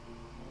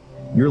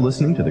You're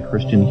listening to the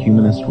Christian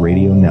Humanist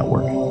Radio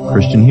Network,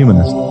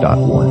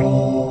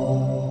 christianhumanist.org.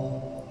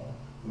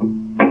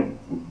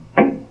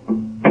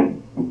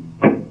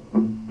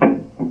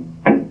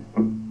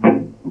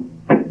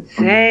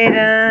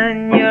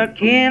 Satan, your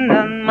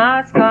kingdom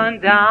must come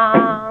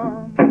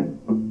down.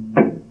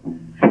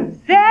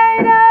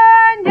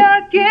 Satan,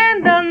 your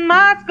kingdom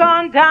must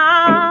come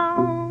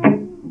down.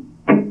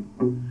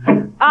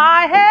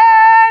 I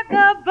heard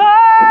the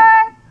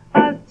voice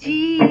of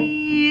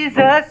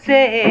Jesus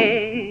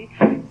say,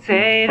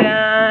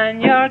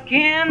 Satan, your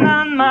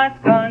kingdom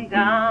must come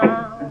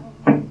down.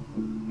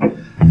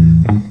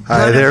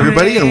 Hi there,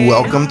 everybody, and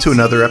welcome to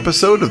another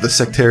episode of the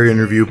Sectarian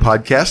Review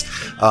Podcast.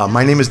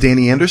 My name is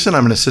Danny Anderson.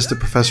 I'm an assistant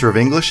professor of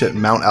English at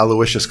Mount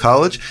Aloysius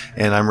College,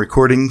 and I'm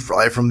recording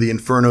from the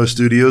Inferno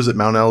Studios at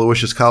Mount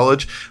Aloysius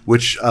College,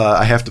 which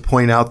I have to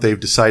point out they've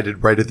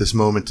decided right at this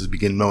moment to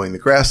begin mowing the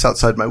grass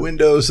outside my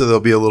window, so there'll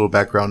be a little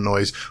background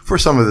noise for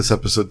some of this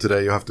episode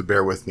today. You'll have to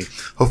bear with me.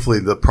 Hopefully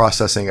the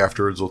processing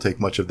afterwards will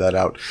take much of that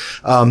out.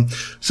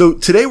 So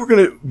today we're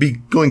going to be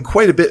going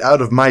quite a bit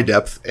out of my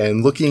depth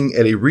and looking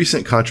at a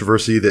recent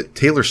controversy that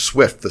Taylor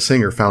Swift, the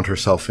singer, found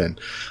herself in.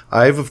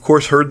 I've, of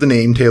course, heard the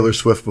name Taylor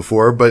Swift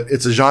before, but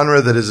it's a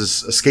genre that has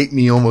escaped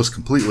me almost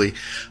completely.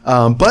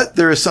 But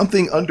there is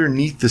something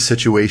underneath the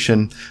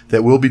situation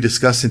that we'll be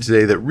discussing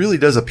today that really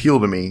does appeal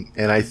to me,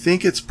 and I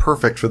think it's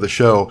perfect for the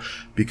show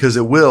because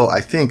it will,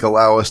 I think,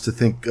 allow us to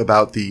think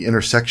about the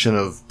intersection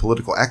of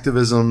political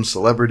activism,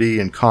 celebrity,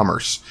 and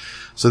commerce.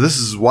 So this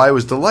is why I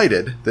was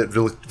delighted that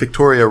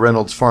Victoria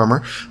Reynolds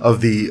Farmer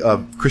of the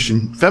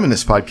Christian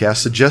Feminist Podcast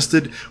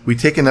suggested we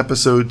take an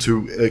episode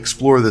to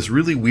explore this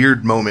really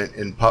weird moment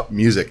in pop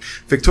music.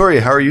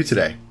 Victoria, how are you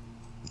today?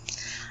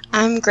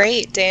 I'm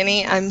great,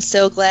 Danny. I'm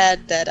so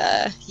glad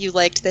that you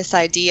liked this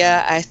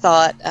idea. I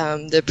thought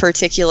the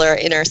particular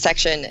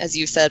intersection, as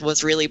you said,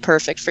 was really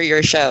perfect for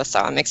your show,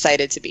 so I'm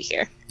excited to be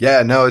here.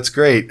 Yeah, no, it's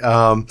great.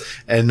 Those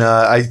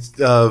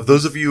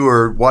of you who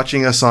are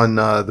watching us on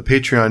the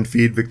Patreon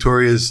feed,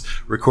 Victoria's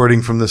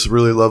recording from this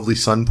really lovely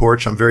sun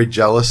porch. I'm very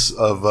jealous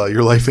of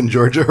your life in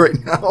Georgia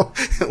right now.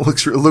 It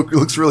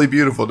looks really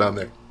beautiful down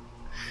there.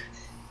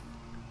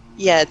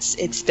 Yeah,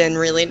 it's been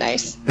really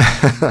nice.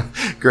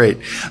 Great.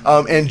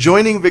 And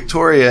joining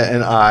Victoria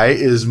and I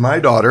is my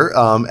daughter,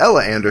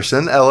 Ella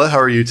Anderson. Ella, how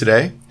are you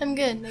today? I'm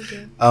good, thank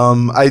you.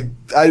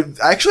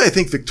 I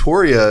think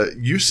Victoria,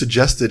 you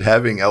suggested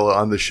having Ella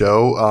on the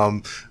show.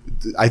 Am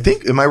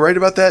I right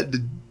about that?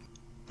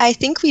 I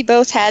think we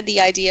both had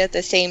the idea at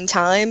the same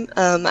time.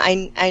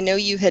 I know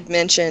you had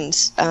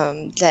mentioned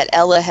that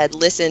Ella had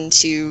listened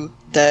to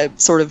the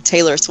sort of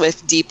Taylor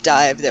Swift deep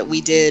dive that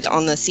we did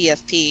on the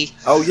CFP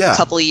a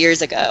couple of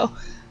years ago.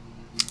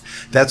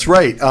 That's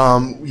right.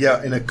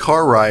 In a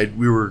car ride,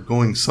 we were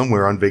going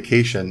somewhere on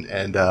vacation,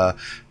 and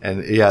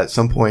at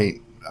some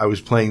point I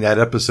was playing that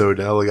episode,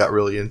 and Ella got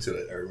really into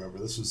it. I remember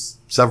this was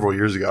several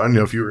years ago. I don't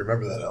know if you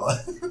remember that,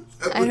 Ella.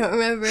 I don't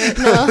remember it,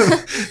 no.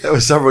 That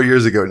was several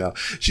years ago now.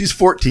 She's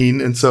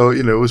 14, and so,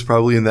 it was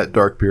probably in that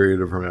dark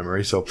period of her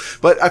memory. So,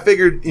 but I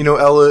figured,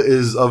 Ella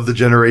is of the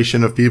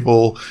generation of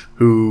people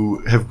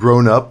who have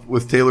grown up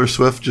with Taylor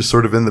Swift just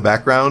sort of in the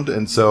background,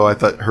 and so I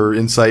thought her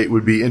insight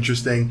would be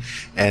interesting,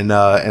 and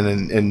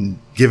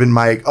given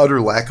my utter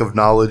lack of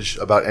knowledge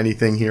about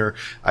anything here,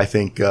 I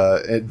think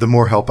the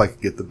more help I can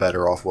get, the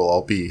better off we'll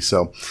all be.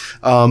 So,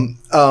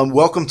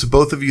 welcome to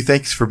both of you.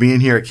 Thanks for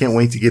being here. I can't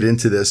wait to get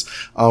into this.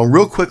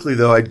 Real quickly,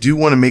 though, I do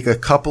want to make a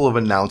couple of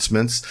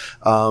announcements.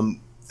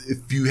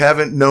 If you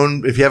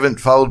haven't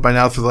followed by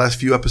now for the last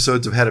few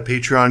episodes, I've had a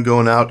Patreon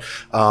going out.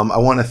 I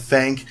want to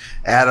thank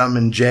Adam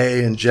and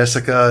Jay and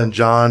Jessica and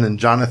John and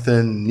Jonathan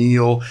and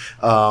Neil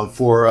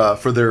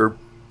for their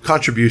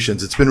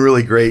contributions. It's been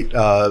really great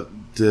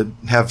to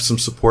have some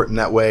support in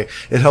that way.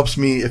 It helps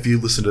me if you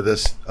listen to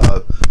this.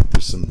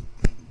 There's some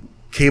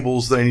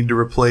cables that I need to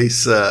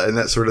replace and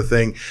that sort of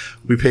thing.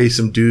 We pay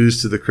some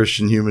dues to the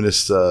Christian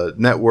Humanist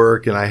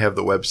Network, and I have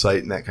the website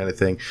and that kind of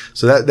thing.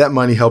 So that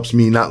money helps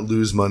me not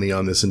lose money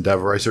on this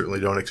endeavor. I certainly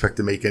don't expect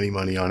to make any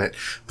money on it,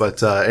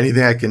 but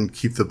anything I can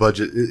keep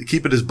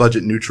it as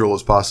budget neutral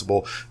as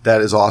possible, that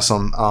is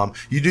awesome.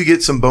 You do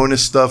get some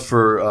bonus stuff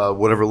for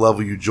whatever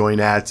level you join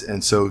at,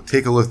 and so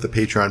take a look at the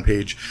Patreon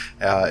page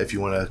if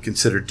you want to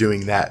consider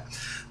doing that.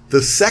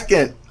 The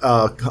second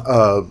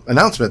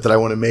announcement that I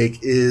want to make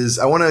is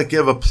I want to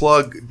give a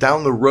plug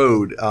down the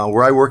road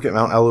where I work at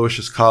Mount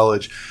Aloysius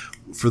College.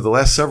 For the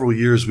last several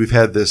years, we've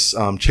had this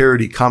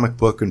charity comic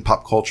book and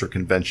pop culture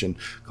convention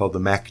called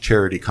the MAC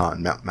Charity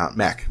Con, Mount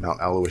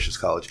Aloysius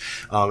College.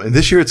 And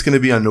this year it's going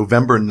to be on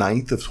November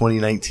 9th of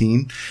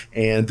 2019.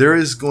 And there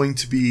is going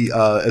to be,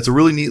 it's a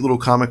really neat little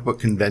comic book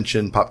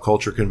convention, pop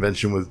culture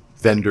convention with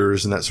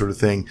vendors and that sort of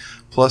thing,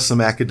 plus some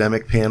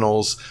academic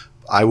panels.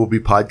 I will be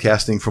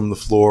podcasting from the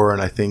floor,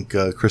 and I think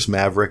Chris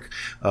Maverick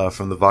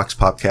from the Vox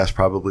Podcast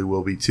probably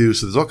will be too.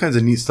 So there's all kinds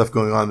of neat stuff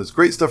going on. There's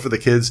great stuff for the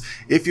kids.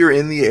 If you're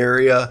in the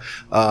area,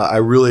 I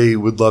really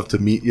would love to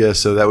meet you.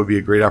 So that would be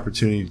a great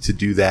opportunity to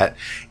do that.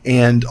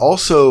 And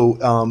also,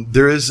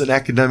 there is an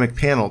academic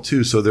panel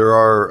too. So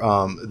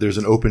there's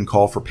an open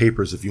call for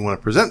papers if you want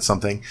to present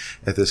something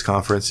at this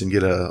conference and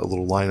get a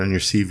little line on your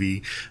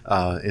CV,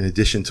 in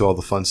addition to all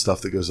the fun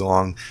stuff that goes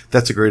along.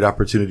 That's a great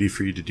opportunity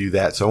for you to do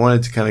that. So I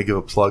wanted to kind of give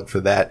a plug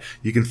for that.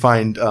 You can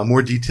find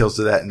more details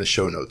to that in the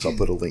show notes. I'll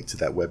put a link to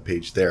that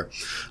webpage there.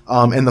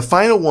 And the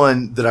final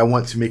one that I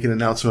want to make an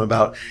announcement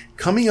about,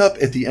 coming up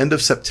at the end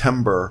of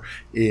September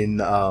in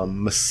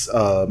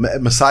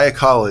Messiah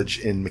College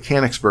in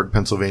Mechanicsburg,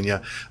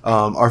 Pennsylvania,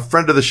 our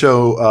friend of the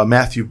show,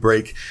 Matthew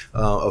Brake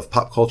of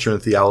Pop Culture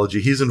and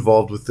Theology, he's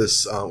involved with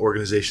this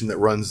organization that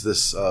runs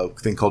this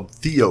thing called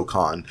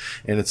TheoCon,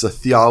 and it's a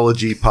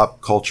theology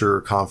pop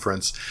culture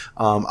conference.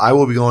 I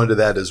will be going to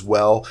that as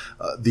well.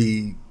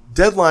 The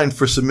deadline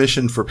for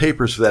submission for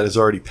papers for that has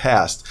already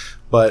passed,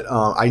 but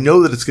I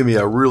know that it's going to be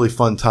a really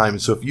fun time.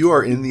 So if you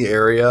are in the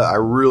area, I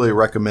really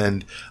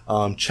recommend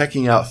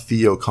checking out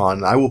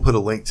TheoCon. I will put a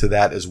link to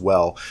that as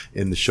well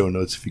in the show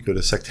notes. If you go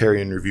to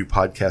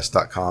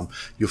sectarianreviewpodcast.com,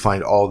 you'll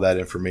find all of that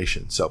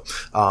information. So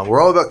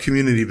we're all about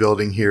community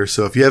building here.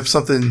 So if you have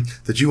something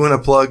that you want to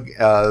plug,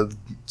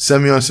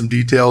 send me on some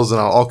details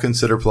and I'll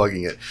consider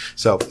plugging it.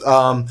 So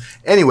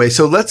anyway,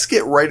 so let's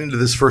get right into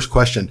this first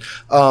question.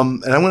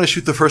 And I'm going to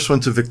shoot the first one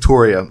to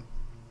Victoria.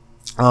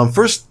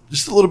 First,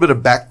 just a little bit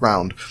of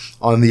background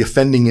on the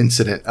offending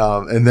incident,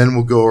 and then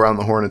we'll go around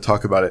the horn and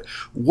talk about it.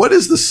 What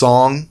is the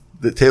song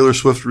that Taylor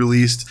Swift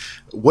released?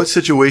 What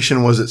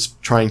situation was it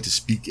trying to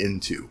speak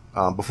into?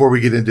 Before we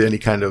get into any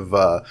kind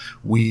of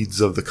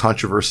weeds of the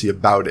controversy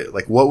about it,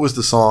 like what was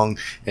the song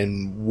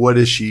and what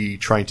is she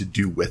trying to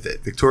do with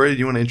it? Victoria, do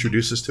you want to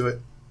introduce us to it?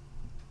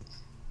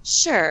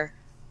 Sure.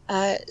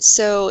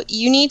 So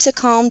You Need to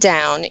Calm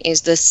Down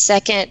is the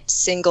second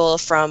single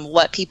from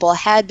what people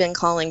had been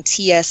calling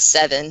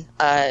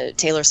TS7,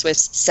 Taylor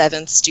Swift's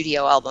seventh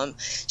studio album.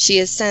 She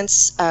has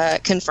since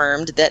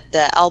confirmed that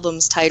the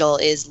album's title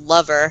is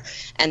Lover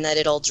and that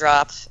it'll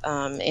drop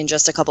in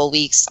just a couple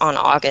weeks on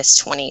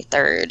August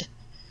 23rd.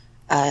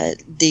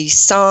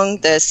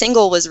 The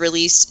single was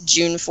released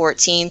June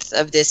 14th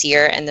of this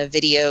year, and the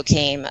video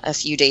came a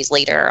few days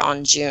later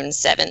on June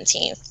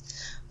 17th.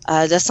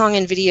 The song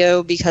and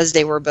video, because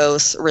they were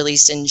both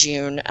released in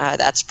June,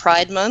 that's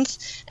Pride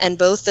Month, and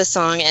both the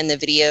song and the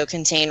video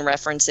contain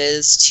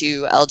references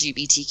to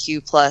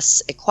LGBTQ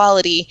plus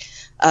equality,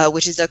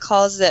 which is a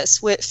cause that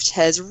Swift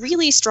has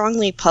really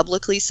strongly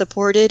publicly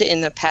supported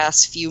in the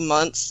past few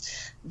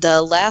months.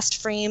 The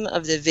last frame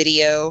of the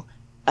video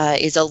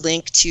is a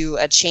link to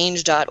a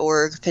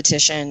change.org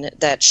petition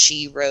that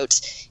she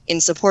wrote in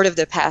support of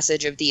the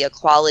passage of the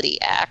Equality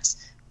Act,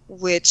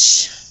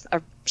 which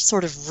a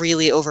sort of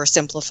really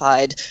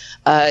oversimplified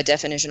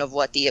definition of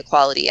what the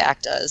Equality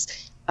Act does.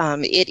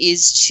 It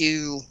is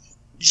to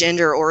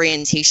gender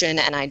orientation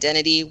and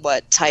identity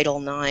what Title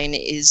IX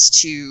is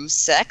to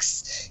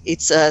sex.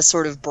 It's a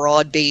sort of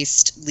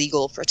broad-based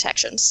legal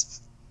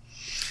protections.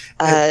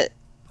 Go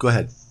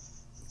ahead.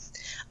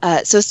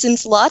 So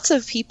since lots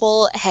of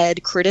people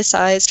had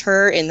criticized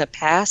her in the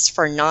past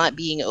for not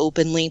being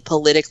openly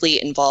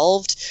politically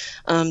involved,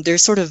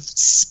 there's sort of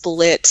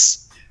split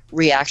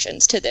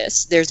reactions to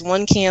this. There's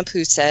one camp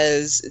who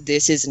says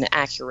this is an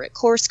accurate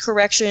course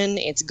correction.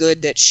 It's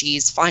good that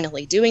she's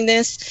finally doing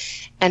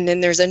this. And then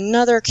there's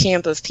another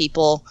camp of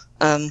people,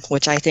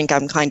 which I think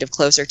I'm kind of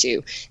closer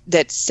to,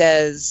 that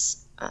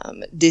says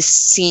this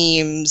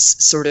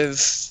seems sort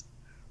of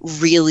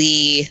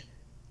really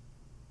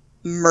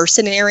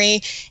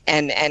mercenary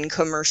and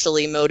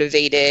commercially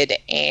motivated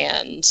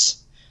and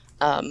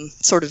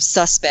sort of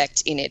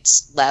suspect in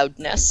its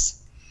loudness.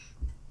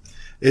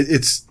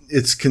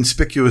 It's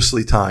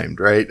conspicuously timed,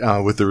 right?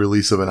 With the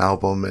release of an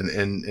album,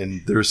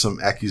 and there's some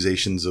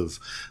accusations of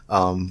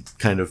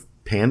kind of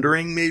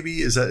pandering.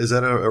 Maybe is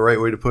that a right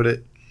way to put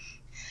it?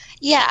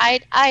 Yeah,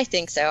 I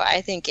think so.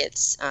 I think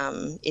it's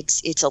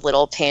a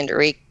little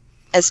pandery,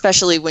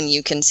 especially when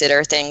you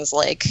consider things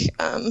like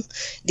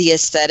the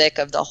aesthetic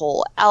of the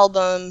whole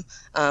album,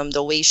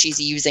 the way she's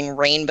using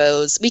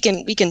rainbows. We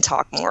can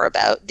talk more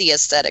about the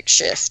aesthetic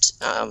shift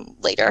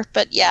later.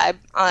 But yeah,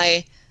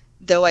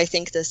 though I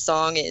think this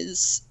song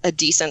is a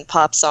decent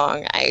pop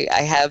song,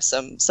 I have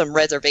some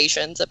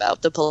reservations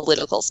about the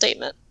political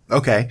statement.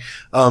 Okay.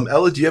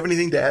 Ella, do you have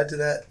anything to add to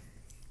that?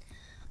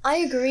 I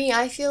agree.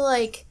 I feel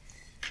like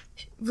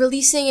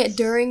releasing it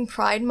during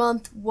Pride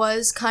Month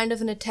was kind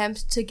of an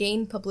attempt to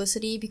gain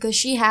publicity because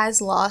she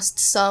has lost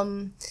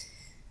some,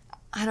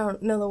 I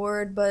don't know the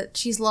word, but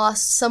she's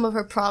lost some of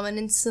her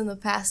prominence in the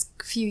past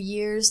few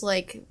years.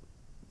 Like,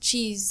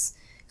 she's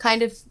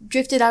kind of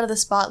drifted out of the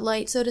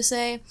spotlight, so to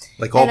say.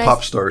 Like all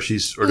pop stars,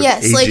 she's sort of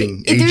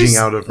aging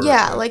out of her.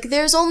 Yeah, like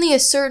there's only a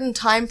certain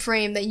time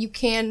frame that you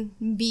can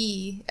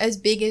be as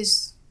big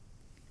as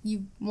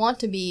you want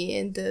to be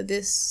in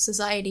this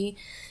society,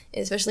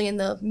 especially in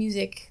the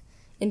music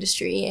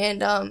industry.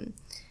 And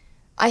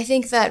I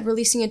think that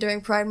releasing it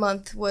during Pride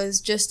Month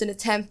was just an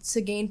attempt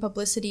to gain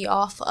publicity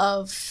off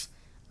of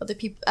other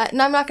people.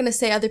 And I'm not going to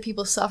say other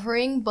people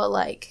suffering, but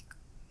like,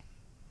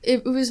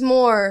 it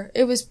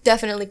was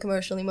definitely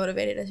commercially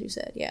motivated, as you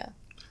said, yeah.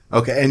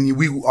 Okay, and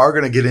we are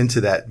going to get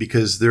into that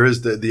because there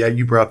is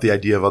you brought up the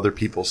idea of other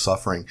people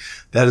suffering.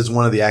 That is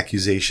one of the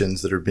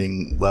accusations that are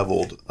being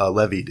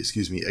levied,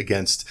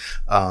 against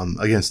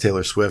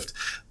Taylor Swift,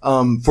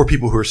 for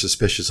people who are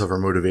suspicious of her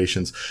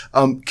motivations.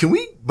 Can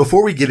we,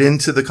 before we get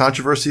into the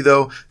controversy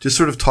though, just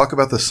sort of talk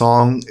about the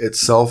song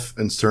itself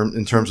in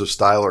terms of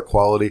style or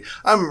quality?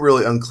 I'm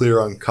really unclear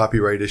on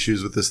copyright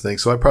issues with this thing,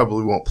 so I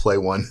probably won't play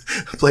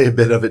a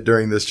bit of it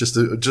during this just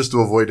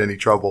to avoid any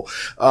trouble.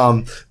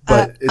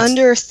 But it's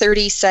under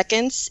 30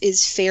 seconds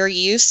is fair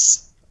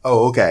use.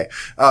 Oh, okay.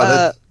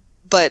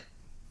 But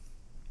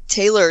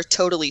Taylor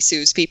totally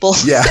sues people.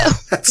 Yeah,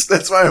 that's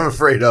what I'm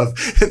afraid of.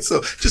 And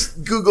so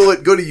just Google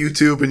it, go to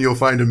YouTube, and you'll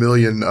find a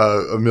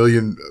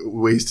million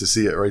ways to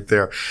see it right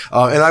there.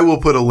 And I will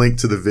put a link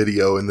to the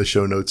video in the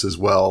show notes as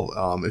well,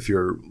 if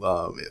you're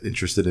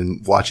interested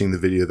in watching the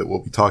video that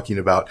we'll be talking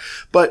about.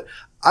 But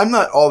I'm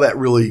not all that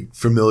really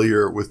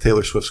familiar with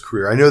Taylor Swift's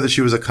career. I know that she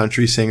was a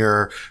country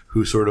singer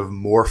who sort of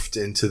morphed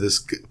into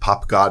this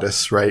pop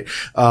goddess, right?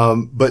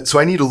 But so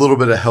I need a little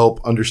bit of help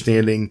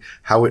understanding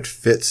how it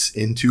fits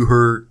into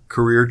her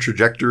career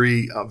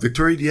trajectory.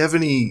 Victoria, do you have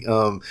any,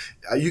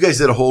 you guys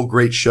did a whole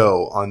great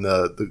show on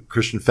the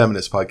Christian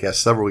Feminist Podcast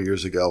several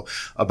years ago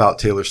about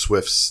Taylor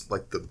Swift's,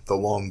 like the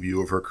long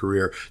view of her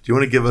career. Do you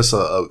want to give us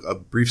a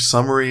brief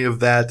summary of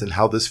that and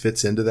how this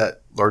fits into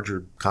that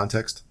larger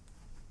context?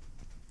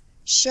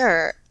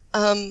 Sure.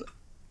 The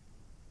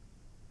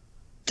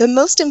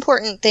most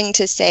important thing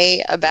to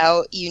say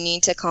about You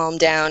Need to Calm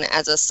Down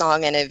as a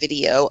song and a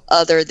video,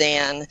 other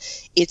than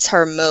it's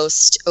her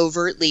most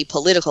overtly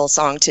political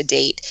song to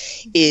date,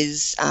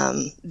 is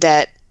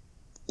that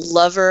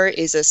Lover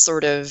is a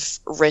sort of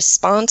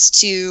response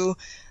to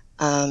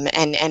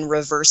and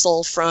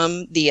reversal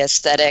from the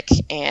aesthetic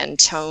and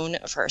tone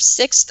of her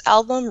sixth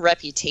album,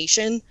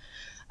 Reputation.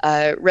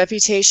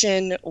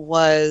 Reputation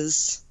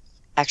was,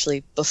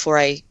 actually, before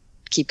I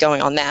keep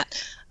going on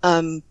that,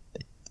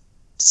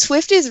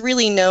 Swift is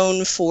really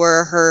known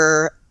for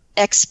her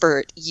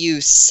expert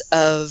use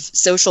of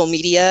social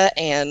media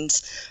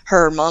and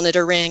her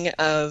monitoring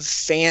of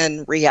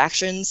fan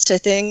reactions to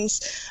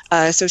things.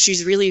 So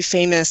she's really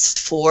famous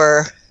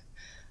for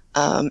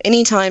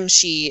anytime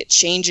she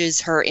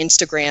changes her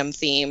Instagram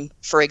theme,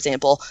 for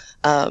example,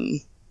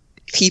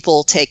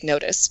 people take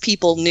notice.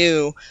 People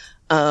knew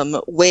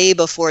way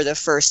before the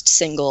first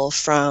single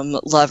from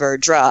Lover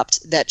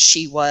dropped that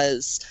she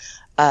was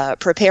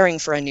preparing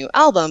for a new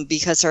album,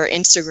 because her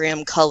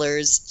Instagram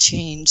colors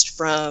changed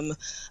from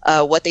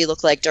what they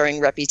looked like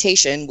during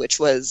Reputation, which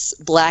was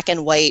black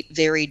and white,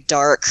 very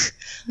dark,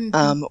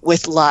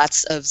 with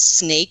lots of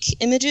snake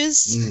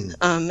images.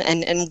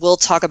 And we'll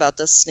talk about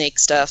the snake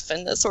stuff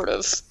and the sort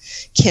of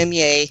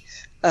Kimye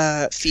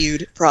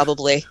feud,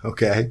 probably.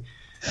 Okay.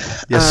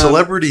 Yeah,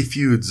 celebrity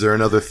feuds are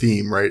another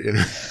theme, right?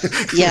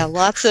 Yeah,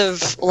 lots of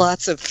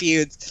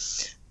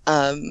feuds.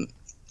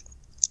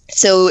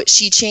 So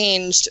she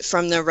changed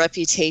from the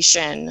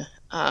Reputation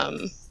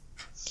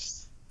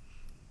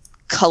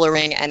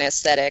coloring and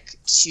aesthetic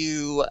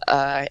to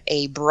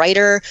a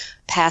brighter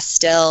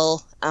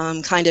pastel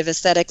kind of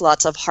aesthetic,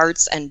 lots of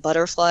hearts and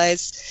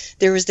butterflies.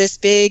 There was this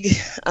big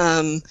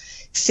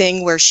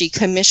thing where she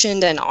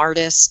commissioned an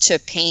artist to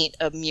paint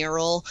a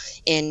mural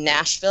in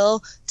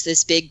Nashville. It's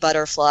this big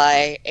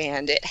butterfly,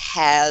 and it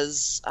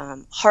has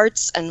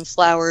hearts and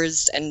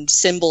flowers and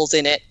symbols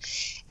in it.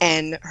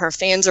 And her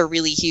fans are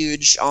really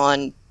huge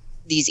on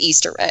these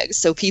Easter eggs.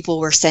 So people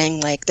were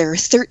saying, like, there are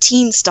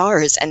 13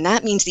 stars, and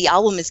that means the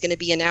album is going to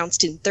be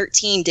announced in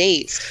 13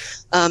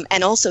 days.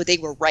 And also they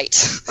were right.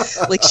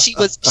 Like, she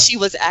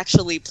was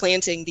actually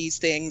planting these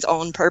things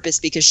on purpose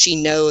because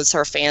she knows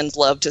her fans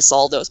love to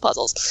solve those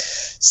puzzles.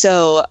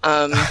 So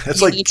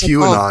it's like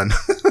QAnon.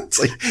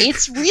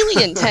 It's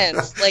really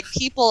intense. Like,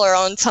 people are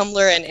on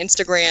Tumblr and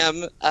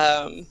Instagram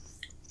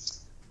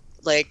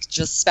like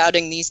just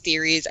spouting these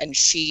theories, and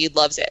she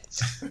loves it.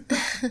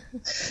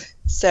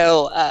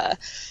 So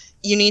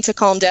You Need to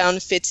Calm Down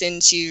fits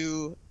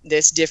into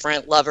this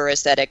different Lover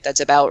aesthetic that's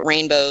about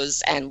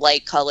rainbows and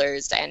light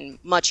colors and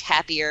much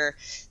happier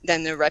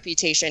than the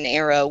Reputation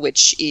era,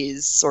 which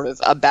is sort of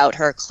about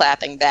her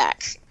clapping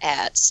back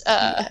at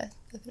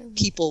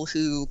people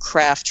who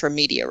craft her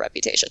media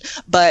reputation.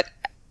 But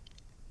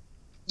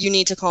You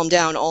Need to Calm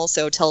Down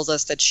also tells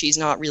us that she's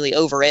not really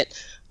over it,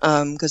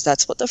 because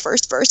that's what the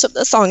first verse of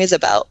the song is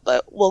about.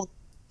 But we'll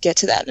get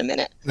to that in a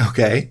minute.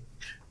 Okay.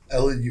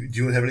 Ella, do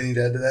you have anything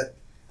to add to that?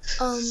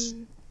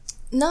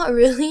 Not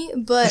really,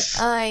 but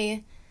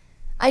I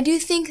do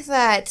think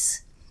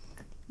that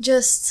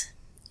just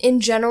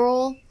in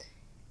general,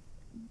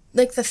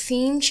 like the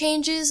theme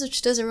changes,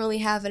 which doesn't really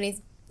have any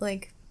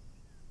like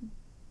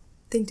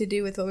thing to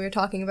do with what we were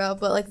talking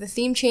about, but like the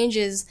theme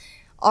changes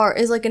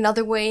is like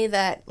another way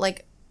that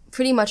like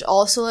pretty much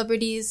all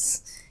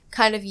celebrities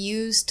kind of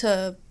use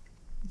to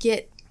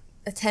get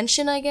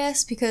attention, I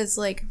guess, because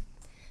like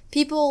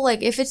people,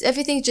 like if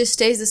everything just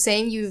stays the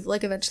same, you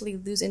like eventually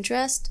lose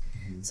interest.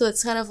 So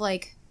it's kind of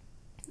like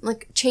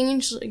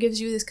change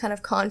gives you this kind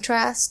of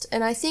contrast,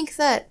 and I think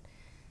that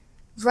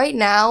right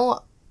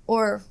now,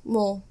 or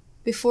well,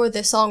 before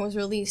this song was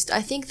released,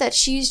 I think that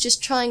she's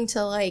just trying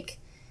to like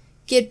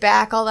get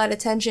back all that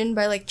attention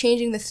by like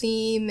changing the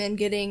theme and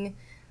getting,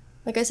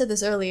 like I said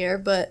this earlier,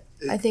 but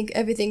I think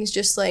everything's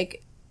just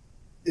like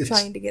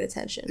trying to get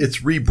attention.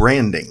 It's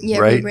rebranding,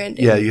 right? Rebranding.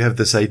 Yeah, you have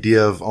this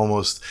idea of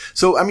almost.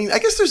 So, I mean, I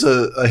guess there's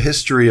a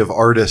history of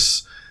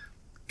artists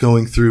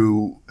going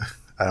through.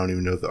 I don't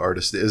even know if the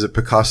artist is it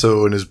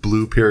Picasso in his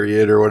blue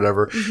period or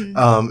whatever.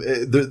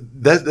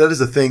 That is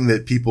a thing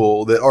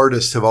that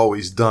artists have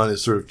always done,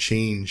 is sort of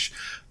change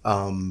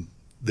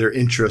their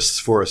interests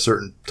for a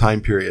certain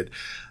time period.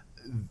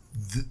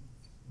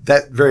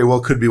 That very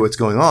well could be what's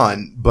going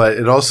on, but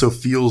it also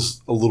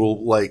feels a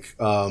little like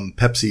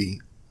Pepsi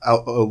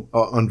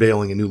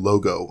unveiling a new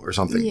logo or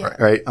something,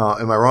 right?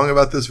 Am I wrong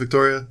about this,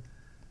 Victoria?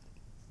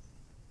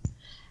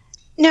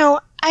 No,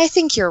 I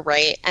think you're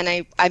right, and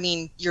I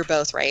mean you're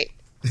both right.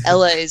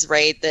 Ella is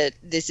right that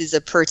this is the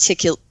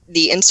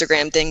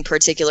Instagram thing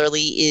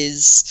particularly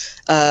is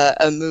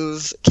a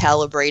move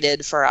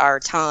calibrated for our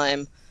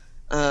time.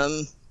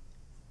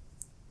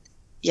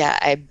 Yeah,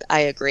 I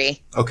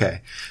agree.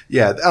 Okay.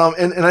 Yeah.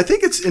 And I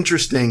think it's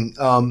interesting,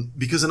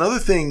 because another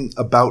thing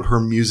about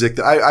her music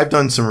that I've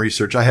done some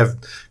research. I have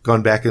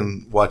gone back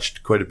and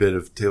watched quite a bit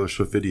of Taylor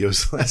Swift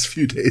videos the last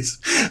few days,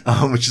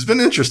 which has been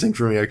interesting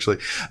for me, actually.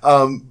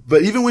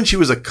 But even when she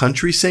was a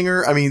country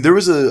singer, I mean, there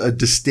was a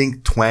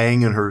distinct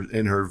twang in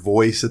her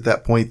voice at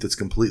that point that's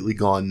completely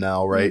gone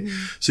now, right?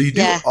 So you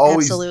do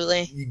always,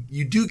 absolutely.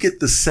 You do get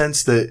the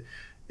sense that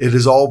it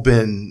has all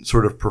been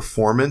sort of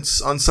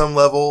performance on some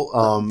level.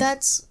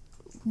 That's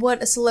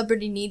what a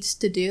celebrity needs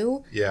to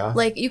do. Yeah.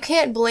 Like, you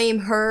can't blame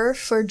her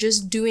for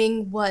just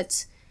doing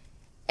what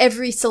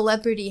every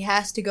celebrity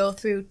has to go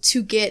through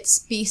to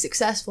be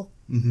successful.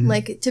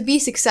 Like, to be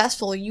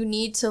successful, you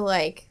need to,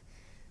 like,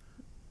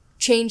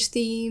 change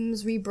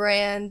themes,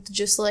 rebrand,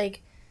 just,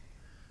 like,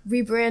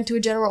 rebrand to a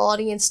general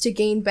audience to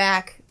gain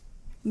back,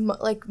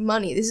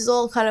 money. This is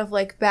all kind of,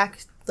 like,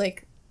 back,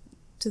 like,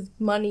 to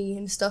money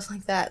and stuff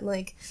like that.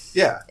 Like,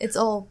 yeah, it's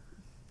all,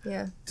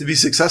 yeah. To be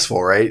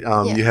successful, right?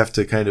 You have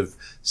to kind of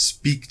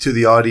speak to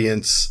the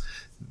audience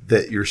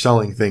that you're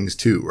selling things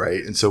to,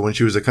 right? And so when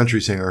she was a country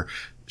singer,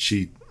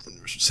 she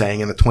sang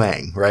in a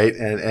twang, right?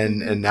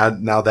 And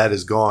now that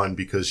is gone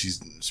because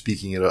she's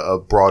speaking at a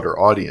broader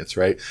audience,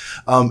 right?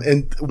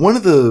 And one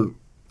of the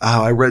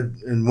I read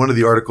in one of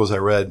the articles I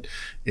read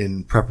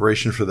in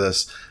preparation for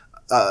this,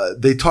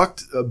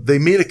 they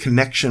made a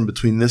connection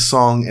between this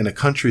song and a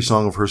country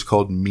song of hers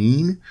called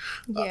Mean.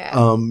 Yeah.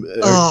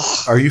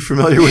 Are you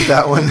familiar with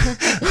that one?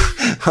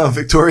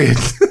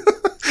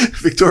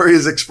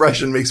 Victoria's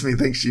expression makes me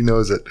think she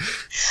knows it.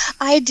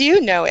 I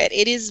do know it.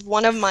 It is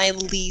one of my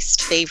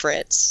least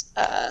favorite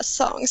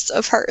songs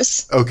of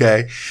hers.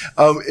 Okay.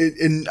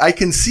 And I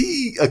can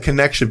see a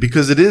connection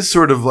because it is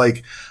sort of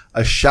like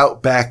a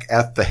shout back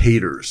at the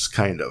haters,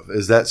 kind of.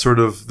 Is that sort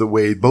of the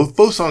way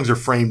both songs are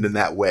framed in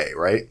that way,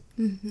 right?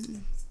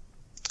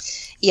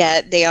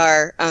 Yeah, they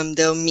are.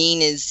 Though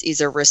Mean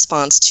is a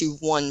response to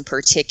one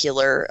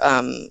particular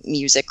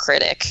music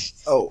critic.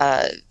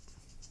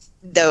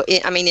 Though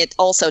it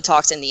also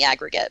talks in the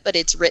aggregate, but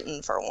it's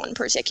written for one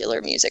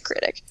particular music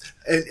critic.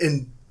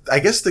 And I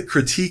guess the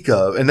critique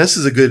of, and this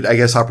is a good, I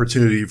guess,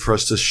 opportunity for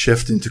us to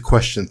shift into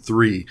question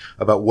 3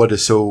 about what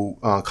is so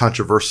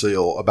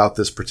controversial about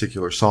this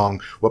particular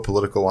song, what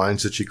political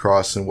lines did she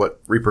cross, and what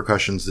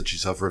repercussions did she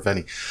suffer, if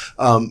any.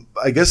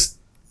 I guess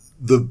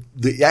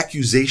the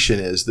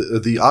accusation is,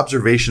 the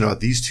observation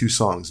about these two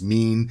songs,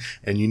 Mean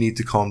and You Need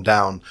to Calm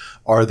Down,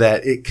 are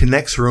that it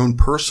connects her own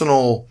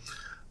personal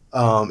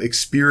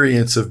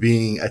experience of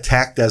being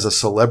attacked as a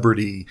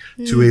celebrity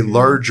to a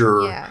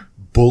larger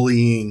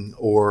bullying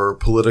or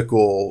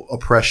political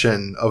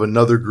oppression of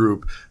another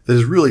group that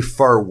is really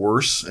far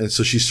worse. And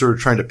so she's sort of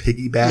trying to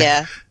piggyback.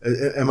 Yeah.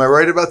 Am I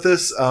right about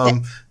this?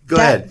 Go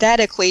ahead. That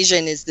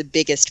equation is the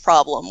biggest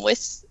problem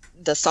with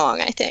the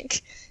song, I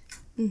think.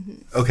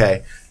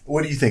 Okay.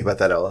 What do you think about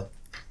that, Ella?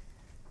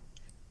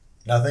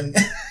 Nothing?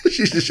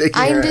 She's just shaking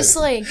her head. I'm just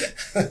like,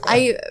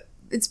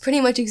 it's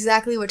pretty much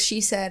exactly what she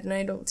said, and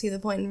I don't see the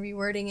point in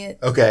rewording it.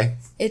 Okay.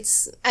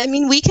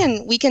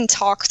 We can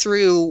talk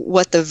through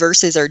what the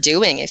verses are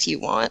doing if you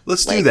want.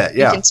 Let's do that,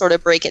 yeah. We can sort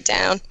of break it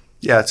down.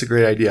 Yeah, it's a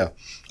great idea.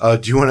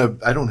 Do you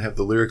want to, I don't have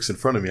the lyrics in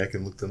front of me. I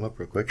can look them up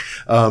real quick.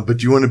 But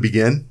do you want to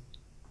begin?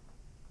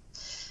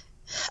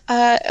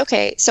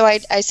 Okay, so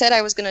I said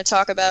I was going to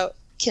talk about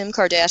Kim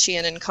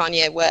Kardashian and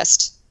Kanye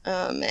West,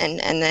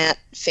 and that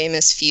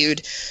famous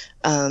feud,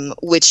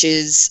 which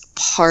is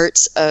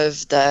part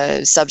of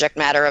the subject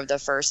matter of the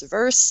first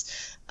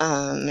verse.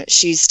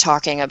 She's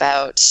talking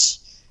about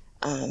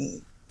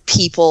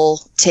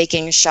people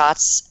taking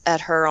shots at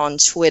her on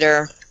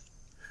Twitter,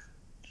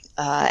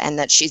 and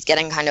that she's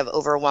getting kind of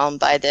overwhelmed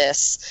by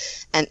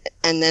this. And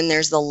then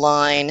there's the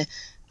line,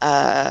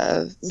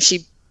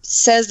 she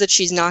says that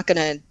she's not going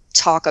to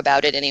talk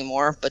about it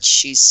anymore, but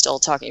she's still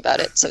talking about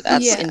it, so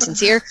that's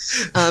insincere.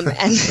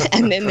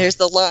 And then there's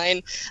the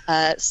line,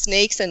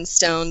 snakes and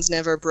stones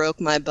never broke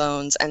my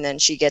bones, and then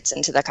she gets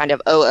into the kind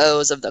of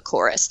oh-ohs of the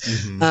chorus.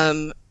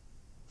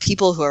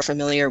 People who are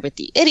familiar with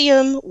the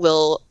idiom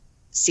will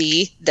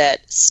see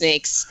that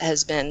snakes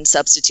has been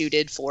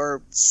substituted for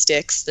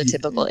sticks. The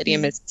typical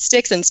idiom is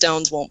sticks and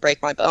stones won't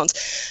break my bones.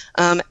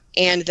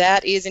 And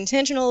that is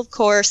intentional, of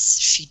course.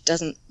 She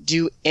doesn't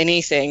do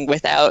anything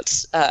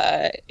without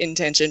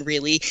intention,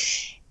 really.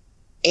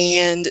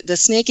 And the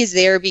snake is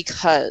there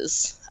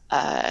because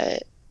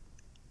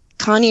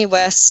Kanye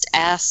West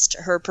asked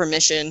her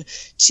permission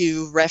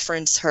to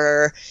reference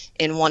her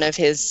in one of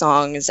his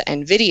songs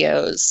and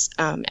videos.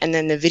 And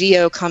then the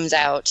video comes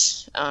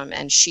out,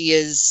 and she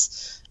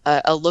is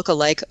a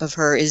lookalike of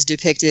her is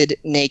depicted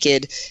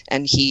naked,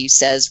 and he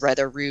says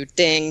rather rude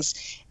things.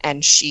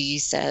 And she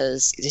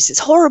says, "This is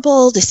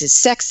horrible. This is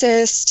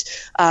sexist.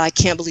 I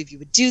can't believe you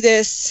would do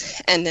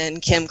this." And then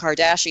Kim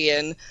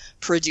Kardashian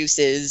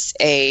produces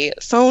a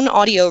phone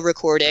audio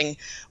recording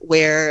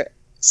where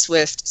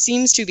Swift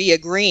seems to be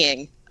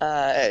agreeing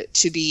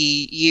to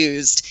be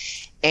used.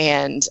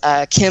 And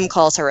Kim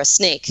calls her a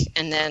snake.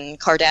 And then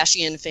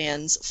Kardashian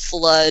fans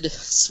flood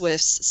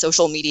Swift's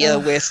social media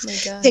with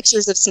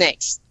pictures of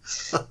snakes.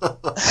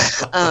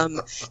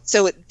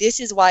 So this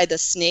is why the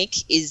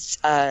snake is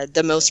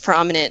the most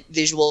prominent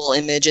visual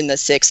image in the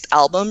 6th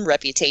album,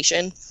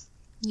 Reputation.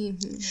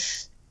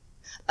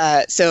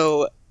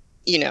 So,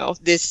 you know,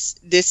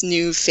 this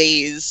new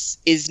phase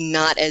is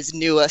not as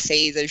new a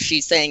phase as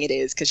she's saying it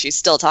is, because she's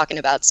still talking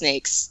about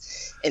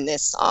snakes in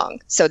this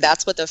song. So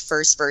that's what the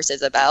first verse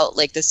is about,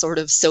 like this sort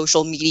of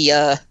social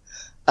media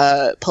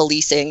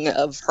policing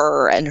of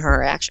her and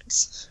her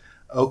actions.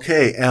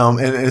 Okay, and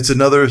it's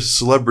another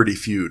celebrity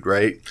feud,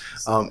 right?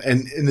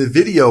 And in the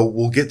video,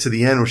 we'll get to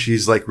the end where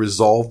she's like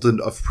resolved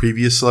a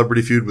previous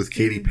celebrity feud with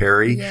Katy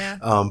Perry.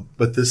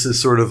 But this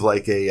is sort of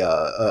like a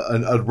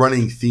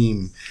running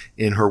theme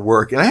in her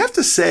work. And I have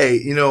to say,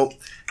 you know,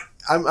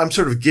 I'm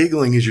sort of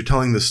giggling as you're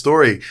telling the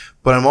story,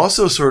 but I'm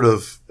also sort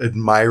of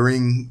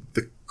admiring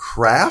the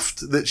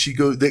craft that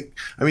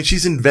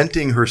she's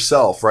inventing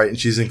herself, right? And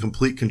she's in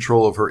complete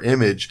control of her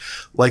image,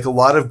 like a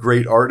lot of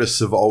great artists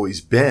have always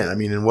been. I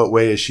mean, in what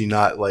way is she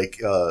not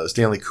like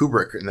Stanley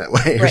Kubrick in that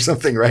way or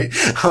something, right?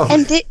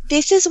 And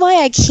this is why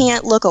I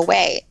can't look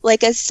away.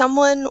 Like, as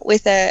someone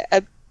with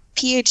a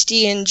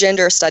PhD in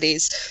gender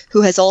studies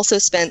who has also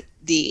spent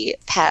the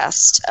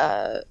past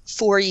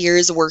 4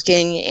 years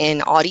working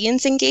in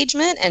audience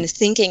engagement and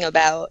thinking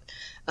about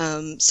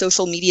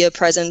social media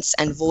presence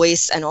and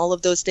voice and all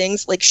of those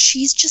things, like,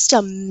 she's just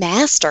a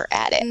master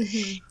at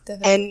it.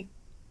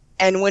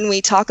 And when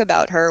we talk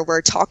about her,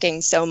 we're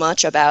talking so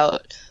much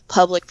about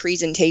public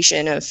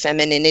presentation of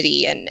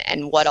femininity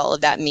and what all of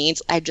that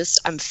means.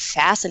 I'm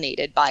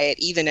fascinated by it,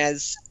 even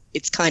as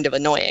it's kind of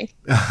annoying.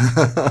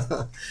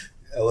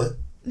 Ella?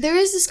 There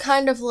is this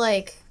kind of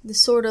like this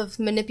sort of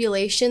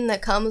manipulation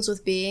that comes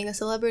with being a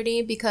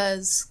celebrity,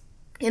 because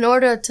in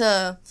order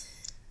to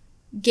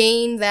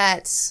gain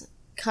that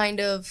kind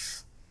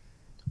of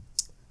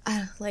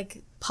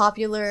like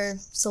popular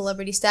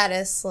celebrity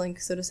status, like,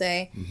 so to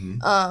say,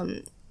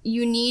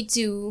 you need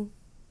to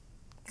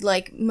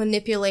like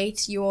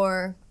manipulate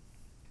your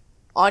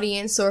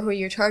audience or who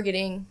you're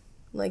targeting.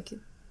 Like,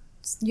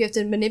 you have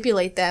to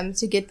manipulate them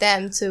to get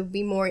them to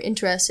be more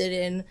interested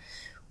in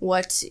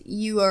what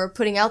you are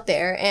putting out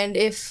there. And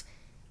if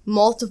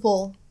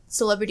multiple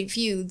celebrity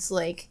feuds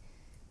like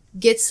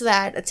gets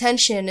that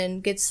attention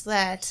and gets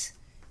that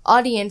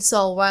audience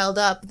all riled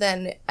up,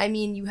 then I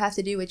mean, you have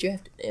to do what you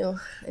have to do.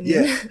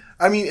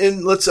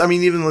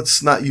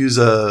 Let's not use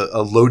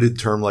a loaded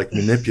term like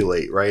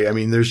manipulate, right? I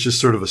mean, there's just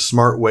sort of a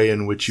smart way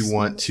in which you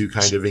want to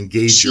kind of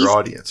engage your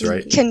audience,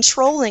 right?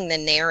 Controlling the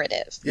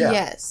narrative.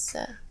 Yes.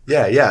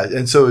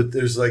 And so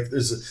there's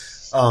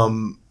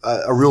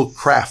a real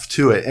craft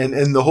to it,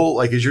 and the whole,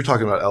 like, as you're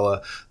talking about,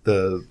 Ella,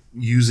 the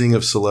using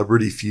of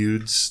celebrity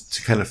feuds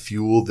to kind of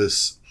fuel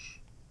this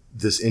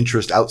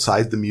interest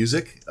outside the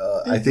music,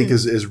 I think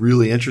is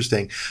really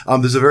interesting.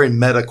 There's a very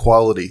meta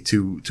quality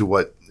to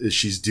what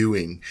she's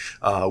doing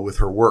with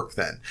her work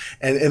then.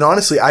 And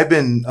honestly,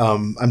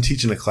 I'm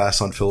teaching a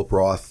class on Philip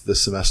Roth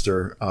this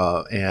semester,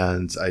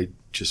 and I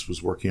just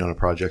was working on a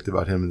project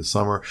about him in the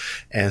summer.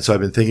 And so I've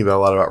been thinking a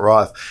lot about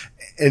Roth.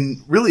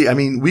 And really, I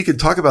mean, we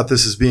could talk about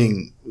this as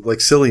being like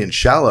silly and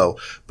shallow,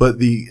 but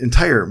the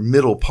entire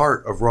middle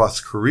part of Roth's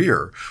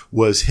career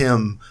was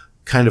him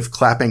kind of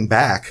clapping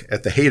back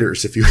at the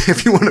haters, if you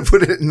want to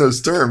put it in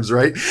those terms,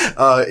 right?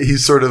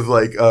 He's sort of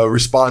like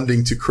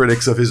responding to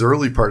critics of his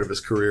early part of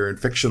his career and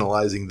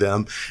fictionalizing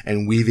them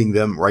and weaving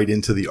them right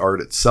into the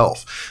art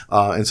itself.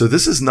 And so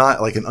this is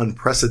not like an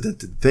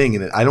unprecedented thing,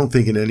 and I don't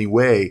think in any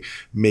way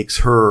makes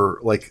her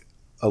like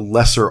a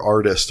lesser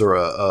artist or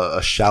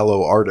a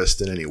shallow artist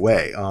in any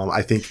way.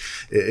 I think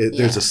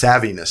there's a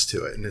savviness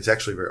to it, and it's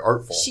actually very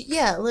artful.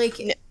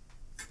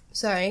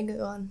 Sorry,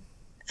 go on.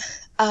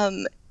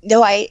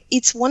 No,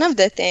 it's one of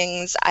the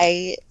things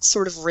I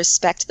sort of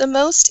respect the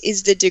most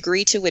is the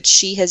degree to which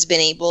she has been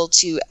able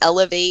to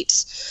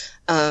elevate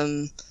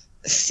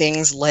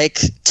things like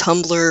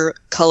Tumblr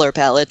color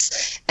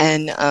palettes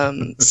and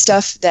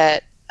stuff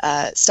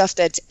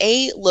that's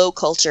A, low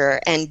culture,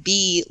 and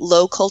B,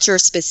 low culture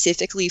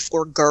specifically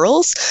for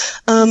girls,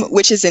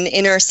 which is an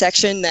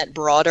intersection that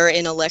broader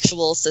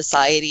intellectual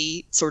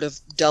society sort of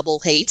double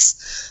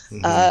hates.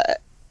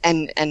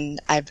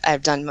 And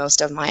I've done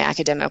most of my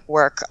academic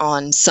work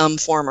on some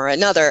form or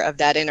another of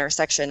that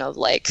intersection of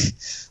like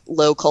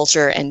low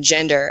culture and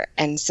gender.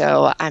 And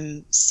so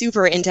I'm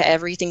super into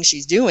everything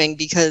she's doing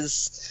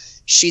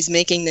because she's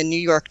making the New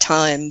York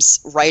Times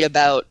write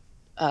about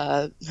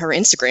her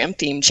Instagram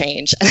theme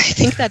change. And I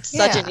think that's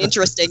such an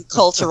interesting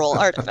cultural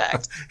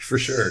artifact. For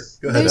sure.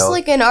 Go ahead, There's Elle.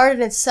 like an art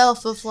in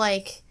itself of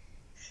like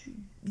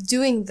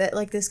doing that,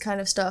 like this kind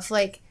of stuff.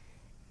 Like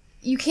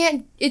you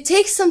can't, it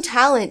takes some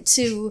talent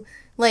to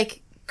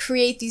like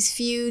create these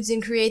feuds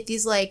and create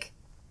these like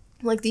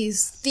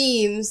these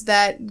themes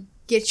that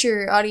get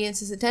your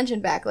audience's attention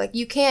back. Like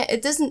you can't,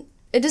 it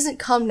doesn't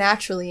come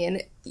naturally,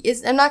 and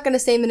I'm not going to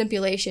say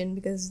manipulation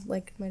because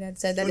like my dad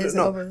said, that isn't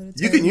over the term.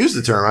 You can use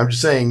the term. I'm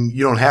just saying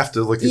you don't have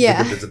to look at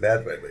it if it's a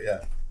bad way, but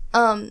yeah.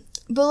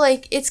 But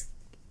like it's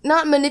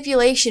not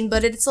manipulation,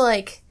 but it's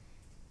like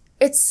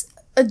it's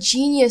a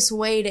genius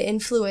way to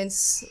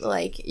influence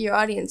like your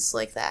audience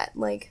like that.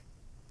 Like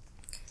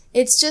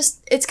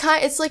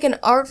it's like an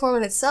art form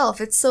in itself.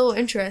 It's so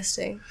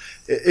interesting.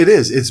 It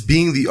is. It's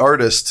being the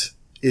artist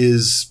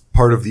is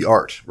part of the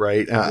art,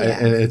 right?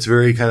 And it's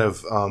very kind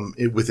of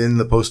within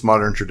the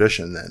postmodern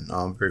tradition then,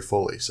 very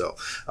fully. So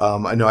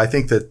I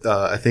think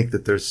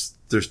that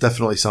there's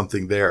definitely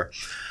something there.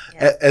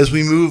 Yeah. As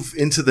we move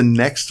into the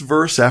next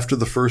verse after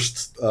the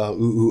first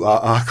ooh, ah,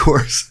 ah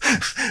chorus,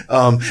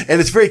 and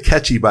it's very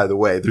catchy, by the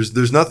way.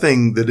 There's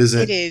nothing that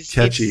isn't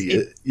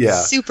catchy.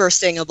 It's super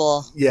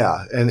singable.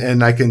 Yeah,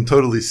 and I can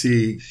totally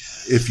see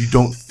if you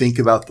don't think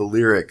about the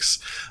lyrics,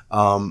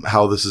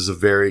 how this is a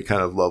very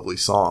kind of lovely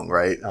song,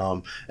 right?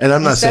 And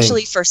I'm not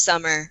especially saying, for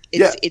summer.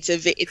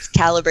 It's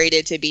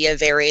calibrated to be a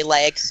very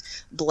like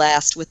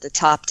blast with the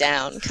top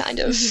down kind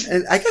of.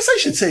 And I guess I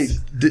should say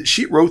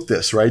she wrote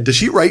this, right? Does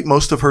she write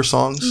most of her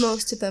songs?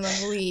 Most of them, I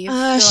believe.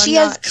 She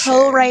has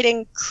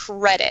co-writing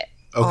credit.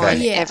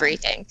 Okay. On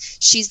everything.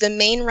 She's the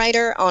main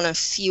writer on a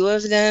few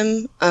of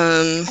them.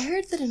 I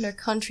heard that in her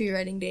country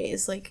writing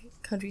days, like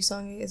country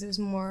song days, it was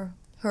more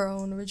her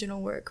own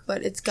original work,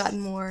 but it's gotten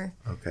more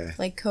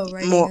like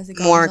co-writing as it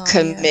goes more on,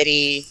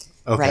 committee.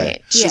 Okay.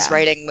 Right. She's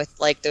writing with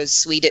like those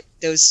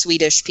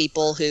Swedish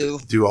people who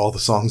do all the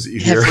songs that you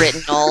hear. Have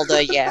written all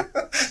the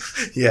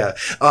Yeah.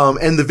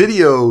 And the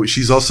video,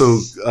 she's also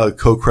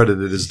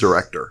co-credited as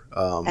director.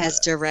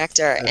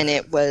 And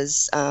it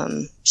was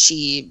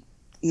she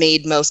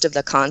made most of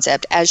the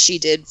concept, as she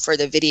did for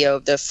the video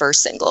of the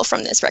first single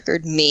from this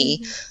record,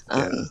 Me,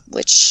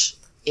 which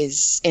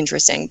is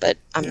interesting, but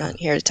I'm not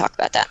here to talk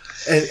about that.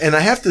 And I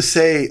have to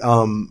say,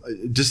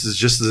 just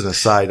as an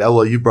aside,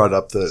 Ella, you brought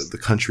up the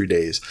country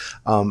days.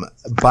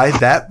 By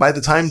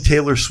the time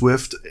Taylor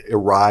Swift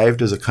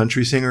arrived as a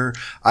country singer,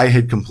 I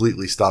had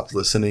completely stopped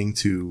listening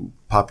to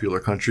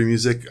popular country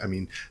music. I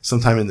mean,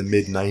 sometime in the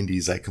mid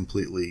 90s, I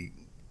completely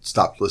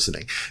stopped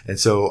listening. And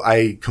so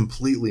I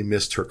completely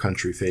missed her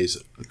country phase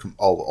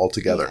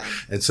altogether. Yeah.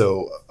 And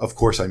so, of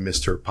course, I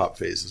missed her pop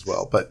phase as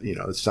well. But,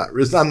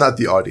 I'm not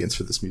the audience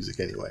for this music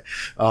anyway.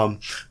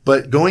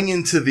 But going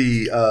into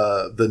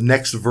the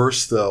next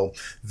verse, though,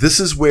 this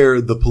is where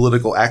the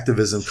political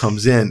activism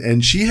comes in.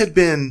 And she had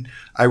been,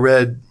 I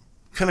read,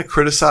 kind of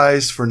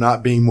criticized for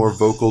not being more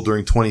vocal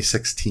during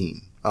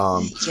 2016.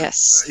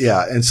 Yes.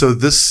 Yeah. And so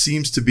this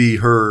seems to be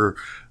her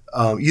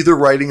either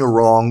righting a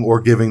wrong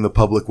or giving the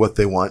public what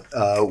they want.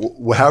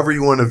 However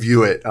you want to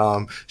view it,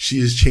 she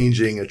is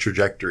changing a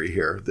trajectory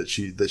here that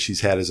she's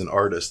had as an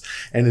artist.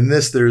 And in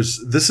this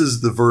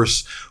is the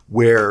verse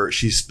where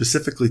she's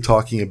specifically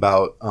talking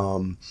about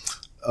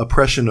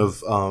oppression of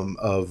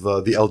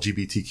the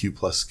LGBTQ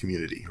plus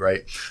community,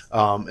 right?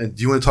 And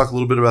do you want to talk a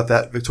little bit about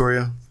that,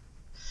 Victoria?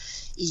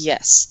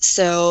 Yes.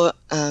 So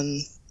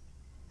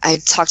I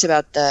talked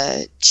about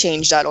the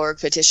change.org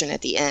petition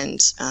at the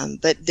end,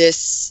 but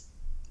this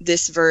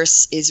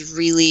verse is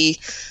really,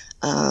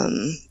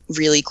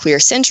 really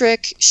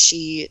queer-centric.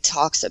 She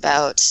talks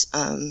about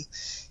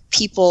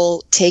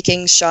people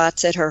taking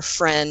shots at her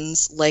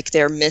friends like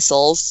they're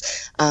missiles.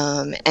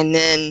 And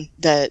then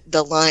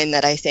the line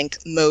that I think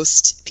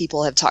most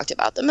people have talked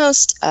about the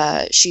most,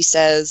 she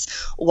says,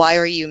 "Why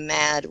are you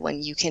mad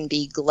when you can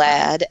be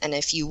glad?" And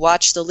if you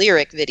watch the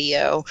lyric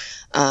video,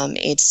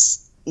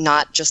 it's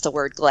not just the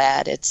word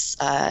glad, it's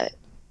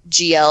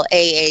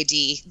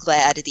GLAAD,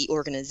 GLAD, the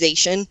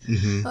organization.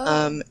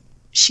 Mm-hmm.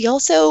 She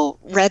also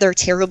rather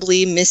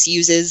terribly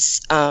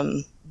misuses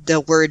the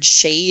word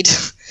shade.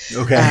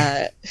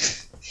 Okay.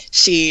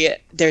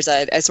 There's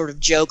a sort of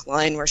joke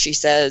line where she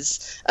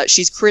says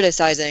she's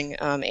criticizing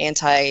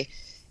anti-gay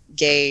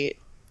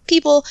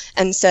people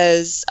and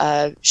says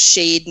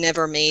shade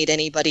never made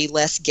anybody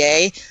less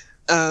gay.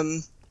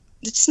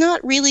 it's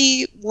not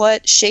really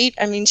what shade.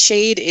 I mean,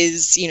 shade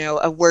is,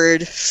 a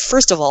word,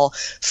 first of all,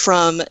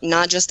 from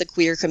not just the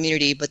queer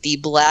community, but the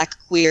Black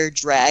queer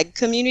drag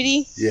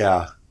community.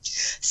 Yeah.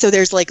 So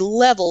there's like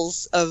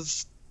levels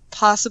of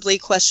possibly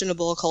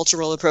questionable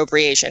cultural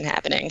appropriation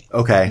happening.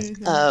 Okay.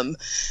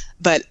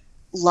 But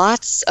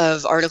lots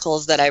of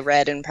articles that I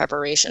read in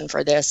preparation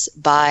for this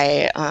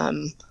by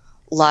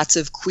lots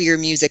of queer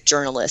music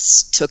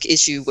journalists took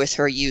issue with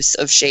her use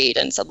of shade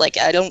and said, like,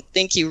 I don't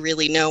think you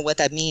really know what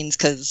that means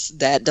because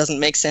that doesn't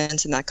make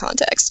sense in that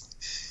context.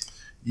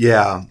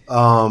 Yeah.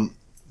 Go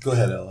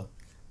ahead, Ella.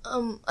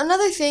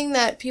 Another thing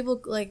that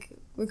people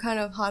were kind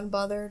of hot and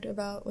bothered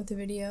about with the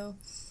video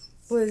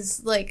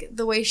was like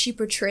the way she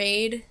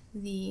portrayed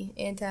the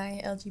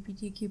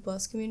anti-LGBTQ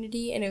plus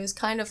community, and it was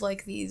kind of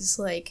like these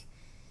like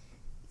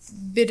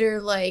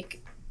bitter,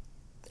 like,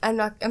 I'm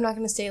not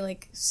gonna say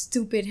like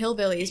stupid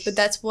hillbillies, but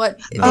that's what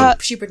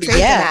she portrayed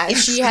them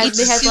as.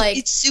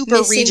 It's super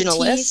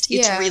regionalist. Teeth.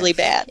 It's really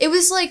bad. It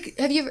was like,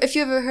 if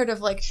you ever heard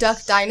of like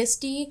Duck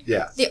Dynasty?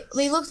 Yeah.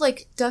 They looked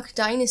like Duck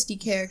Dynasty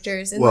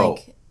characters, and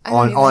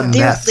on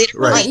meth, they're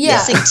literally right?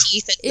 missing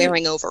teeth and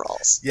wearing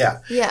overalls. Yeah.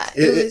 Yeah.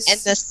 And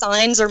the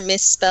signs are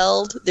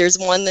misspelled. There's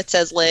one that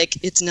says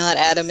like, it's not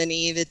Adam and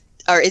Eve,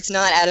 or it's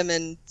not Adam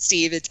and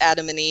Steve, it's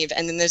Adam and Eve.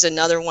 And then there's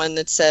another one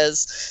that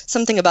says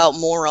something about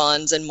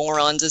morons, and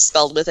morons is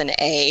spelled with an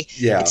A.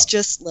 Yeah. It's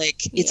just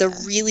like, it's a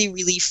really,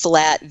 really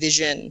flat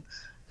vision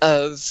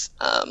of...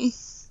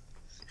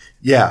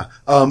 Yeah.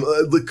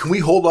 Can we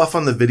hold off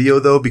on the video,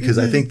 though? Because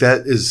I think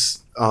that is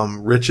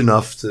rich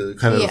enough to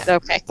kind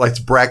of let's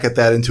bracket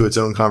that into its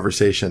own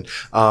conversation.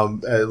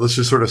 Let's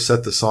just sort of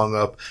set the song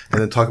up and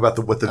then talk about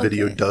what the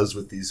video does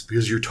with these,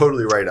 because you're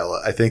totally right,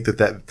 Ella. I think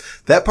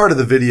that part of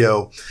the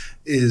video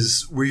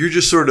is where you're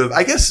just sort of,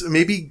 I guess,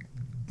 maybe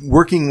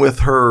working with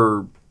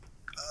her,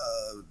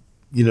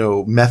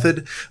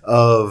 method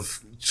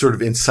of sort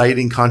of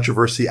inciting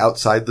controversy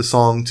outside the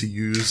song to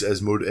use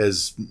as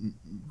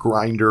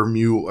grinder,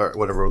 mule, or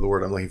whatever the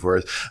word I'm looking for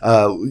is,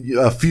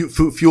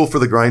 fuel for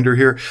the grinder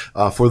here,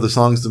 for the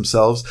songs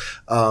themselves.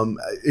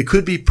 It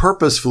could be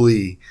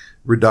purposefully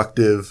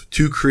reductive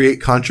to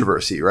create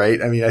controversy,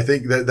 right? I mean, I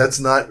think that's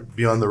not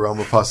beyond the realm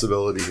of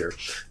possibility here.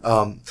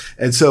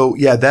 And so,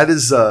 yeah, that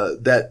is,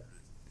 that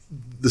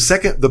the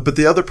second, but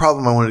the other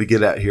problem I wanted to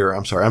get at here,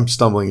 I'm sorry, I'm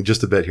stumbling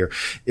just a bit here,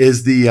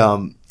 is the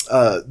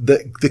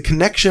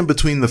connection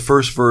between the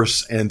first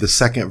verse and the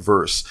second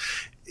verse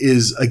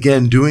is,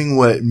 again, doing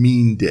what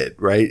Mean did,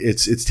 right?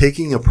 It's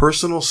taking a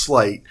personal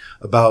slight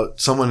about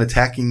someone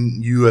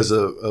attacking you as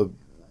a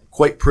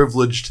quite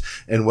privileged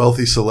and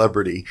wealthy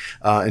celebrity,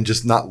 and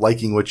just not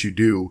liking what you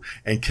do,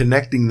 and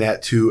connecting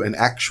that to an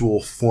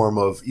actual form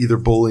of either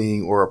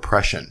bullying or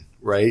oppression,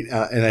 right?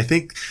 And I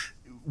think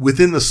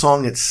within the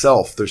song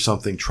itself, there's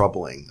something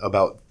troubling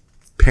about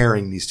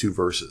pairing these two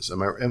verses.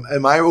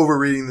 Am I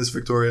overreading this,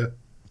 Victoria?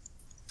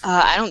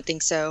 I don't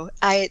think so.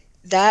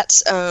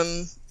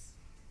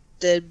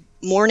 The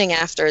morning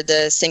after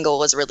the single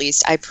was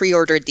released, I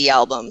pre-ordered the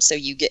album, so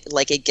you get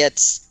it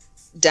gets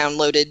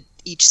downloaded.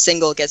 Each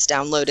single gets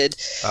downloaded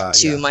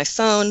to my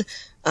phone,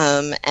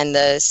 and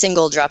the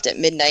single dropped at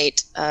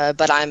midnight.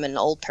 But I'm an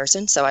old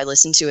person, so I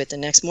listened to it the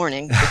next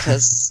morning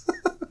because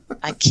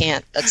I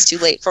can't. That's too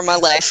late for my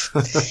life.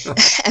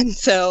 And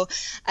so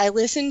I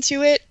listened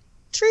to it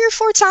 3 or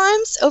 4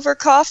 times over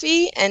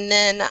coffee, and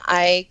then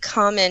I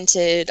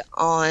commented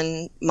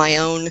on my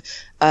own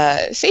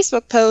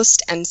Facebook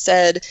post and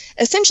said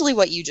essentially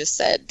what you just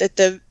said,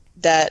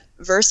 that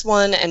verse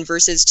 1 and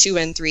verses 2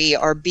 and 3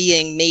 are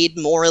being made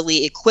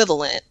morally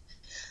equivalent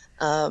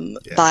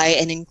by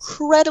an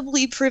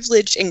incredibly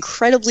privileged,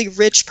 incredibly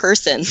rich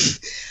person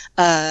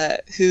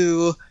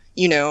who,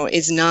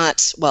 is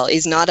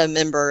not a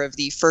member of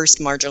the first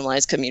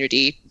marginalized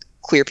community,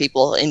 queer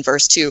people, in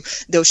verse 2,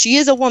 though she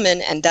is a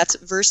woman, and that's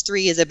verse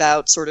 3 is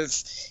about sort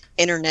of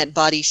internet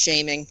body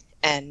shaming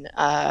and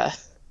that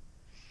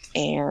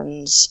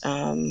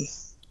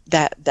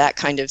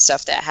kind of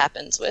stuff that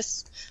happens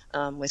with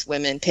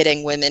women,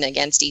 pitting women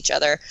against each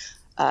other.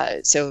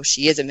 So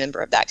she is a member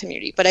of that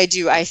community. But I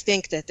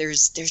think that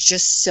there's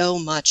just so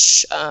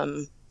much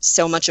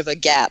of a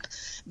gap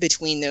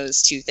between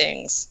those two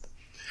things.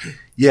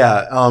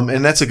 Yeah,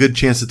 and that's a good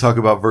chance to talk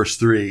about verse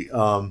 3.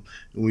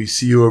 We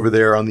see you over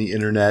there on the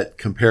internet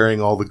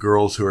comparing all the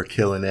girls who are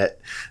killing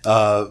it,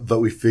 but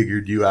we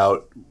figured you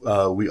out.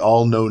 We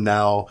all know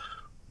now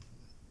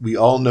we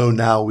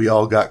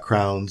all got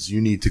crowns.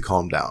 You need to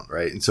calm down,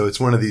 right? And so it's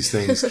one of these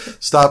things.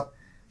 Stop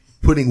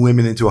putting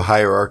women into a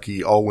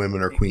hierarchy. All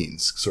women are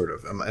queens, sort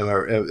of.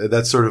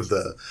 That's sort of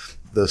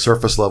the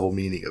surface level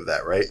meaning of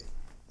that, right?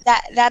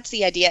 That's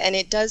the idea, and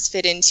it does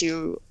fit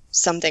into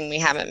something we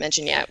haven't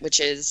mentioned yet, which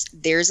is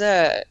there's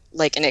an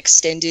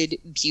extended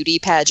beauty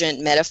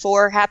pageant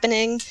metaphor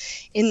happening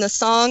in the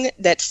song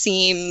that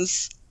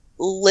seems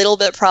a little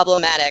bit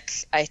problematic,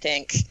 I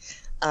think.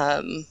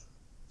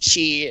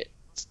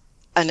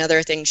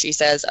 another thing she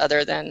says,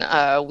 other than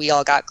we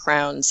all got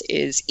crowns,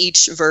 is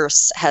each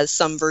verse has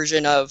some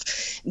version of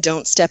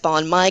don't step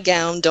on my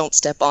gown, don't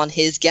step on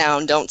his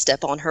gown, don't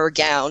step on her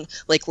gown,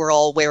 like we're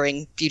all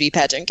wearing beauty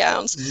pageant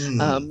gowns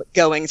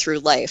going through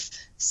life.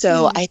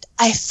 So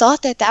I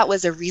thought that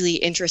was a really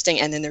interesting,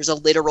 and then there's a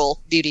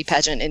literal beauty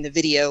pageant in the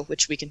video,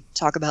 which we can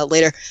talk about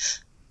later.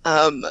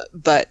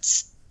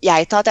 But yeah,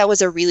 I thought that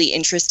was a really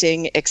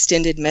interesting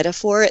extended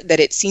metaphor that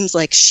it seems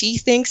like she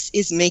thinks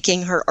is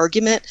making her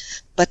argument,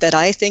 but that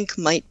I think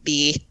might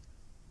be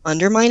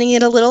undermining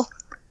it a little.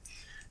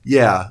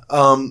 Yeah,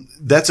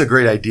 that's a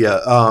great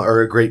idea,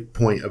 or a great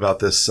point about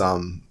this.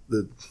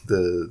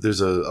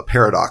 There's a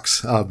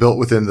paradox built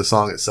within the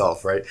song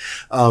itself, right?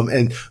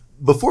 And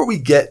before we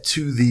get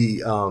to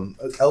the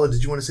Ella,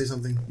 did you want to say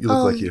something? You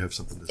look like you have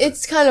something to say.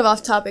 It's kind of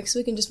off topic, so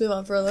we can just move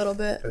on for a little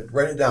bit.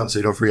 Write it down so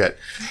you don't forget.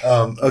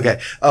 Okay.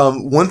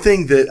 One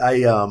thing that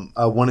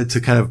I wanted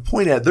to kind of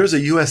point at, there's a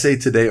USA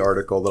Today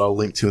article that I'll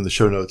link to in the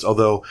show notes,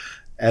 although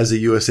as a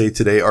USA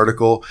Today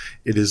article,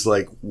 it is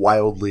like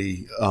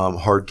wildly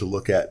hard to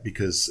look at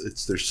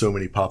because there's so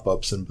many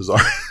pop-ups and bizarre.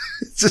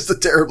 It's just a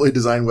terribly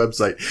designed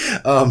website.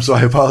 So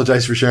I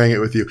apologize for sharing it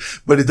with you.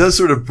 But it does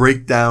sort of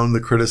break down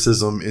the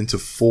criticism into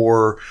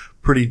 4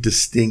 pretty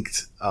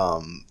distinct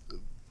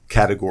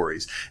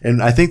categories.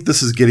 And I think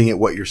this is getting at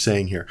what you're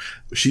saying here.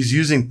 She's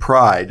using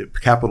pride,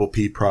 capital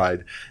P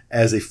pride,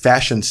 as a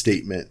fashion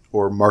statement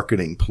or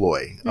marketing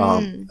ploy.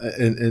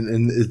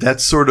 And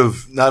that's sort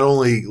of not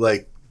only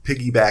like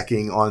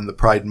piggybacking on the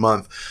Pride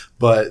Month,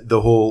 but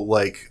the whole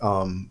like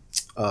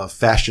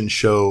fashion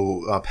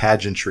show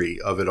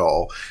pageantry of it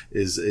all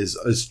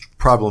is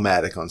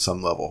problematic on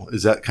some level.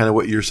 Is that kind of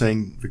what you're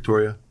saying,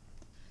 Victoria?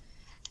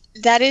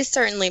 That is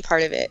certainly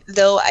part of it,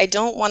 though I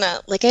don't want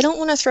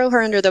to throw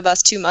her under the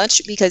bus too much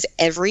because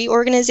every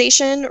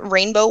organization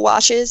rainbow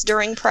washes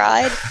during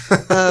Pride,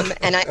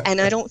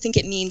 and I don't think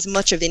it means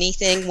much of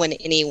anything when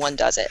anyone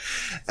does it.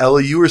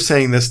 Ella, you were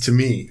saying this to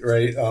me,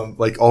 right?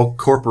 Like all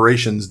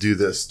corporations do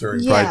this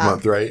during Pride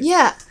Month, right?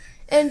 Yeah,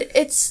 and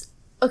it's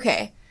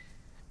okay.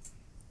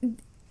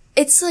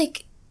 It's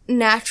like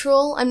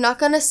natural. I'm not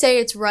gonna say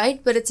it's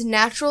right, but it's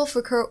natural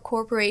for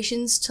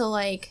corporations to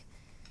like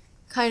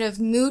kind of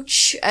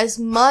mooch as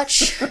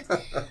much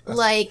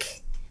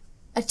like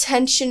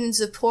attention and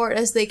support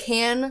as they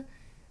can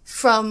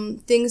from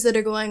things that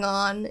are going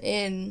on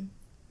in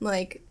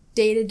like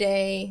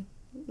day-to-day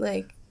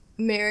like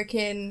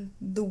American,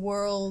 the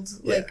world,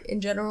 like in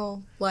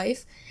general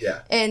life. Yeah.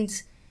 And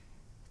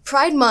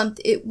Pride Month,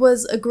 it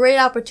was a great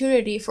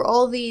opportunity for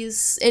all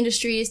these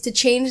industries to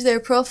change their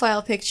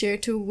profile picture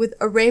to with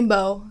a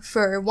rainbow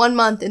for 1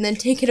 month and then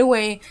take it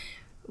away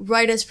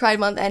right as Pride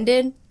Month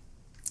ended.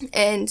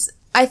 And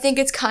I think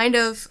it's kind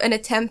of an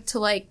attempt to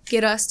like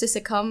get us to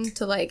succumb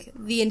to like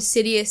the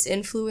insidious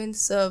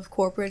influence of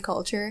corporate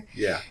culture.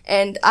 Yeah.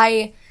 And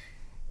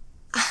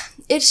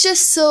it's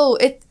just so,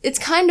 it's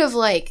kind of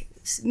like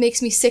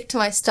makes me sick to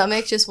my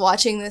stomach just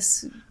watching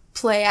this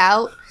play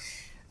out.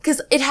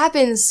 'Cause it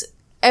happens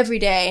every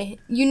day.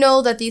 You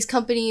know that these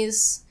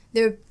companies,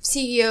 their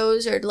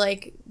CEOs are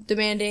like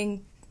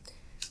demanding,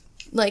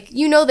 like,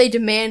 you know, they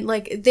demand,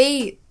 like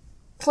they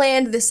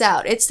planned this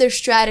out. It's their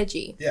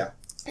strategy. Yeah.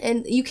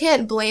 And you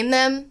can't blame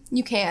them.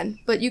 You can,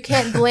 but you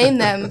can't blame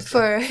them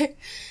for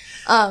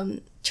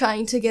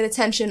trying to get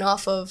attention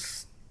off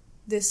of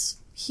this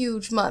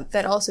huge month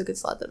that also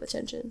gets a lot of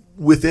attention.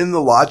 Within the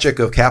logic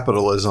of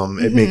capitalism,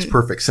 it makes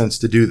perfect sense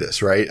to do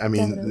this, right? I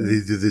mean, they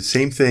do the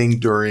same thing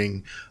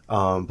during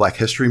Black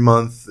History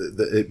Month.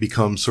 It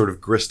becomes sort of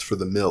grist for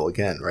the mill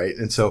again, right?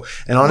 And so,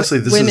 and honestly,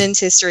 this Women's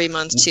History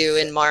Month too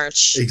in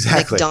March.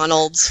 Exactly.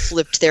 McDonald's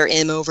flipped their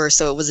M over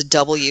so it was a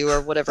W or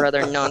whatever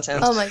other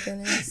nonsense. Oh my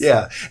goodness.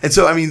 Yeah, and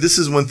so I mean, this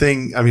is one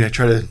thing. I mean, I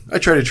try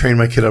to train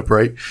my kid up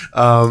right.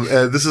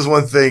 This is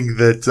one thing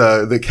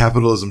that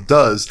capitalism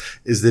does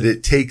is that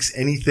it takes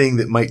anything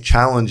that might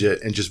challenge it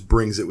and just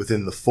brings it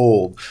within the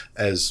fold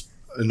as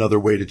another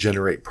way to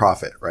generate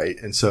profit, right?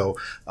 And so,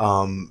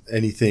 go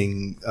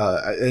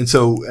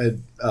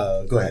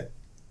ahead.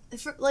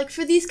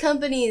 For these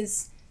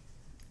companies,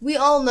 we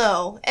all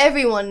know,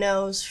 everyone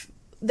knows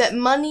that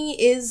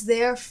money is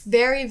their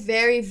very,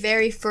 very,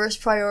 very first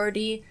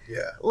priority.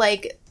 Yeah.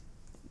 Like,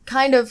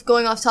 kind of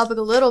going off topic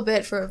a little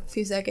bit for a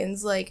few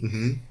seconds, like,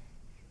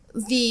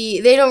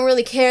 they don't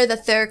really care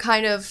that they're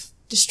kind of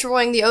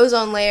destroying the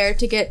ozone layer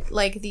to get,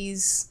 like,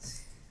 this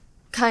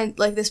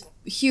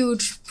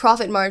huge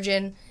profit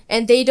margin,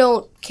 and they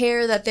don't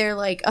care that they're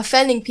like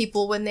offending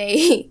people when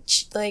they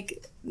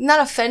like not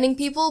offending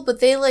people,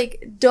 but they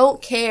like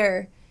don't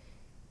care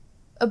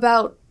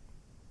about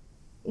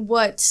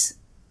what,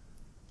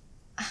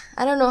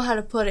 I don't know how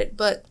to put it,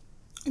 but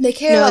they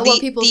care about what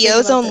people think. The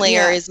ozone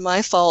layer is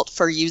my fault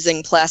for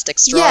using plastic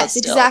straws. Yes,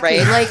 still, exactly.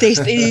 Right? Like they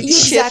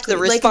shift the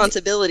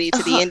responsibility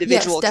to the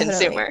individual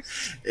consumer.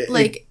 It's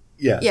like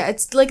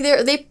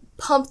they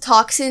pump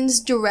toxins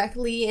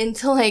directly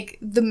into like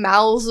the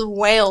mouths of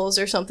whales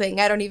or something.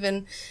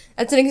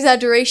 That's an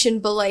exaggeration,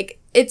 but like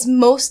it's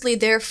mostly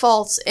their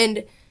faults,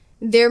 and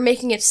they're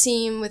making it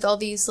seem with all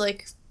these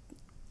like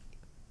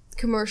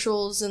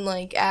commercials and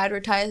like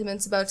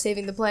advertisements about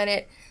saving the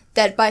planet,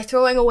 that by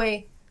throwing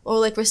away or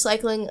like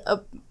recycling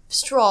a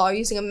straw or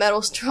using a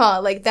metal straw,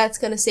 like that's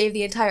going to save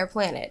the entire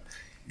planet.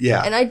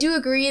 Yeah. And I do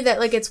agree that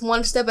like it's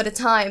one step at a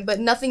time, but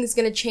nothing's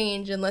going to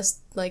change unless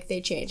like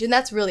they change. And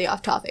that's really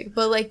off topic.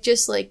 But like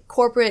just like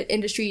corporate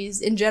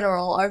industries in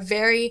general are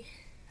very,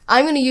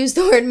 I'm going to use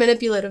the word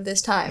manipulative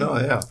this time. Oh,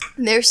 yeah.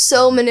 They're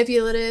so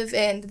manipulative,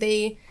 and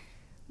they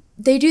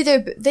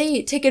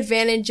take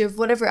advantage of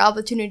whatever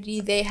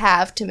opportunity they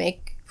have to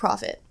make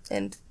profit.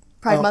 And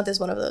Pride Month is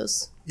one of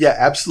those. Yeah,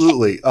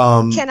 absolutely.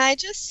 Can I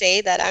just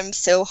say that I'm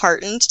so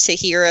heartened to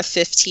hear a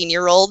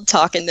 15-year-old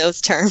talk in those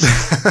terms?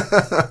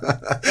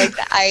 Like,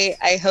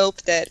 I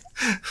hope that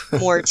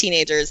more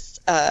teenagers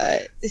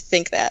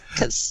think that,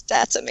 because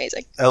that's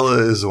amazing. Ella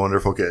is a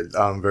wonderful kid.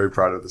 I'm very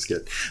proud of this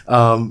kid.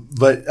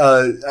 But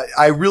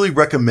I really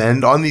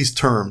recommend, on these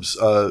terms,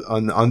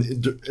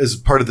 as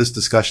part of this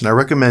discussion, I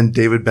recommend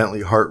David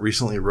Bentley Hart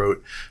recently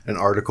wrote an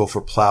article for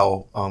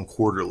Plow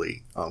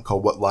Quarterly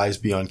called "What Lies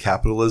Beyond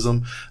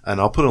Capitalism,"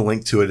 and I'll put a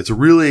link to it. It's a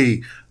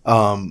really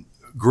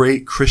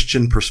great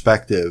Christian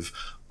perspective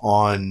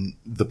on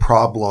the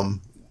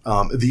problem,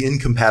 the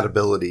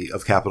incompatibility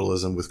of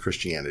capitalism with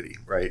Christianity,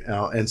 right?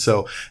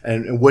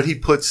 And what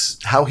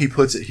how he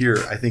puts it here,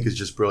 I think is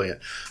just brilliant.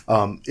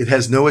 It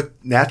has no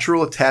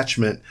natural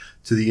attachment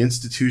to the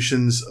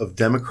institutions of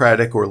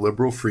democratic or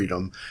liberal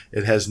freedom.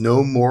 It has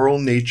no moral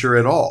nature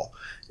at all.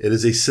 It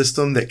is a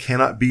system that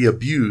cannot be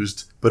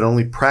abused, but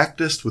only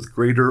practiced with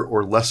greater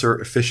or lesser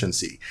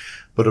efficiency.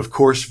 But of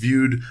course,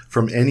 viewed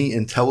from any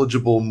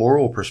intelligible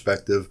moral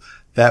perspective,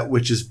 that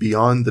which is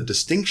beyond the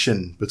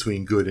distinction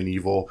between good and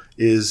evil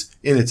is,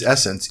 in its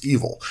essence,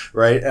 evil,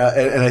 right?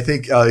 And I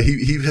think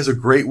he has a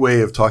great way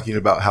of talking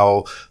about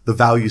how the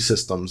value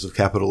systems of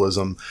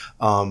capitalism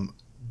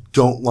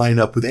don't line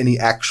up with any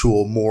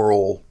actual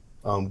moral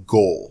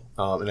goal.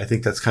 And I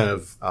think that's kind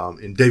of,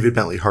 in David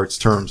Bentley Hart's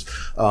terms,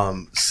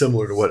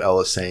 similar to what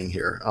Ella's saying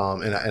here.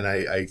 And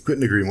I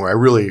couldn't agree more. I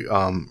really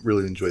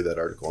enjoyed that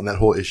article, and that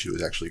whole issue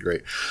is actually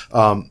great.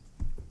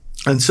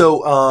 And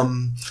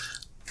so,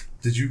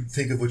 did you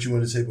think of what you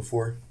wanted to say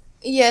before?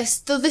 Yes,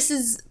 though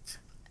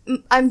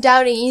I'm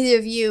doubting either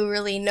of you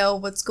really know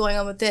what's going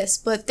on with this,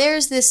 but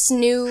there's this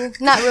new,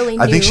 not really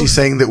new. I think she's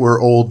saying that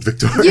we're old,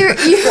 Victoria.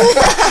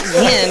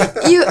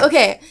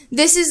 Okay,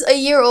 this is a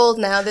year old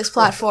now, this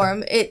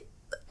platform.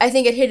 I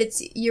think it hit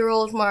its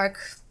year-old mark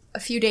a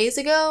few days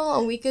ago,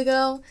 a week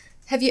ago.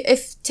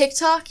 If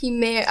TikTok,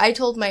 I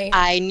told my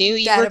I knew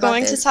you dad were about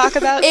going this. to talk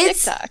about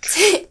TikTok.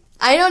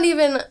 I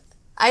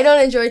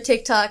don't enjoy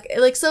TikTok.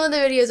 Like, some of the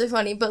videos are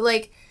funny, but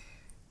like,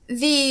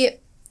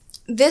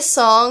 this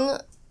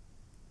song,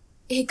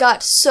 it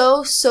got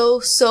so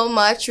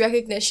much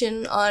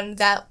recognition on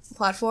that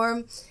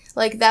platform.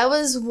 Like, that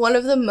was one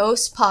of the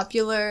most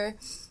popular,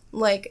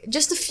 like,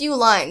 just a few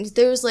lines.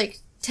 There was like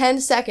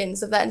 10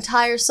 seconds of that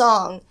entire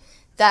song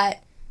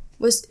that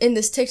was in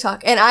this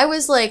TikTok. And I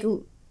was like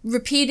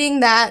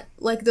repeating that,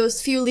 like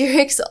those few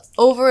lyrics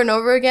over and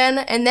over again.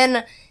 And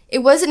then it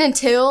wasn't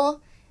until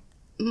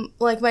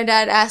like my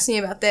dad asked me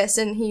about this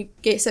and he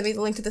sent me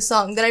the link to the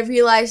song that I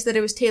realized that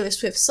it was Taylor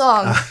Swift's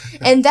song.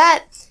 And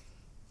that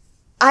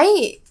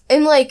I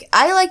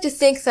like to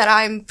think that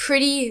I'm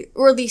pretty,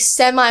 or at least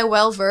semi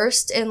well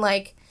versed in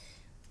like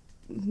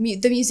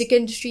the music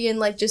industry and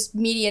like just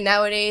media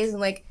nowadays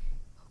and like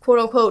quote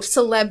unquote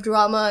celeb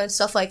drama and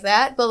stuff like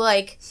that, but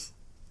like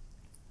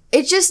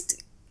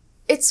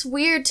it's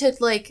weird to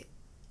like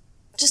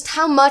just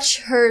how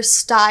much her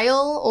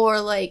style, or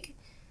like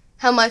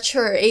how much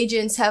her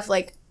agents have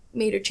like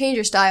made her change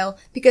her style,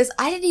 because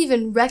I didn't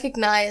even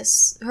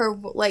recognize her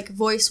like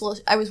voice while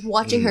I was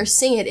watching her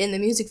sing it in the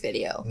music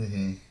video.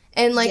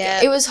 And like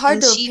it was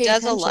hard to pay attention. She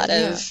does a lot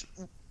of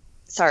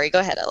Sorry, go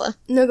ahead, Ella.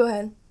 No, go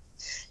ahead.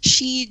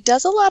 She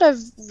does a lot of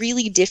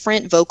really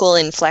different vocal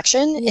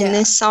inflection in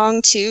this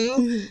song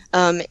too.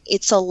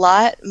 It's a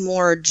lot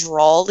more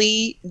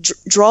drawly,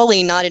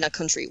 not in a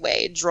country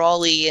way,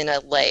 drawly in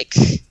a like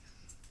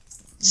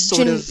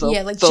sort of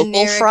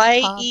vocal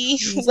fry-y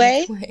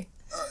way.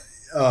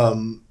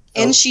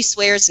 And she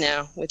swears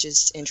now, which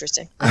is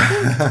interesting.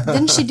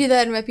 Didn't she do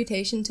that in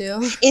Reputation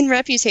too? In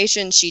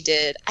Reputation, she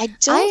did. I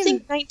don't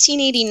think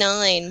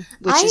 1989,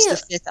 which is the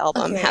fifth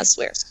album, has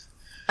swears.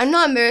 I'm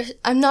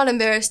not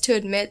embarrassed to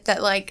admit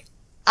that, like,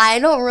 I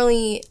don't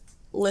really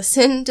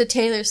listen to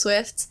Taylor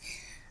Swift.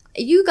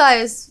 You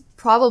guys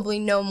probably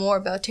know more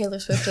about Taylor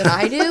Swift than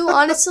I do,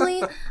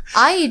 honestly.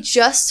 I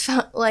just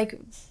found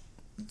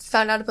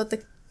out about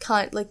the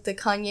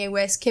Kanye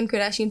West, Kim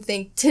Kardashian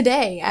thing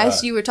today,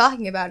 as you were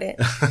talking about it.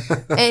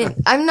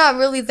 And I'm not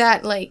really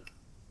that, like,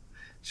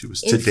 she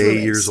was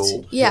today years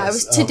old. Yeah, I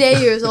was today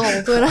years old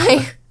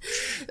when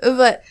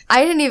but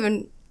I didn't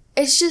even,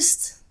 it's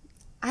just,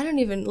 I don't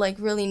even, like,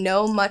 really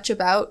know much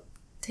about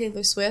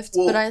Taylor Swift,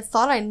 but I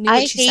thought I knew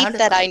what she sounded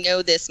like. I hate that I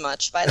know this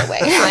much, by the way.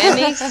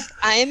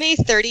 I am a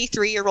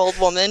 33-year-old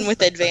woman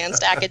with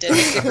advanced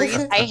academic degrees.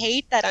 I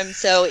hate that I'm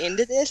so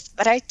into this,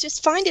 but I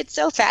just find it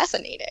so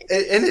fascinating.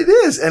 And it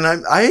is. And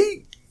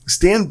I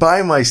stand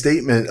by my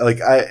statement. Like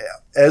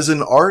as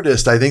an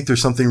artist, I think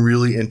there's something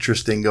really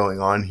interesting going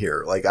on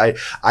here. Like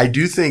I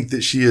do think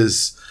that she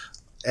is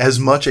as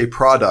much a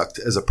product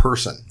as a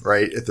person,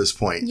 right? At this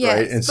point, Yes,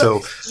 right? And but-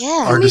 so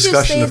Yeah. our Let me just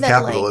discussion say of that,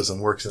 capitalism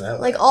works in that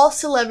way. Like, all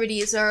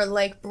celebrities are,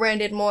 like,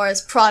 branded more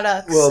as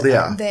products Well,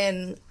 yeah.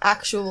 than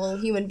actual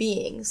human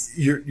beings.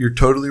 You're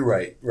totally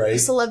right, right?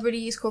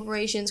 Celebrities,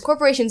 corporations,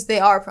 they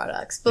are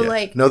products. But, Yeah.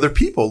 like, no, they're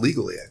people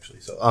legally,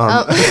 actually. So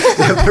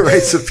they have the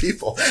rights of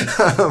people,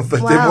 but they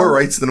have Wow. more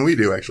rights than we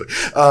do, actually.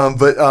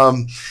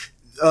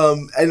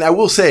 And I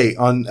will say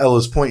on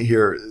Ella's point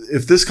here,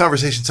 if this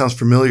conversation sounds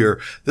familiar,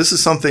 this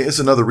is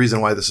another reason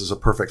why this is a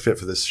perfect fit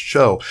for this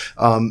show.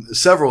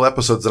 Several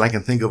episodes that I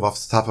can think of off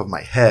the top of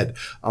my head,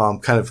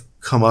 kind of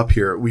come up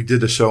here. We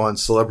did a show on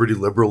celebrity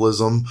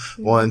liberalism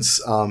once.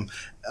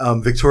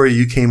 Victoria,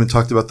 you came and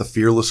talked about the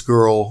Fearless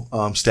Girl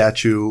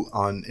statue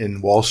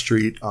in Wall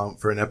Street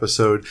for an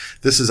episode.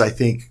 This is, I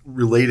think,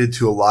 related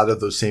to a lot of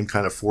those same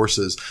kind of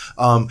forces.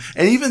 And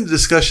even the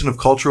discussion of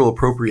cultural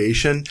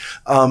appropriation.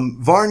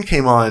 Varn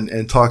came on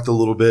and talked a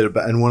little bit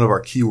about, in one of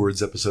our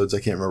keywords episodes, I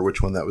can't remember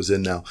which one that was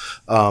in now,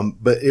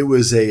 but it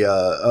was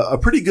a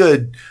pretty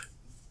good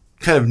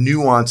kind of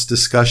nuanced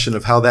discussion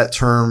of how that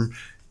term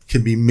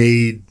can be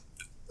made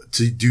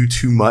to do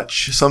too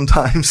much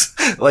sometimes.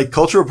 Like,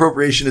 cultural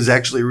appropriation is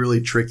actually really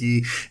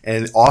tricky,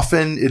 and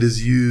often it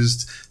is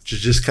used to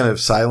just kind of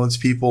silence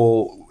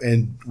people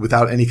and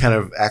without any kind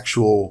of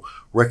actual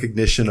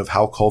recognition of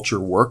how culture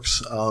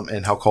works,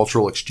 and how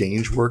cultural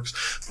exchange works.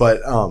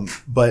 But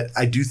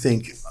I do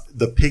think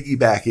the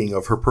piggybacking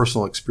of her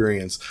personal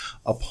experience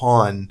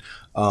upon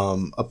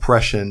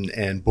oppression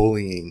and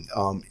bullying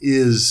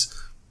is,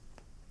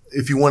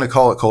 if you want to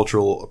call it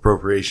cultural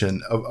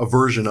appropriation, a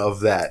version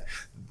of that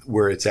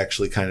where it's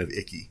actually kind of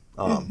icky.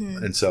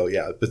 And so,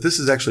 yeah, but this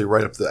is actually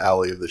right up the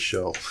alley of the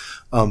show.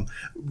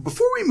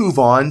 Before we move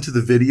on to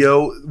the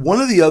video, one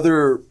of the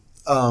other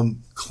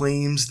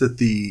claims that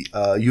the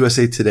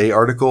USA Today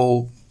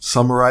article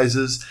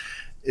summarizes,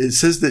 it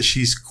says that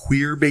she's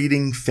queer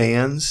baiting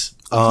fans.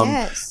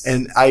 Yes.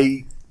 And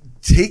I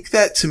take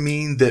that to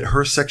mean that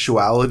her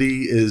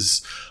sexuality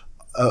is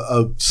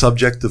a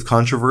subject of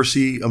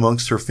controversy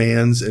amongst her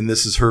fans, and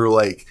this is her,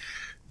 like,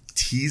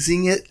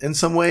 teasing it in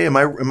some way. Am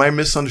I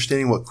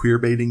misunderstanding what queer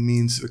baiting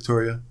means,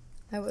 Victoria?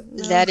 I wouldn't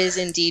know. That is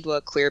indeed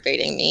what queer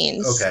baiting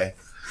means. Okay.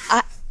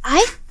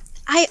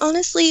 I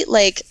honestly,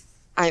 like,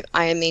 I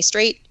am a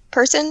straight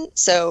person,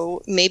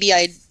 so maybe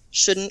I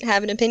shouldn't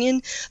have an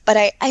opinion, but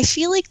I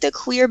feel like the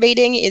queer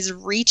baiting is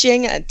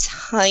reaching a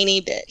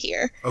tiny bit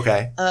here.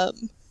 Okay.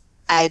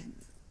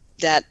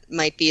 That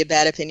might be a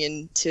bad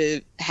opinion to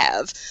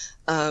have.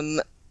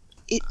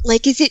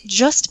 Is it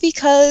just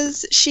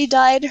because she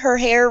dyed her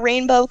hair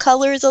rainbow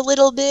colors a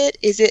little bit?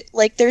 Is it,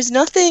 like, there's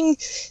nothing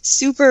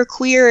super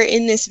queer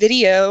in this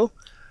video?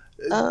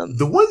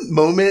 The one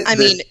moment,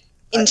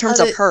 in terms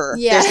of her,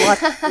 yeah. there's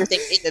lots of queer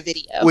things in the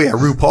video. well, yeah,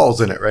 RuPaul's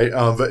in it, right?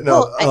 But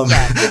no.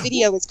 The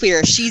video is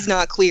queer. She's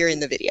not queer in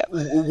the video.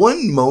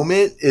 One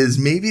moment is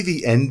maybe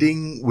the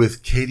ending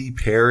with Katy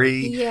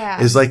Perry. Yeah.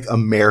 Is like a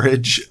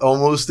marriage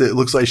almost. It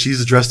looks like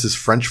she's dressed as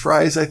French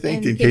fries, I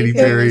think, and Katy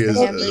Perry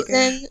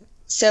is.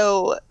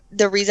 So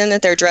the reason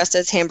that they're dressed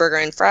as hamburger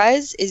and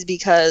fries is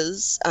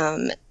because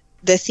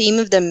the theme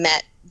of the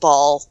Met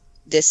Ball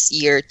this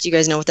year. Do you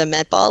guys know what the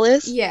Met Ball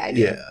is? Yeah, I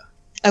do. Yeah.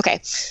 Okay.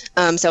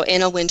 So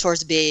Anna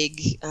Wintour's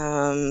big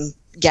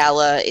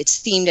gala,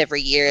 it's themed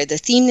every year. The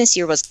theme this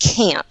year was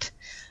camp,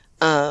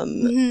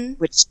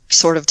 which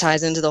sort of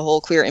ties into the whole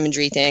queer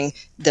imagery thing,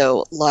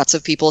 though lots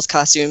of people's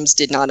costumes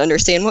did not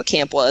understand what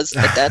camp was,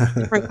 but that's a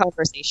different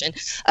conversation.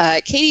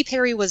 Katy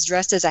Perry was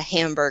dressed as a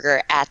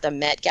hamburger at the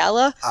Met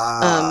Gala.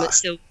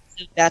 So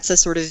that's a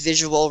sort of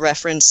visual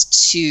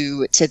reference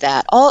to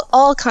that.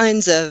 All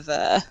kinds of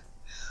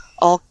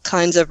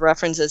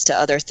references to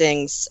other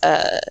things.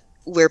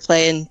 We're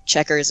playing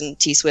checkers and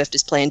T Swift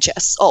is playing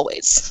chess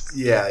always.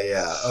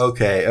 Yeah.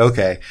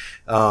 Okay.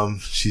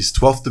 She's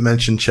 12th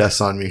dimension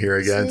chess on me here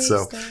again.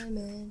 Sixth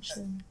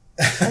dimension.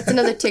 That's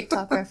another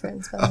TikTok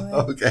reference, by the way.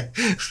 Okay.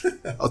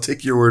 I'll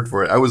take your word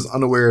for it. I was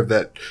unaware of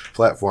that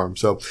platform.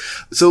 So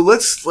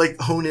let's, like,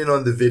 hone in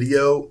on the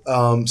video.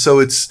 So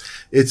it's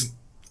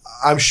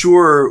I'm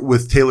sure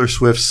with Taylor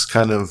Swift's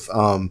kind of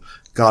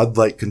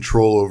godlike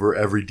control over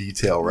every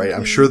detail, right?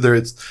 I'm sure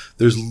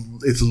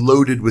it's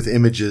loaded with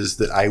images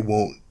that I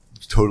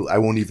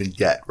won't even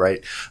get,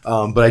 right?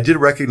 But I did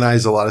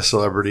recognize a lot of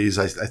celebrities.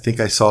 I think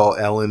I saw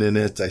Ellen in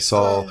it. I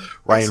saw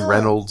Ryan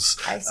Reynolds.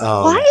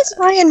 Why is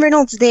Ryan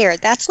Reynolds there?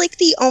 That's, like,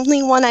 the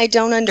only one I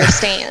don't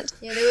understand.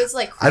 Yeah, there was,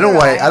 like, I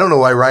don't know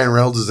why Ryan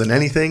Reynolds is in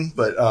anything,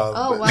 but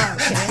wow,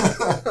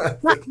 okay.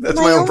 That's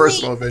my own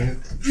personal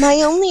opinion.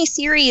 My only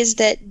theory is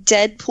that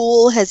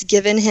Deadpool has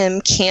given him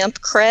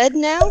camp cred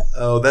now.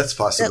 Oh, that's a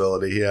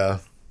possibility, yeah.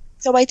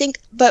 So I think,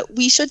 but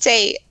we should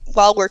say,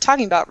 while we're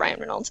talking about Ryan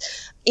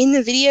Reynolds, in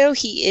the video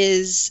he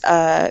is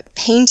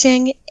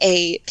painting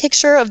a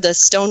picture of the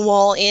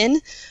Stonewall Inn,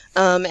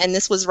 and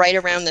this was right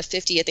around the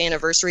 50th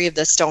anniversary of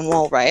the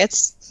Stonewall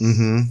riots.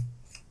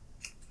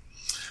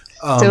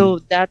 So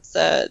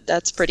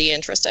that's pretty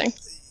interesting.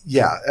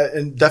 Yeah,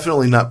 and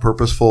definitely not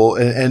purposeful,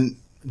 and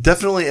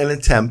definitely an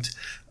attempt,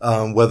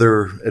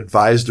 whether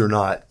advised or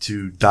not,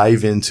 to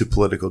dive into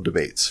political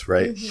debates,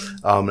 right?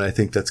 Mm-hmm. And I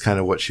think that's kind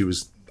of what she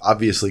was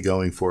obviously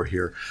going for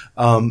here.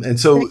 And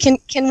so,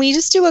 can we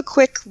just do a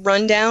quick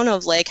rundown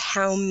of like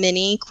how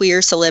many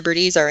queer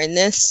celebrities are in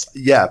this?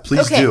 Yeah,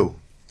 please do.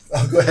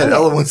 Oh, go ahead.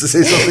 Ella wants to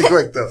say something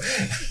quick though.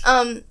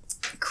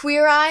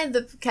 Queer Eye,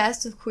 the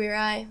cast of Queer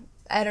Eye.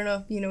 I don't know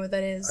if you know what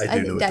that is. I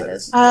do know what that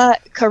is.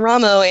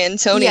 Karamo and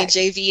Tony, Yeah.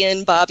 JV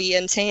and Bobby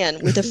and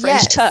Tan with a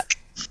French tuck.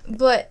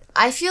 But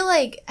I feel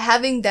like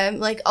having them,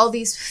 like all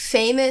these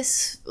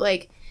famous,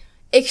 like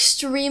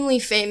extremely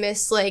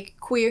famous, like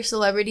queer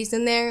celebrities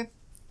in there,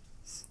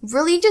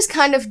 really just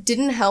kind of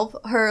didn't help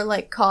her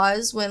like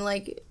cause when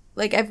like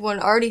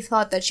everyone already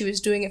thought that she was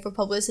doing it for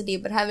publicity,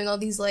 but having all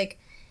these like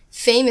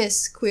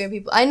famous queer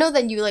people. I know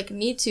that you like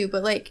need to,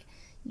 but like.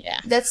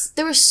 Yeah,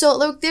 there was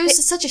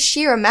such a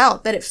sheer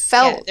amount that it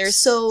felt there's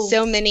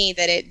so many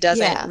that it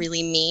doesn't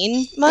really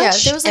mean much. Yeah,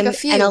 there was like a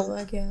few.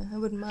 I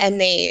wouldn't mind.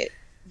 And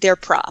they're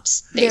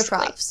props. Basically.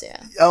 They're props,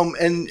 yeah.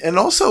 And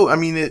also, I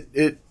mean,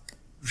 it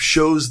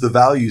shows the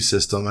value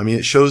system. I mean,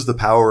 it shows the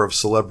power of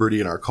celebrity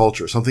in our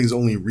culture. Something's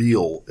only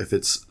real if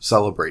it's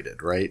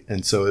celebrated, right?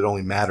 And so it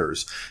only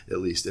matters, at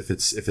least if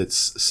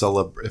it's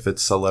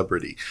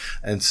celebrity.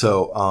 And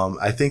so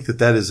I think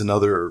that is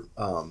another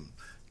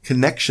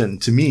connection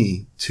to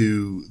me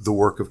to the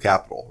work of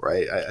capital,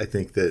 right? I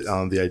think that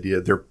the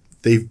idea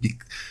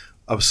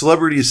a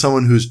celebrity is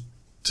someone who's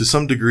to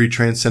some degree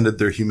transcended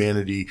their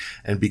humanity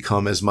and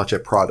become as much a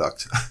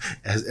product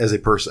as a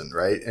person,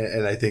 right?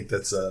 And I think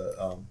that's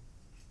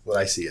what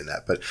I see in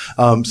that. But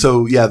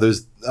so yeah,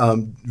 there's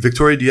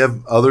Victoria. Do you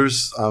have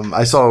others?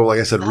 I saw,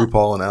 like I said,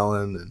 RuPaul and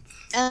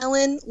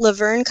Ellen,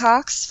 Laverne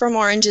Cox from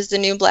Orange is the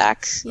New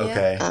Black. Yeah.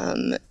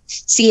 Okay.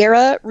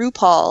 Sierra,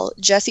 RuPaul,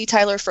 Jesse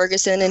Tyler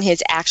Ferguson, and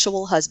his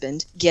actual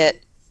husband get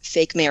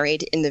fake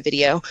married in the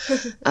video.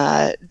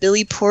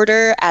 Billy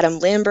Porter, Adam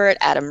Lambert,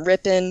 Adam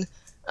Rippon,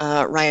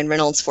 Ryan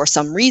Reynolds for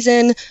some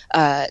reason,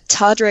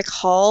 Todrick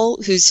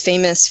Hall, who's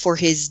famous for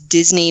his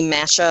Disney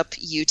mashup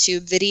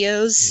YouTube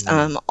videos,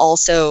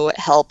 also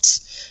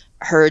helped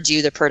her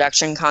do the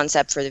production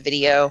concept for the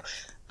video.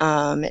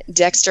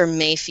 Dexter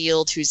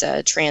Mayfield, who's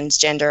a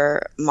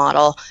transgender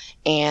model,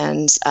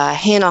 and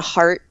Hannah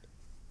Hart,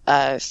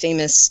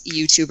 famous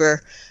YouTuber,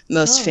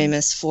 most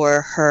famous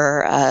for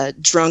her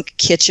drunk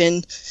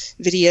kitchen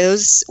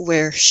videos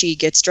where she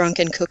gets drunk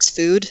and cooks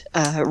food.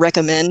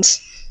 Recommend.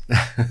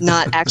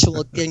 Not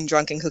actual getting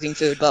drunk and cooking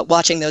food, but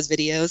watching those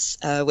videos,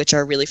 which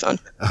are really fun.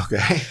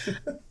 Okay.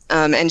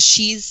 And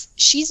she's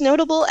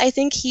notable, I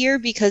think, here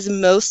because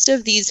most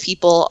of these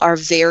people are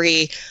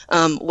very,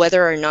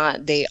 whether or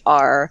not they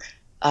are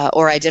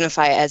or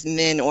identify as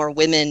men or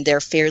women, they're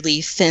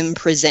fairly femme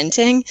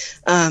presenting.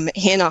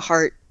 Hannah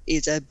Hart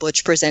is a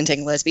butch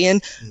presenting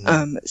lesbian,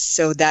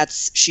 so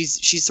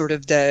she's sort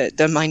of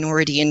the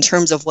minority in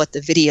terms of what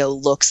the video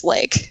looks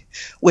like,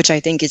 which I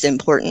think is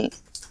important.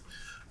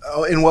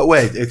 Oh, in what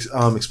way?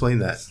 Explain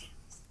that.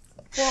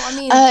 Well, I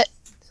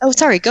mean...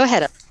 sorry, go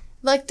ahead.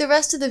 Like, the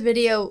rest of the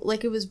video,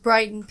 like, it was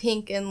bright and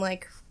pink, and,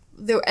 like,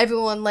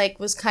 everyone, like,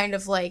 was kind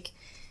of, like,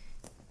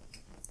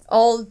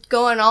 all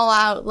going all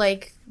out,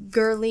 like,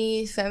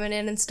 girly,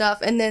 feminine and stuff.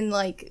 And then,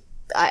 like,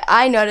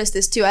 I noticed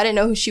this, too. I didn't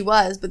know who she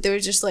was, but there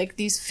was just, like,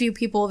 these few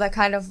people that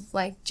kind of,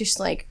 like, just,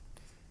 like,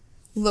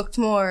 looked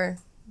more,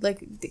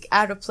 like,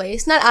 out of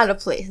place. Not out of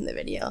place in the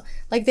video.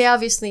 Like, they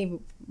obviously...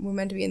 were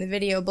meant to be in the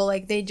video, but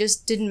like they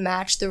just didn't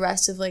match the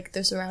rest of like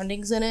the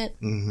surroundings in it.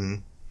 Mm-hmm.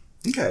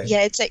 Okay.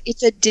 Yeah,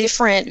 it's a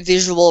different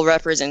visual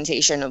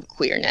representation of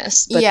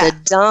queerness, but the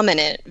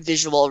dominant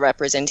visual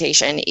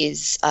representation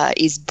is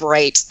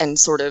bright and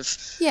sort of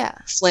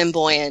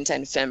flamboyant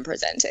and femme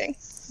presenting.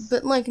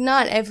 But like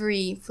not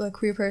every like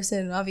queer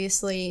person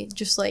obviously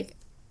just like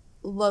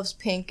loves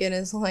pink and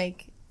is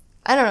like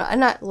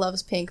not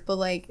loves pink, but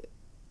like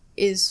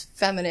is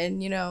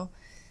feminine, you know.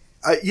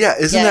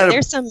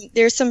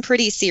 There's some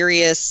pretty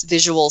serious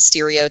visual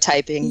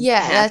stereotyping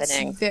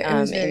happening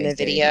in the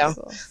video.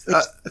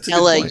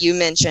 Ella, you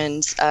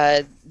mentioned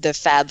the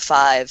Fab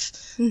Five.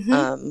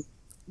 Mm-hmm.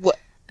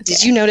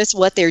 Did you notice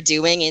what they're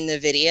doing in the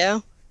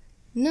video?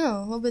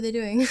 No, what were they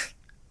doing?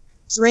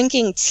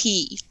 Drinking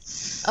tea.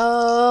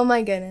 Oh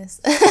my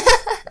goodness.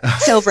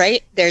 So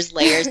right, there's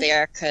layers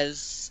there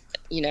because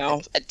you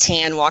know, a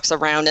Tan walks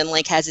around and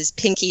like has his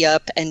pinky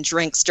up and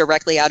drinks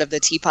directly out of the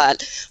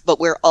teapot. But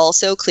we're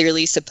also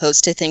clearly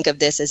supposed to think of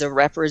this as a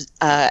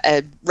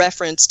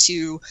reference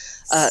to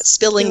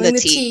spilling the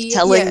tea,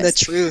 telling the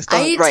truth.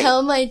 I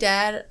tell my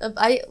dad,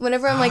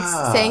 whenever I'm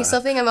like saying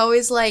something, I'm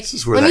always like,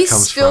 let me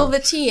spill the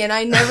tea. And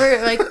I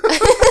never like,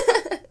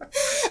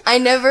 I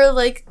never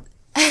like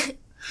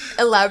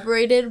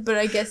elaborated, but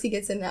I guess he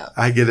gets it now.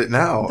 I get it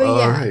now.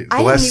 All right.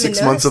 The last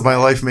 6 months of my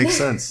life makes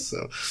sense.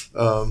 So,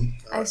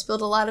 I've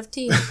spilled a lot of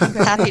tea. I'm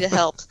happy to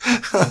help.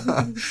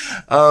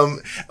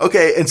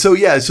 Okay. And so,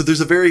 so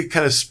there's a very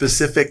kind of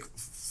specific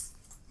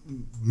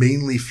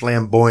mainly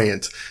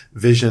flamboyant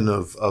vision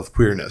of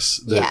queerness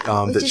that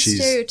which that is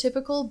she's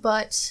stereotypical,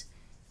 but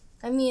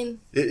I mean,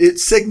 it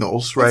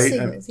signals, right? It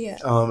signals, yeah.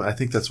 I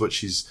think that's what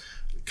she's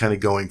kind of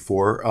going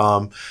for.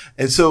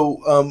 And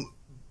so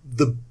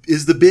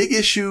is the big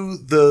issue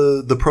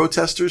the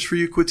protesters for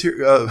you,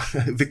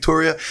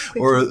 Victoria,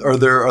 or are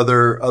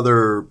there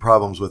other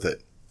problems with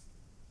it?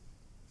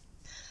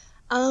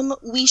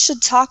 We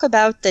should talk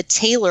about the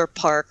Taylor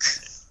Park.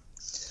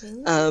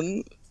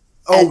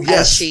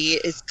 As she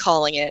is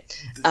calling it.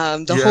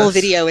 The whole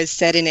video is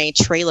set in a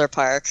trailer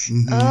park.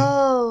 Mm-hmm.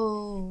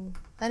 Oh,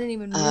 I didn't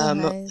even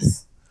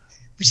realize.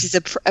 Which is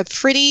a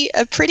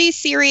pretty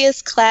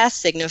serious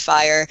class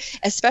signifier,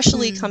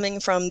 especially coming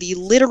from the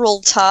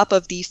literal top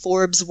of the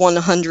Forbes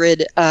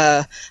 100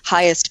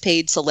 highest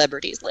paid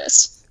celebrities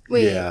list.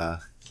 Wait. Yeah,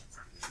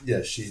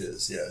 she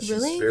is. Yeah, she's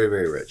really? very,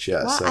 very rich.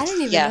 Yeah, wow, so. I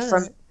didn't even know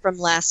that. From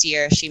last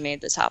year, she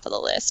made the top of the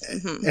list.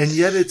 Mm-hmm. And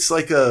yet it's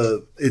like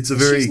it's a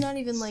very... She's not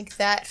even like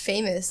that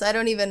famous. I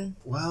don't even...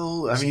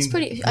 Well, I she's mean,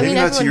 pretty, maybe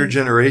not to your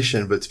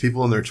generation, but to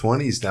people in their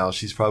 20s now,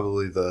 she's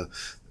probably the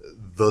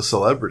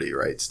celebrity,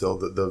 right? Still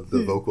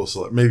the vocal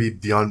celebrity.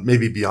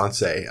 Maybe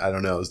Beyonce. I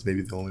don't know. Is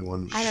maybe the only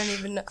one. I don't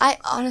even know. I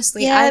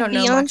honestly, I don't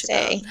know much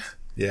about.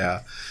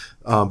 Yeah.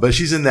 But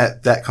she's in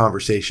that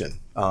conversation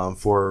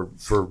for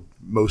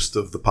most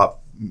of the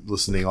pop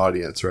listening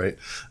audience, right?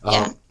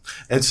 Yeah.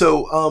 And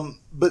so,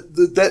 but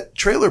that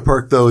trailer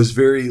park though is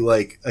very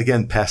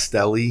again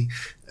pastel-y,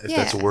 if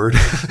that's a word,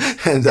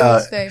 and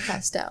it's very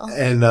pastel,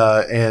 and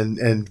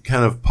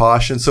kind of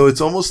posh, and so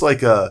it's almost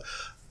like I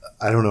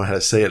don't know how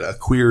to say it, a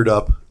queered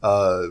up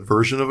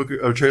version of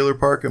a trailer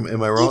park. Am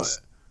I wrong?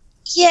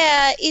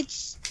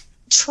 It's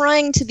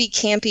trying to be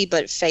campy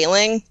but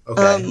failing.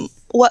 Okay.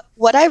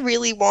 What I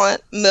really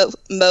want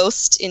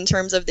most in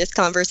terms of this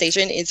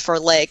conversation is for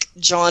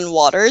John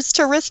Waters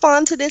to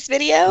respond to this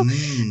video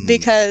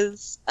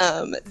because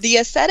the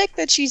aesthetic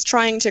that she's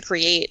trying to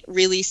create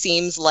really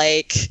seems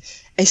like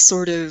a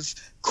sort of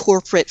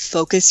corporate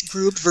focus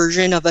group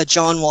version of a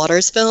John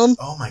Waters film.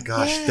 Oh my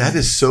gosh, that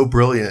is so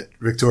brilliant,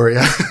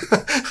 Victoria.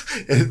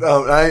 And,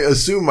 I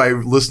assume my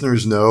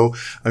listeners know.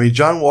 I mean,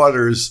 John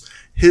Waters,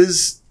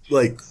 his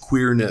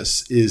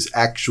queerness is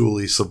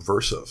actually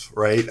subversive,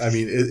 right? I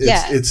mean,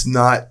 it's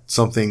not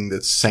something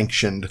that's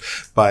sanctioned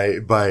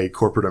by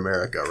corporate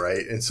America,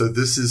 right? And so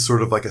this is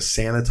sort of like a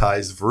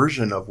sanitized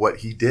version of what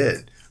he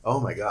did. Oh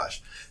my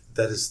gosh,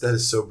 that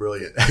is so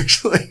brilliant,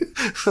 actually.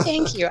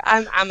 Thank you.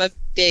 I'm a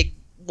big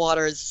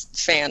Waters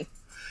fan.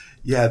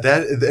 Yeah,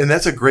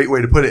 that's a great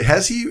way to put it.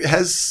 Has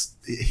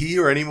he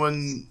or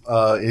anyone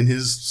in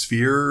his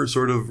sphere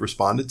sort of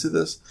responded to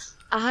this?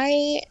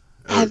 I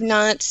have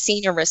not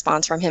seen a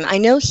response from him. I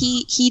know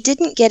he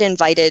didn't get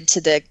invited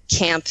to the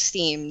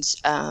camp-themed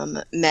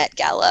Met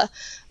Gala,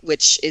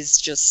 which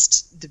is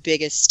just the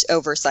biggest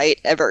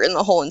oversight ever in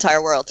the whole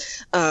entire world.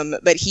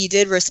 But he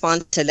did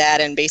respond to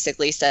that and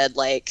basically said,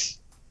 they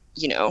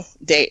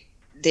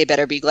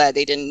better be glad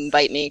they didn't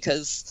invite me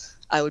because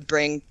I would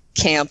bring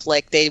camp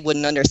they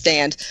wouldn't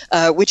understand,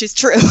 which is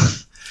true.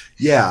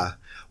 Yeah.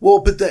 Well,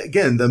 but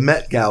the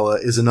Met Gala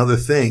is another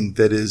thing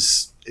that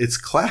it's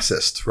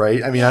classist,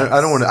 right? I mean,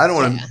 I don't want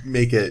to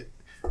make it,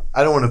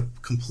 I don't want to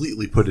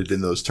completely put it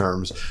in those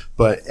terms,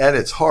 but at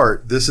its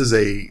heart, this is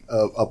a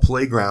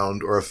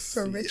playground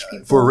for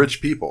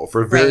rich people,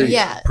 for very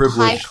privileged,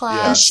 high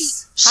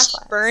class.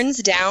 She burns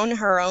down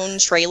her own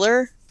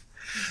trailer,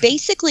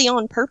 basically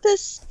on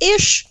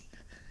purpose-ish.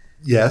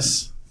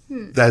 Yes.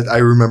 That I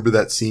remember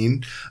that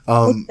scene.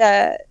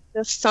 The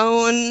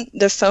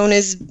phone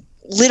is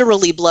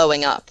literally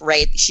blowing up,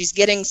 right? She's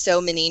getting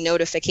so many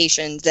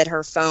notifications that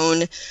her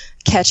phone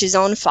catches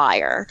on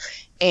fire.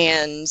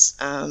 And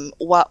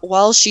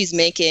while she's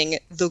making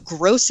the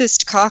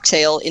grossest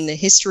cocktail in the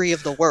history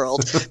of the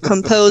world,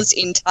 composed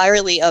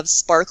entirely of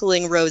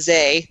sparkling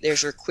rosé,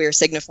 there's your queer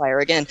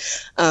signifier again,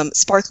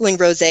 sparkling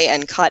rosé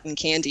and cotton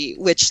candy,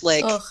 which,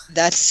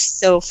 that's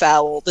so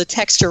foul. The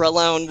texture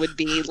alone would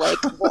be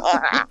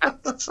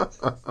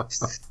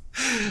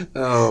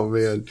Oh,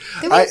 man.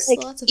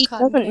 It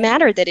doesn't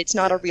matter that it's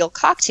not a real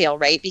cocktail,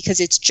 right? Because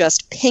it's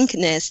just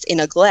pinkness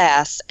in a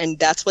glass, and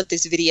that's what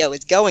this video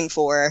is going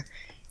for.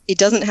 It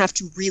doesn't have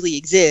to really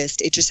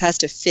exist. It just has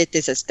to fit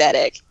this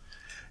aesthetic.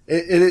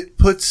 And it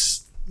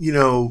puts,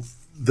 the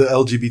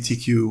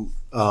LGBTQ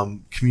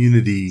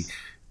community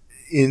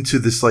into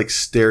this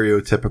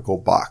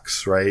stereotypical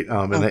box, right?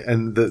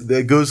 And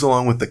that goes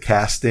along with the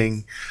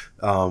casting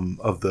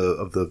of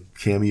the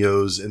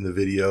cameos in the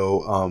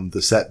video,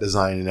 the set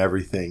design and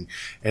everything.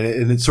 And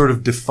it sort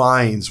of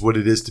defines what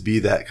it is to be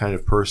that kind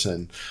of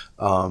person.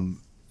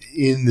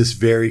 In this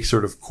very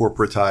sort of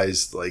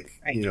corporatized,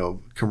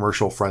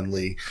 commercial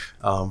friendly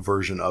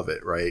version of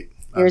it, right?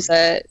 There's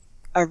a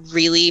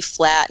really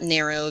flat,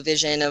 narrow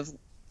vision of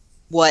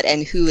what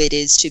and who it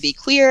is to be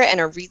queer, and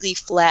a really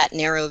flat,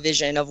 narrow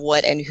vision of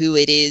what and who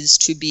it is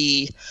to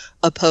be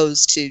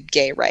opposed to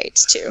gay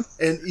rights too.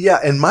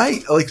 And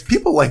my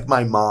people like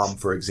my mom,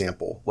 for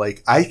example,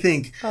 I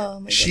think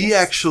she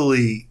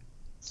actually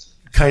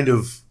kind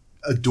of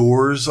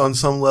adores on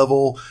some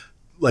level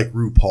like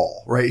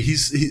RuPaul, right?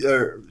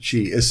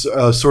 She is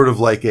sort of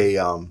like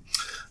a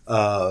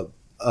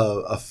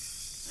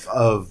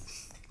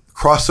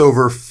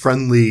crossover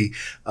friendly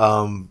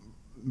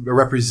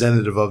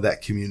representative of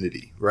that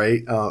community,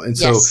 right? And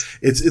so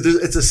it's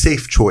a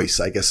safe choice,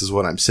 I guess, is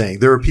what I'm saying.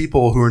 There are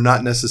people who are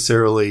not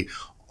necessarily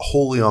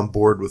wholly on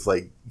board with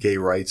like gay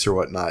rights or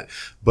whatnot,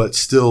 but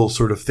still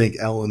sort of think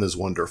Ellen is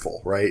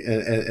wonderful, right?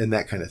 And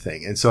that kind of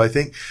thing. And so I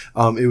think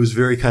it was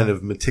very kind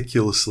of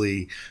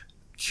meticulously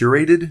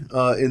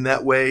curated in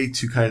that way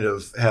to kind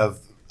of have,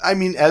 I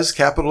mean, as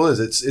Capital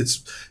is,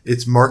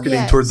 it's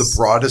marketing toward the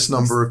broadest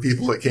number of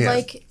people it can.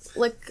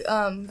 Like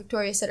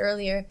Victoria said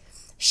earlier,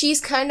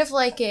 she's kind of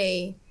like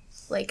a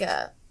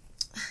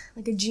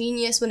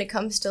genius when it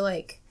comes to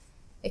like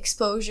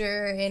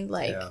exposure and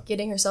like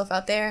getting herself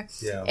out there.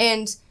 Yeah.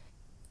 And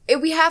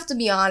we have to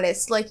be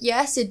honest, like,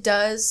 yes, it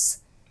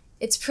does.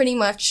 It's pretty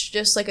much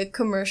just like a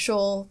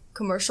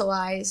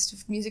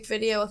commercialized music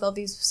video with all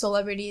these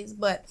celebrities.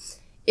 But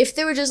if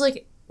there were just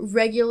like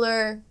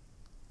regular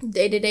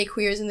day-to-day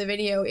queers in the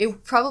video,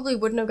 it probably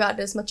wouldn't have gotten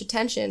as much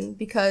attention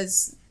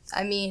because,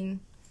 I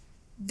mean,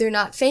 they're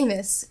not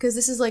famous. Because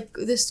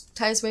this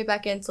ties way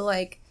back into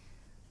like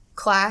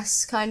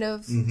class kind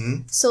of.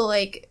 Mm-hmm. So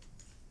like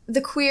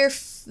the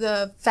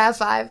Fab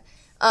Five,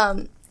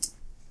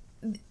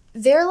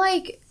 they're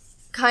like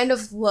kind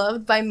of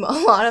loved by a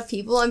lot of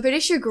people. I'm pretty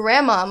sure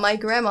my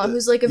grandma,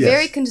 who's like a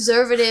very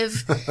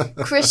conservative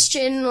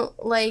Christian,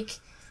 like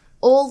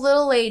old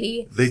little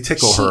lady. They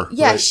tickle her.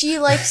 Yeah, right? She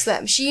likes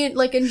them. She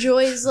like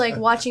enjoys like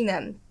watching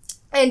them.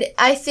 And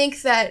I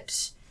think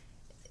that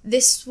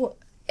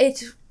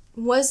it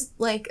was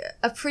like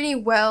a pretty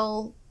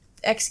well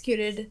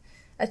executed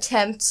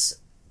attempt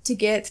to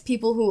get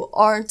people who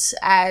aren't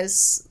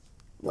as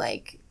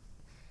like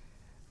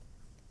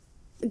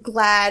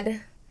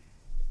glad,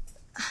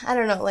 I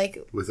don't know, like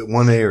with it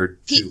 1A or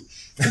 2.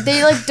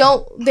 They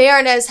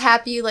aren't as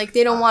happy, like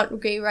they don't want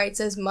gay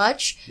rights as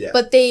much,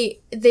 but they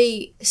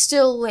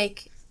still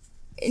like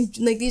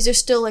these are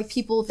still like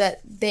people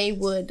that they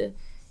would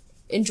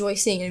enjoy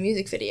seeing in a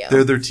music video.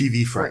 They're their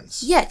TV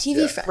friends. Yeah,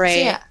 TV friends.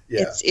 Right.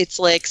 Yeah. It's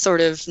like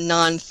sort of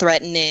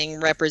non-threatening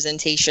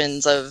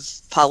representations of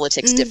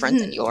politics different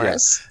than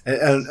yours.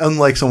 Yeah. And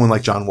unlike someone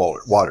like John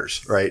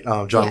Waters, right?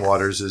 John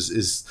Waters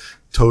is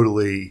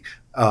totally,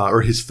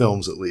 or his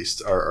films at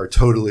least, are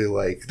totally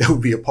like, that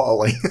would be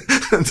appalling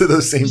to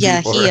those same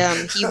people. Yeah,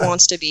 he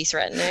wants to be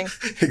threatening.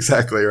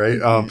 Exactly, right?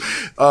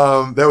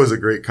 That was a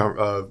great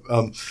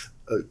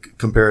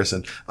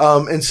comparison.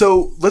 And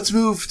so let's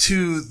move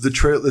to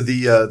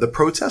the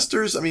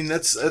protesters. I mean,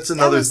 that's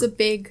another. That was a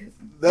big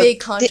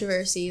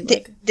controversy.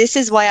 This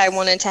is why I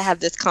wanted to have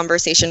this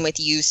conversation with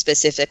you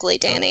specifically,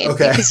 Danny,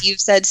 because you've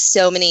said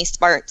so many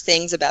smart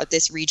things about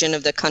this region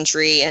of the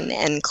country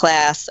and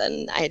class,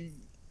 and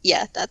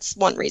that's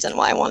one reason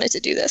why I wanted to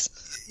do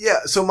this.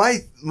 Yeah. So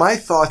my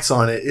thoughts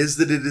on it is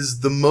that it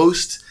is the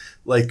most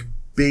like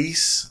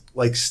base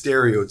like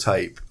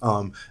stereotype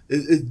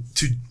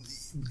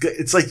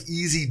it's like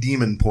easy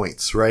demon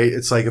points, right?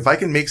 It's like, if I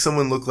can make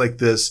someone look like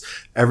this,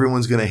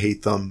 everyone's going to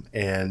hate them.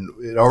 And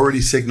it already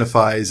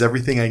signifies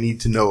everything I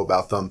need to know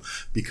about them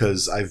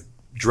because I've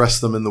dressed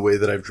them in the way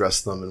that I've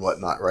dressed them and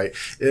whatnot, right?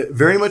 It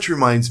very much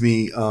reminds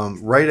me,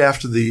 right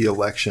after the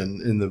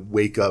election, in the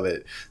wake of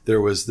it,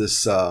 there was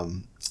this,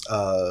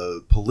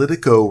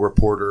 Politico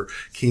reporter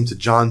came to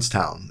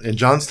Johnstown, and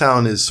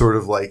Johnstown is sort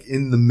of like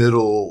in the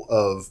middle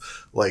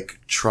of like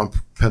Trump,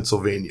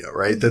 Pennsylvania,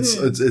 right?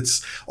 Mm-hmm.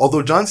 It's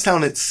although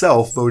Johnstown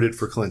itself voted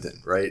for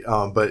Clinton, right?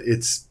 But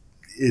it's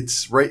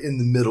right in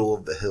the middle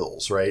of the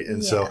hills, right?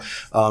 And so,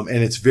 and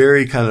it's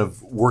very kind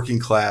of working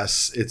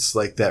class. It's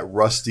like that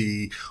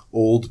rusty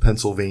old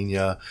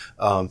Pennsylvania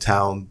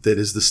town that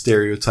is the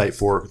stereotype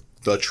for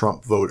the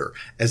Trump voter,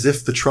 as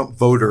if the Trump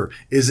voter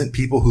isn't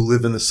people who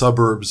live in the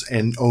suburbs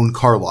and own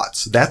car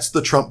lots. That's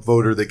the Trump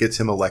voter that gets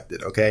him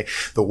elected, okay?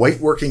 The white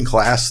working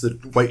class, the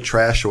white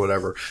trash or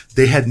whatever,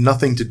 they had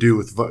nothing to do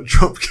with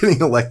Trump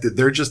getting elected.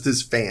 They're just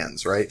his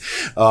fans, right?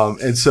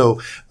 And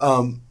so,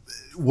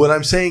 what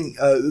I'm saying,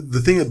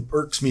 the thing that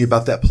irks me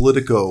about that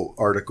Politico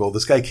article,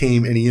 this guy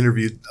came and he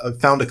interviewed,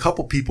 found a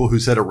couple people who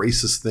said a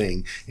racist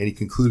thing, and he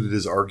concluded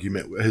his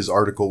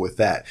article with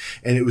that.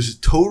 And it was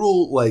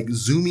total like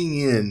zooming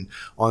in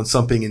on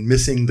something and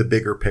missing the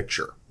bigger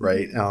picture,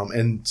 right?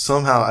 And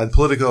somehow, and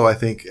Politico, I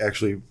think,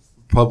 actually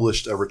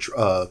published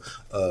not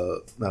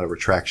a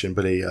retraction,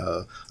 but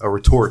a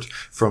retort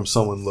from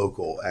someone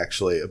local,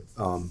 actually,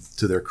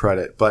 to their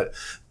credit. But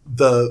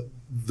the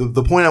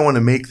point I want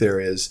to make there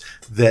is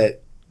that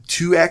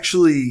to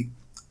actually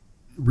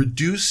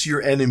reduce your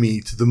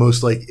enemy to the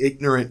most like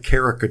ignorant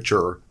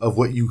caricature of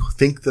what you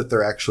think that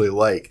they're actually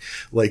like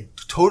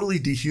totally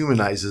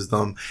dehumanizes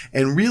them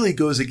and really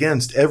goes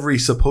against every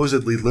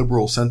supposedly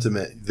liberal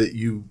sentiment that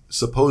you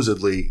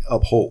supposedly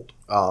uphold.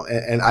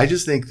 And I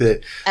just think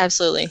that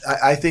absolutely,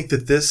 I think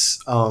that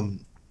this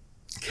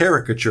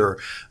caricature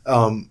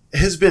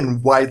has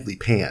been widely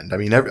panned. I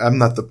mean, I'm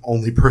not the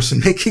only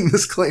person making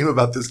this claim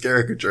about this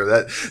caricature.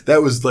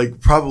 That was like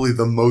probably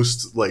the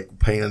most like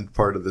panned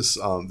part of this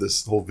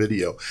this whole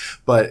video,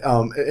 but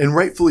and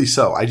rightfully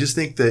so. I just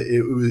think that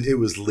it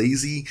was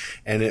lazy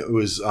and it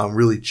was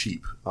really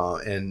cheap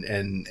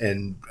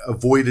and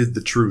avoided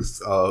the truth,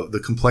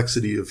 the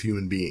complexity of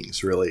human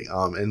beings, really.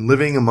 And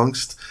living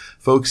amongst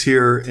folks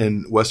here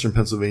in Western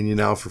Pennsylvania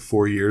now for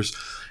 4 years.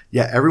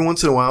 Yeah, every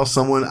once in a while,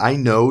 someone I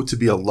know to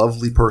be a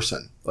lovely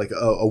person, like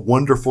a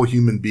wonderful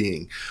human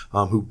being,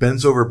 who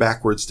bends over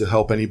backwards to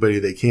help anybody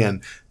they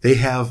can, they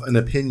have an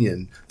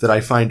opinion that I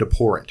find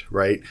abhorrent,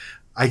 right?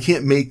 I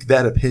can't make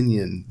that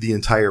opinion the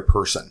entire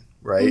person,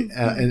 right?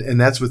 Mm-hmm.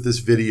 And that's what this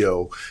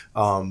video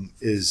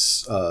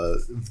is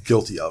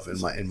guilty of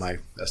in my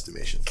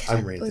estimation.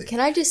 I'm ranting. Can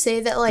I just say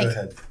that,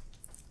 like,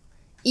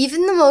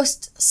 even the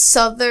most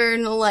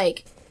southern,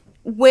 like,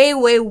 way,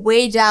 way,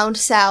 way down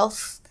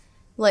south,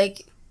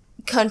 like,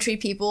 country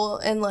people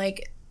and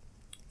like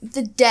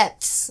the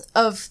depths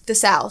of the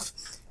South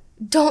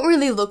don't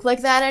really look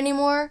like that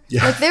anymore.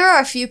 Yeah. Like there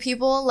are a few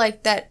people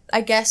like that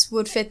I guess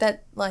would fit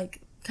that like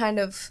kind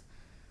of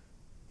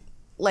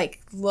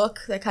like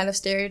look, that kind of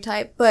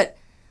stereotype, but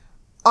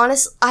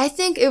honestly I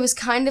think it was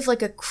kind of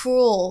like a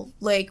cruel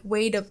like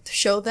way to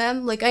show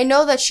them. Like I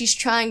know that she's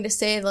trying to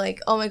say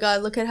like, oh my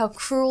god, look at how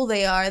cruel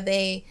they are,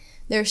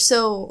 they're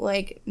so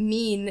like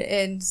mean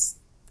and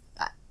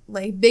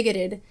like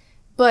bigoted,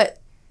 but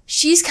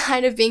she's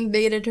kind of being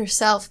bigoted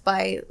herself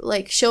by,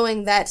 like,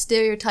 showing that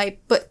stereotype,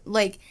 but,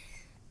 like,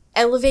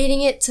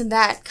 elevating it to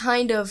that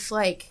kind of,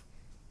 like,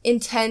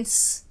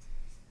 intense...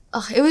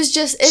 it's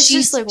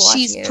just like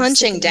watching she's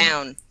punching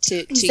down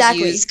to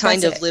use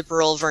kind of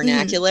liberal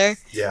vernacular.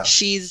 Mm-hmm. Yeah.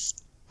 She's,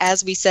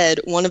 as we said,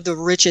 one of the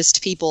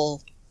richest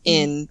people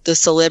in the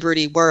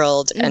celebrity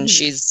world, and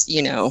she's,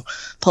 you know,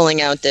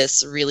 pulling out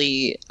this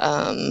really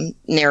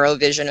narrow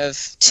vision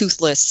of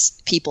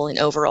toothless people in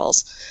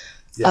overalls.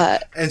 Yeah.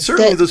 And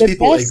certainly those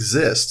people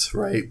exist,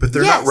 right? But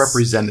they're not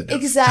representative.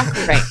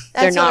 Exactly. Right.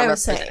 They're not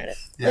representative.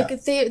 Yeah. Like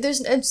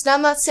if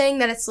I'm not saying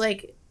that it's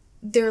like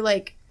they're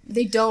like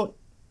they don't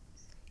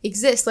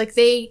exist. Like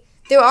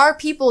there are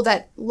people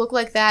that look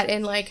like that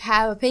and like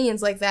have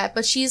opinions like that,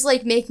 but she's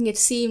like making it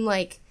seem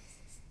like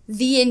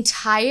the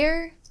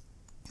entire,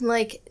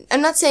 like,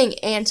 I'm not saying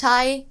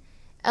anti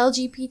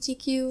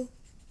LGBTQ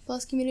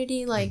plus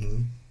community, like,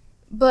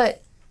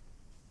 but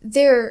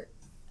they're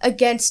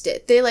against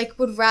it. They like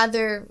would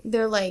rather,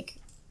 they're like,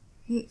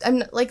 I'm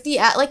not, like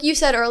you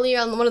said earlier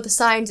on one of the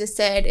signs, it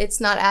said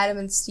it's not Adam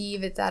and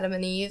Steve, it's Adam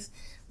and Eve.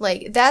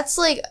 Like that's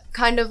like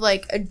kind of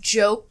like a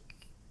joke,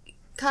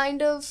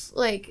 kind of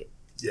like,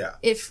 yeah.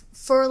 If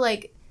for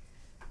like,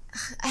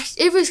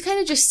 it was kind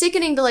of just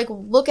sickening to like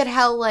look at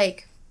how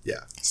like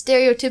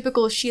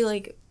stereotypical she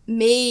like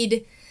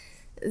made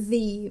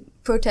the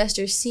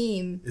protesters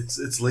seem.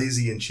 It's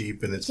lazy and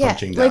cheap, and it's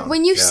punching down. Like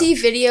when you see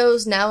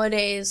videos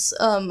nowadays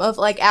of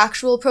like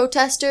actual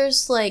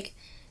protesters, like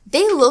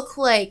they look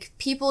like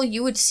people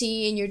you would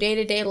see in your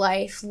day-to-day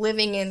life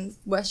living in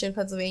Western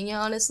Pennsylvania,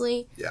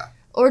 honestly. Yeah.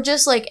 Or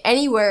just like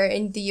anywhere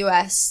in the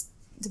US,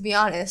 to be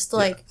honest.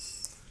 Like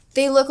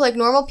they look like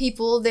normal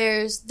people.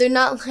 They're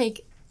not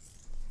like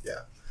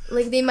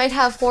like they might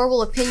have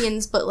horrible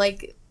opinions, but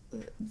like,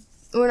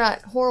 or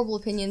not horrible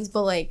opinions,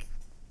 but like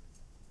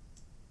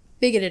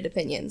bigoted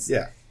opinions.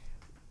 Yeah.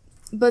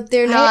 But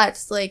they're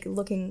not like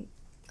looking.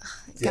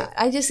 God,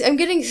 I'm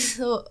getting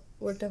so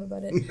worked up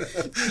about it.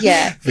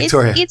 Yeah,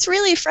 Victoria. It's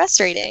really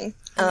frustrating.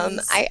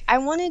 I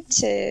wanted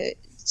to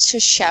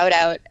shout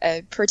out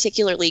a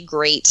particularly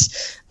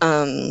great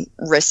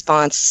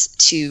response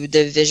to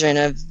the vision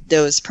of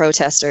those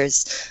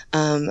protesters.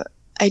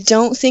 I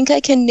don't think I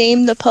can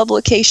name the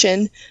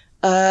publication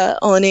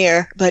on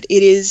air, but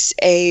it is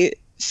a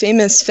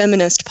famous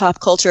feminist pop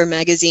culture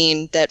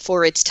magazine that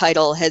for its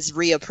title has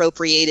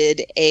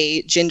reappropriated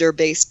a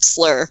gender-based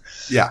slur.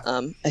 Yeah.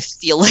 I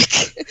feel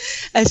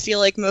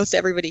like most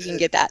everybody can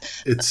get that.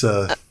 It's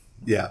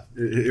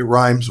it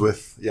rhymes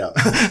with go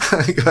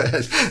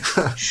ahead.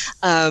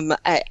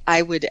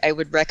 I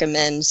would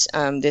recommend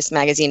this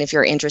magazine if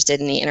you're interested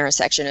in the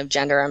intersection of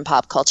gender and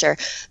pop culture.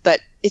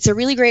 But it's a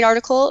really great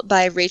article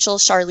by Rachel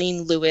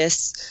Charlene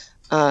Lewis.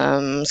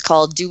 It's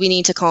called "Do We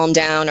Need to Calm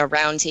Down? A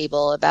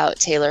Roundtable About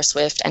Taylor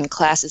Swift and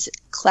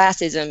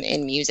Classism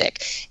in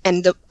Music."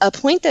 And a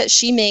point that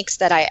she makes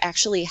that I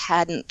actually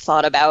hadn't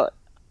thought about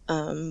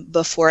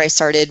before I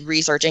started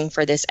researching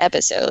for this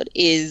episode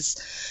is,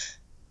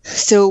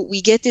 so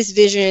we get this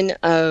vision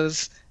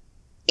of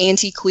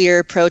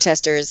anti-queer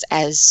protesters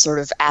as sort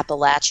of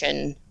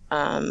Appalachian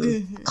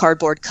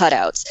cardboard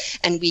cutouts,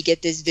 and we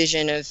get this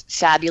vision of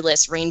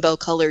fabulous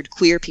rainbow-colored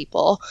queer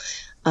people.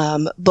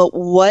 But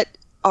what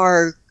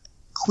are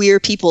queer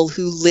people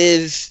who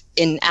live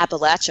in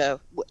Appalachia,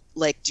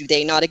 like, do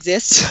they not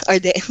exist? Are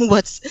they,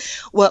 what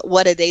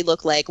do they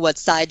look like? What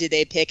side do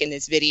they pick in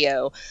this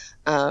video?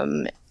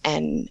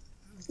 And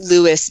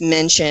Lewis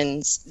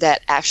mentions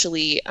that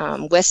actually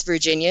West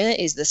Virginia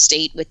is the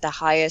state with the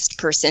highest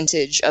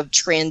percentage of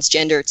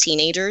transgender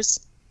teenagers.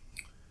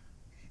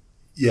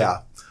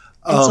 Yeah.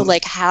 And so,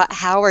 like,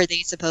 how are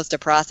they supposed to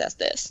process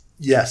this?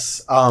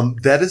 Yes,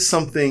 that is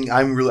something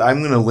I'm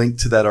going to link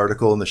to that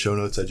article in the show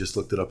notes. I just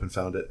looked it up and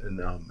found it and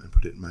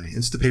put it in my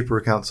Instapaper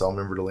account, so I'll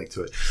remember to link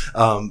to it.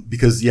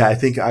 Because I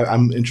think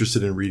I'm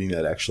interested in reading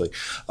that actually.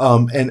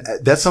 And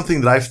that's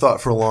something that I've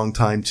thought for a long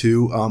time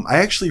too. I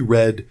actually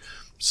read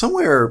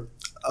somewhere,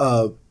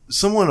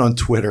 someone on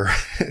Twitter,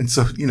 and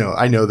so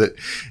I know that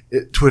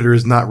Twitter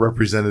is not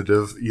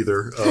representative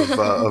either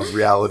of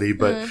reality,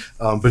 but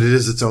it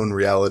is its own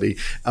reality.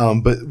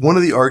 But one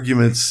of the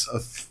arguments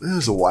it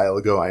was a while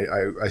ago,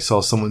 I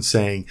saw someone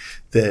saying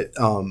that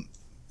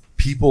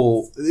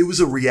it was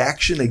a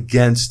reaction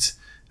against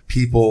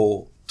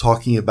people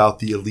talking about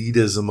the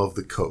elitism of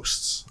the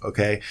coasts,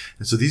 okay?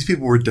 And so these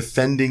people were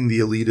defending the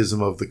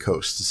elitism of the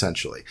coasts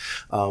essentially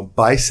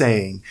by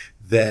saying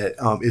that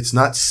it's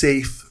not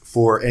safe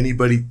for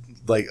anybody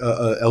like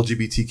a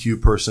LGBTQ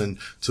person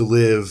to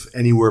live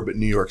anywhere but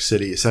New York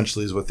City,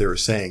 essentially is what they were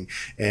saying.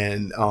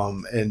 And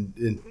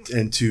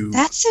to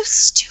that's so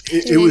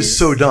stupid. It was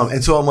so dumb.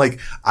 And so I'm like,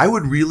 I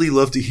would really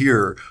love to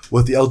hear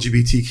what the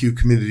LGBTQ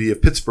community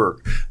of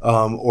Pittsburgh,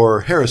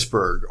 or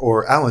Harrisburg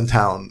or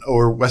Allentown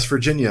or West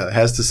Virginia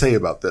has to say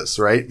about this,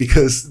 right?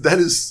 Because that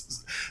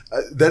is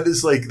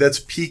that's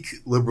peak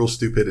liberal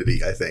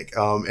stupidity, I think.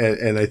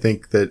 And I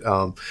think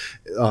that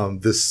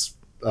this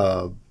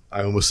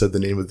I almost said the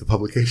name of the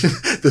publication.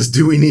 This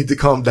 "Do We Need to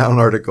Calm Down"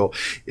 article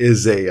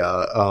is a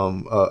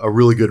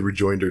really good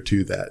rejoinder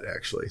to that,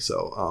 actually.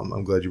 So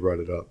I'm glad you brought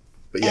it up.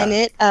 But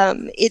yeah.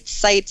 And it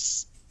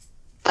cites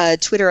a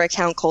Twitter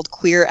account called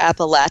Queer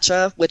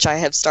Appalachia, which I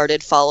have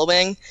started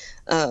following.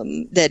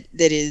 That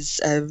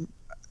is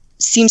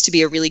seems to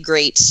be a really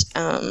great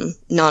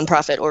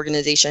nonprofit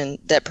organization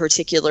that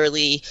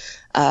particularly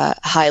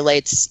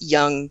highlights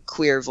young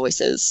queer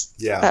voices.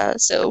 Yeah.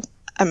 So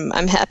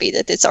I'm happy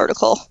that this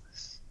article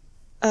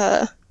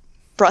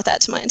brought that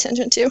to my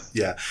attention too.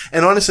 Yeah.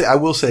 And honestly, I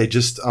will say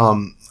just,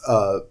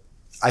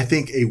 I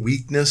think a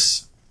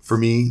weakness for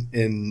me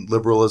in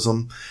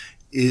liberalism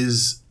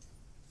is,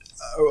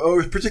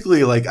 or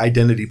particularly like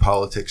identity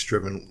politics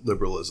driven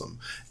liberalism,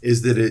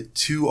 is that it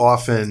too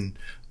often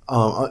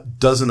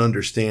doesn't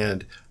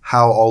understand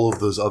how all of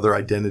those other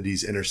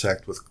identities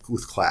intersect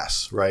with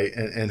class, right?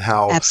 And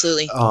how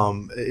absolutely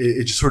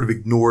it just sort of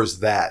ignores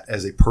that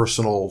as a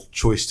personal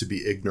choice to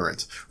be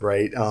ignorant,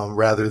 right?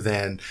 Rather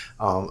than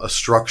a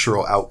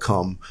structural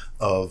outcome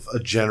of a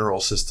general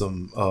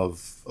system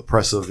of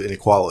oppressive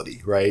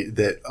inequality, right?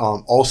 That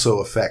also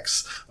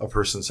affects a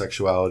person's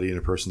sexuality and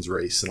a person's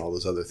race and all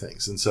those other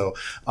things. And so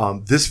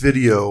this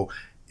video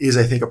is,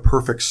 I think, a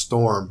perfect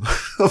storm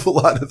of a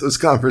lot of those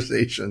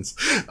conversations,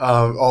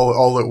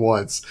 all at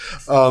once.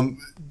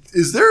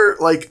 Is there,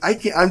 like,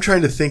 I'm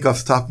trying to think off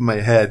the top of my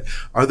head,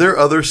 are there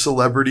other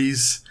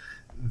celebrities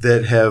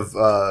that have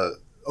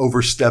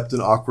overstepped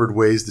in awkward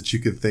ways that you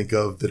can think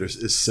of that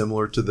is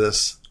similar to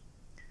this?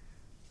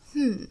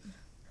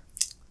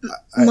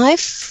 My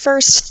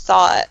first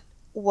thought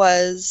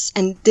was,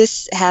 and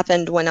this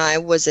happened when I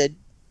was a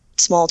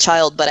small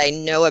child, but I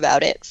know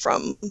about it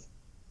from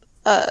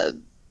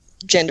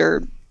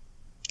gender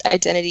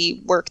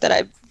identity work that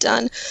I've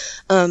done.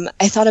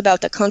 I thought about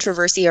the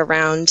controversy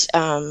around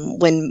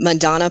when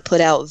Madonna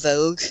put out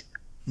Vogue,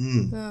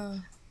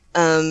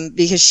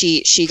 because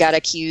she got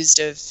accused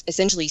of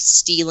essentially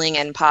stealing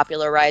and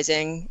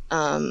popularizing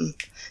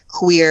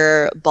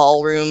queer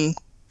ballroom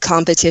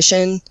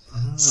competition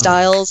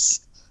styles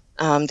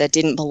that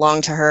didn't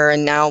belong to her,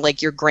 and now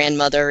like your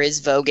grandmother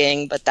is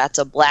voguing, but that's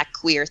a black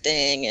queer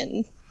thing.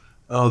 And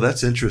oh,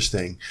 that's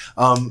interesting.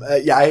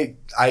 Yeah,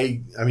 I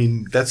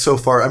mean, that's so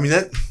far. I mean,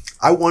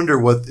 I wonder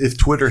what if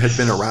Twitter had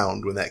been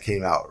around when that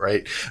came out,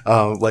 right?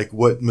 Like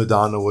what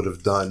Madonna would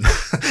have done,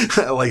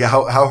 like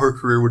how her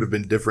career would have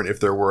been different if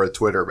there were a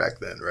Twitter back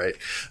then, right?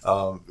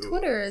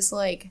 Twitter is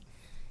like,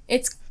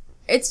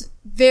 it's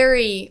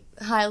very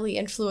highly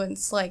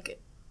influenced, like,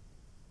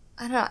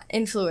 I don't know,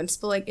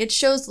 influenced, but like it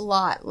shows a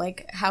lot,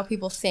 like how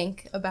people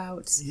think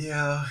about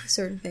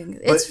certain things.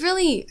 It's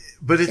really,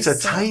 but it's a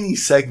tiny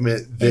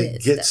segment that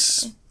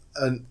gets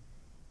an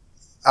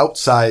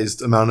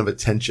outsized amount of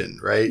attention,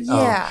 right?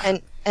 Yeah,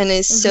 and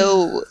is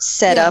so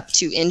set up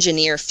to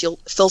engineer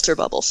filter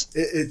bubbles.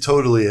 It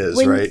totally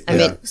is, right? I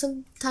mean,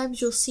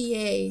 sometimes you'll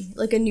see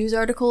a news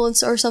article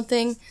or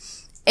something,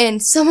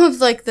 and some of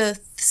like the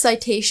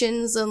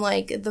citations and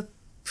like the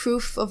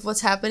proof of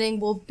what's happening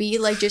will be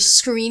like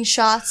just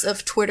screenshots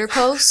of Twitter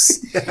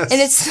posts. Yes. And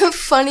it's the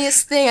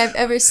funniest thing I've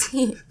ever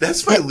seen.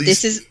 That's my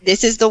least.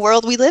 This is the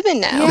world we live in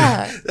now.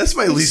 Yeah, that's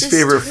my least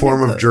favorite Twitter form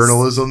posts. of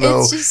journalism,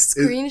 though. It's just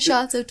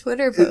screenshots of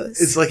Twitter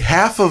posts. It's like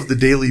half of the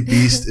Daily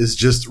Beast is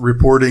just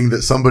reporting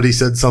that somebody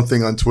said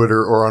something on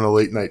Twitter or on a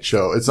late night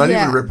show. It's not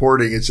even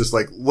reporting. It's just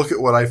like, look at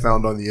what I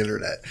found on the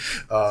internet.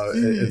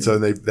 And so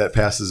that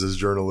passes as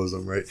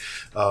journalism, right?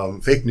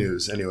 Fake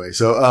news, anyway.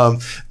 So,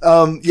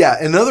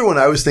 another one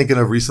I was thinking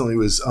of recently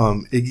was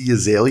Iggy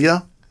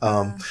Azalea.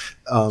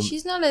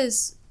 She's not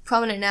as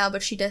prominent now,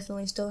 but she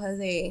definitely still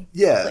has a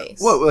place.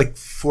 Well, like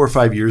 4 or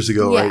 5 years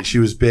ago, right? She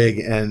was big,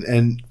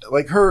 and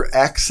like her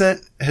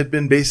accent had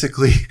been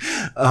basically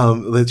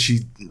that she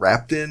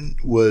rapped in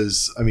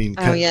was, I mean,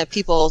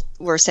 people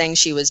were saying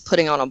she was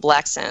putting on a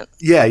black accent.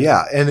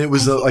 Yeah, and it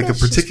was like a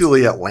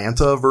particularly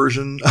Atlanta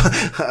version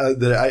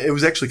it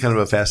was actually kind of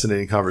a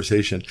fascinating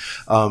conversation.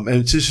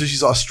 And so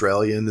she's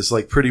Australian, this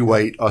like pretty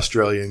white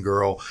Australian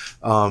girl,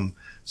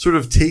 sort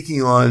of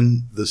taking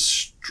on the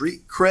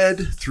street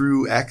cred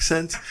through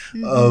accent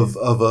of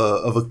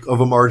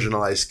a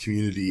marginalized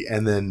community,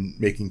 and then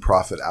making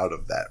profit out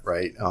of that,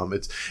 right?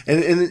 It's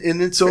and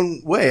in its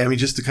own way. I mean,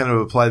 just to kind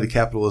of apply the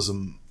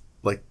capitalism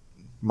like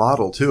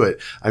model to it.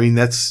 I mean,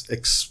 that's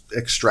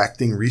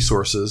extracting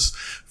resources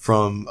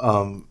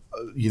from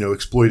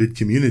exploited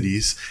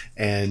communities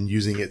and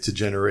using it to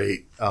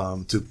generate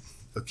to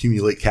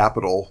accumulate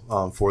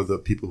capital for the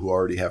people who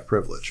already have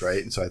privilege,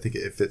 right? And so I think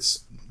it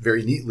fits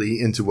very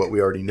neatly into what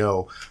we already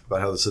know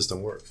about how the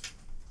system works.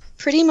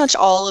 Pretty much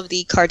all of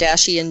the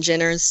Kardashian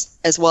Jenners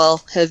as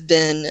well have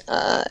been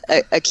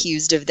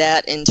accused of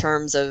that in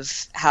terms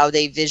of how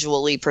they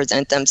visually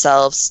present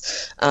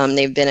themselves.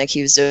 They've been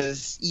accused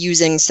of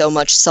using so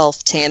much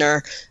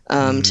self-tanner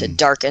to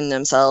darken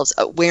themselves,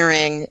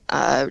 wearing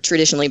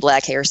traditionally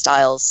black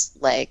hairstyles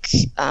like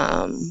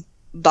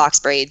box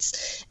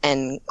braids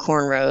and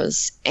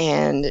cornrows.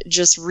 And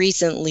just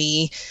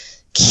recently,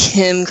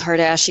 Kim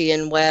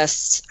Kardashian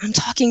West, I'm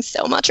talking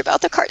so much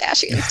about the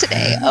Kardashians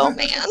today. Oh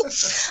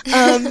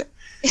man.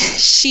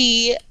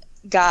 She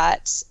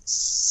got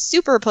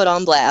super put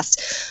on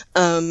blast,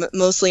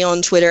 mostly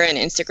on Twitter and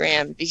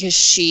Instagram, because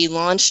she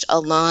launched a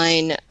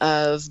line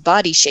of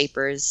body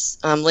shapers,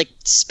 like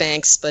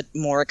Spanx, but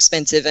more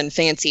expensive and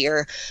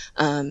fancier.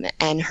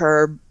 And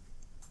her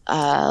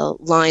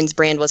line's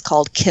brand was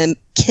called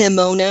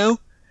Kimono.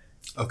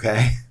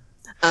 Okay.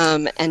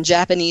 And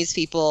Japanese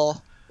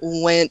people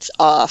went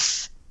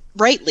off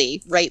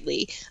rightly,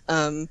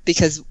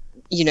 because,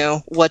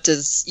 what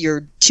does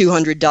your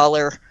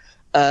 $200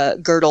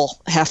 girdle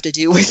have to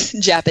do with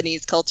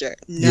Japanese culture?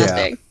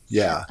 Nothing.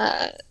 Yeah.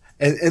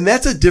 And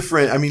that's a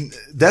different, I mean,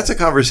 that's a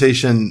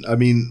conversation. I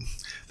mean,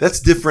 that's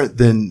different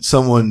than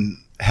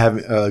someone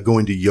having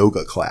going to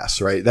yoga class,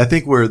 right? I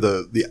think where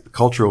the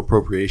cultural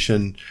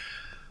appropriation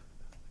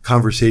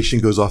conversation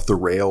goes off the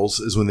rails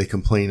is when they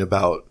complain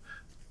about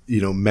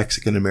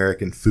Mexican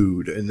American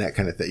food and that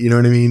kind of thing. You know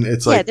what I mean?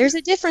 It's like, there's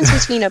a difference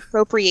between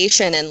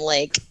appropriation and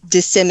like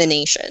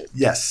dissemination.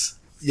 Yes,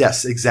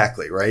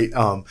 exactly. Right.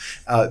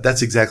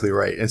 That's exactly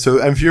right. And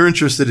so if you're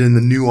interested in the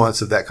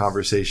nuance of that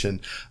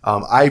conversation,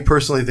 I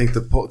personally think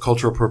the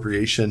cultural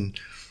appropriation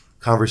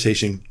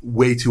conversation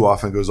way too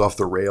often goes off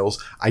the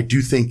rails. I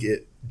do think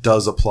it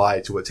does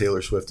apply to what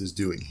Taylor Swift is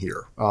doing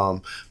here.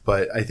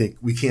 But I think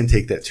we can't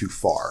take that too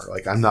far.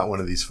 Like, I'm not one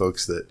of these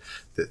folks that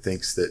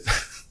thinks that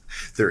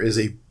there is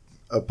a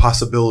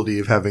possibility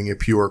of having a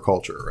pure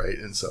culture, right?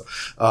 And so,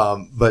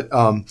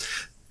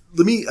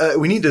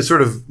 we need to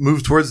sort of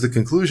move towards the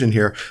conclusion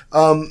here.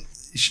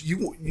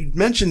 You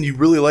mentioned you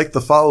really like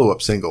the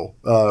follow-up single,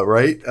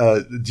 right?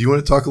 Do you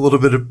want to talk a little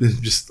bit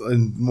just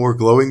in more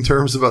glowing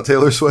terms about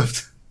Taylor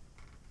Swift?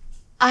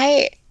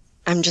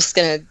 I'm just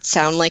going to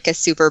sound like a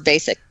super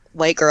basic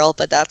white girl,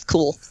 but that's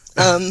cool.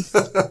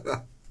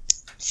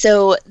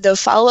 So the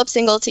follow-up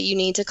single to You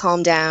Need to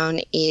Calm Down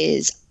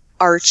is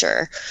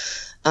Archer.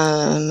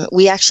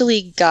 We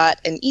actually got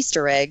an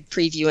Easter egg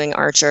previewing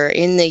Archer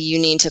in the You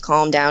Need to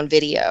Calm Down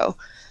video.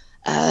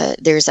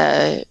 There's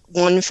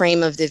one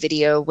frame of the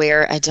video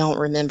where I don't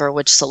remember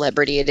which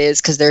celebrity it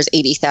is because there's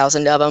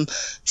 80,000 of them.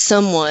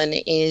 Someone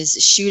is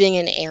shooting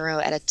an arrow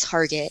at a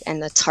target,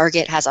 and the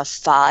target has a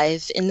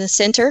 5 in the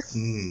center.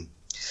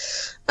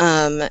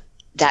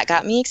 That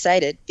got me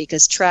excited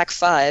because track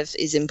 5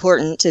 is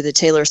important to the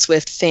Taylor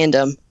Swift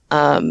fandom.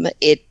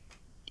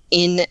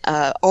 In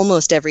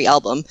almost every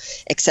album,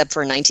 except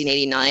for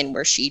 1989,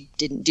 where she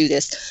didn't do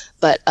this.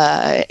 But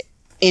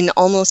in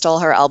almost all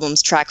her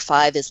albums, track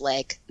 5 is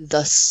like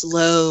the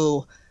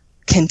slow,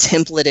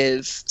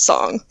 contemplative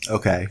song.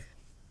 Okay.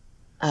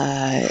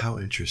 How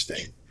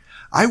interesting.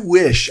 I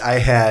wish I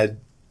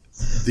had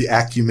the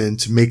acumen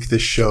to make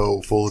this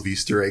show full of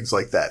Easter eggs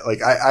like that.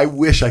 Like, I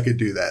wish I could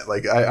do that.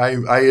 Like,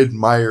 I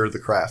admire the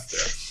craft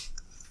there.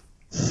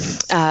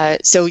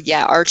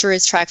 Archer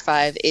is track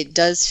 5. It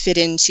does fit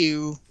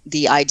into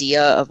the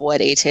idea of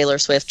what a Taylor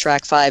Swift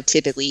track 5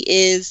 typically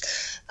is.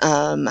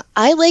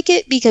 I like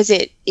it because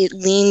it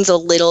leans a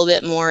little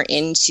bit more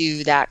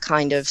into that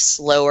kind of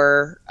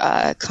slower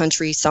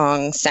country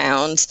song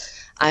sound.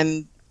 I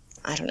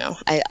don't know.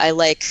 I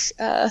like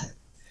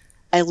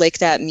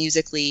that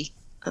musically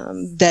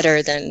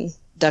better than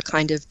the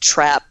kind of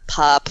trap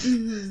pop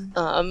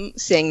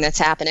thing that's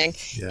happening,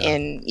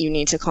 and You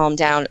Need to Calm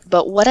Down.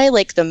 But what I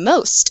like the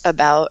most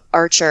about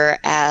Archer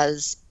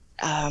as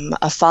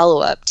a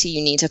follow-up to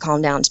You Need to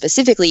Calm Down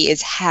specifically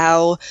is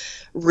how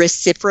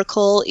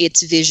reciprocal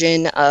its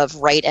vision of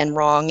right and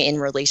wrong in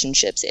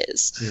relationships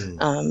is.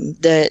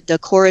 The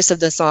chorus of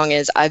the song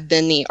is, I've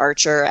been the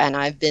archer and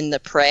I've been the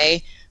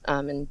prey.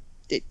 And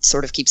it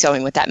sort of keeps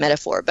going with that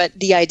metaphor, but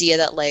the idea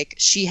that like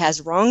she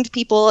has wronged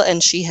people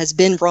and she has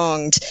been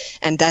wronged,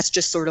 and that's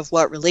just sort of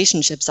what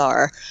relationships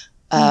are,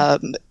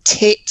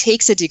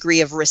 takes a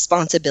degree of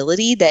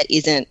responsibility that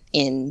isn't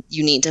in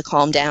 "you need to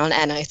calm down."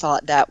 And I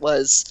thought that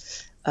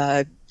was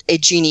a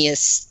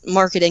genius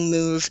marketing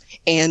move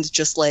and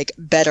just like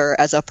better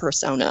as a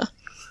persona.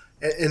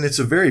 And it's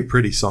a very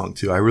pretty song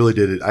too. I really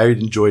did it. I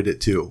enjoyed it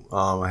too.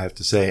 I have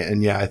to say.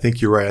 And yeah, I think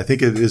you're right. I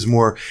think it is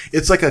more,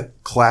 it's like a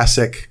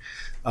classic,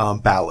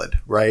 ballad,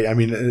 right? I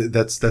mean,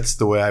 that's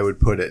the way I would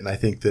put it. And I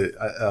think that,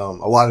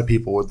 a lot of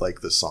people would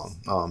like this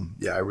song.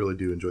 Yeah, I really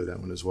do enjoy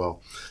that one as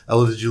well.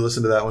 Ella, did you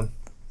listen to that one?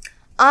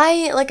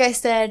 Like I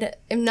said,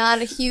 am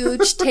not a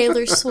huge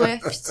Taylor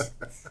Swift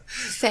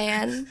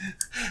fan.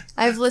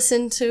 I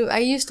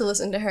used to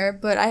listen to her,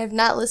 but I have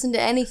not listened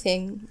to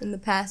anything in the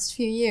past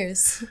few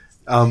years.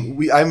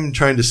 I'm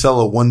trying to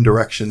sell a One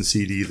Direction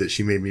CD that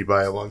she made me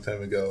buy a long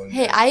time ago. And,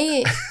 hey,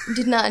 I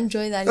did not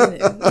enjoy that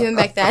either, even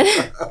back then.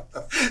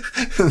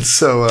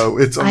 So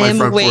it's on my front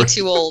porch. I am way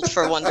too old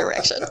for One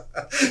Direction.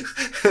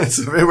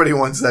 So if anybody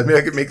wants that, maybe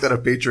I could make that a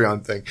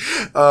Patreon thing.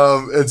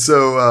 And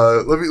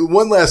so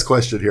one last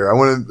question here. I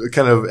want to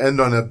kind of end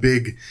on a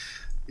big,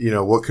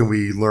 what can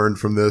we learn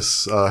from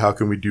this? How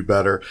can we do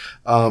better?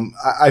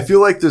 I feel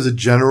like there's a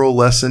general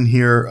lesson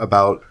here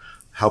about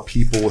how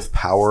people with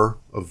power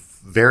of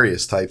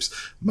various types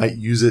might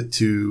use it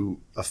to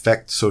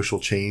affect social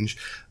change.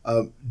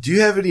 Do you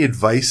have any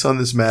advice on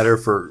this matter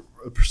for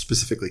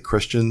specifically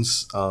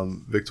Christians,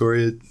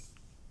 Victoria?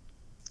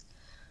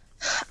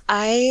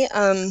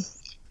 One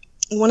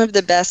of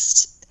the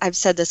best, I've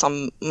said this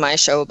on my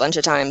show a bunch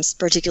of times,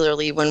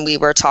 particularly when we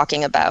were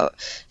talking about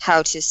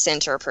how to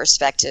center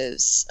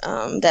perspectives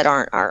that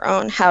aren't our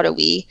own. How do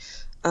we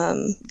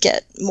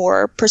get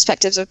more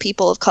perspectives of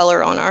people of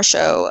color on our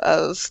show,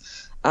 of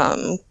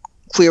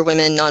queer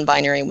women,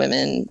 non-binary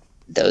women,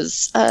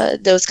 those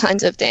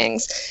kinds of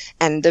things.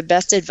 And the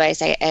best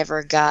advice I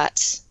ever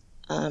got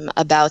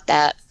about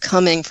that,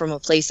 coming from a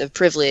place of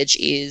privilege,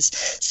 is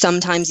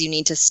sometimes you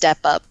need to step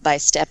up by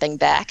stepping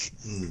back.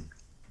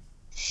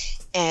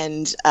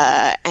 And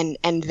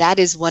that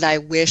is what I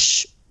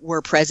wish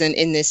were present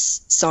in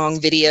this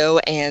song video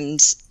and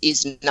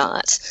is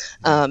not.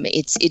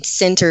 It's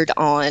centered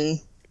on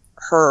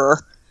her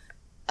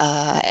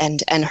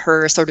and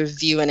her sort of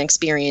view and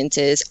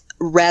experiences,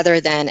 rather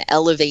than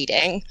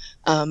elevating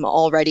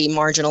already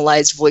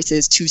marginalized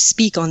voices to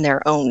speak on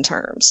their own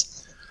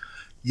terms.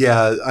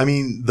 Yeah, I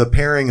mean, the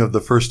pairing of the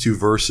first two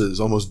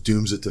verses almost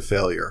dooms it to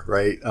failure,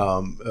 right?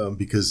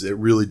 Because it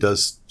really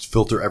does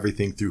filter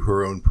everything through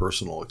her own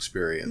personal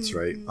experience,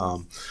 right?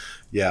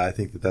 Yeah, I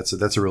think that's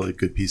a really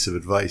good piece of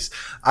advice.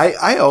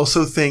 I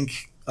also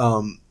think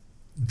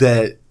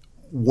that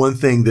one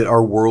thing that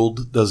our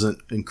world doesn't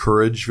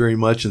encourage very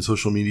much, and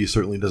social media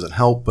certainly doesn't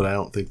help, but I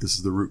don't think this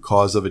is the root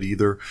cause of it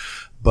either.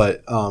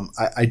 But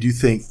I do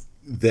think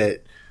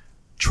that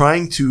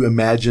trying to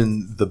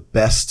imagine the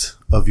best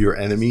of your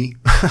enemy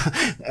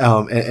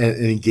and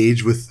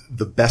engage with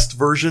the best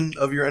version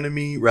of your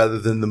enemy rather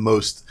than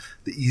the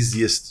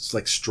easiest,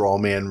 like, straw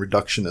man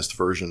reductionist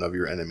version of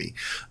your enemy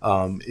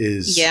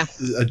is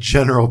a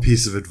general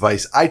piece of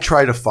advice I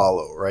try to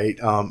follow, right?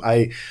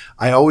 I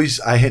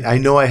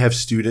know I have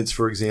students,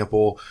 for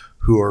example,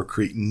 who are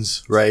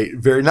cretins, right?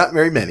 Not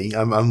very many.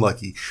 I'm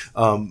lucky.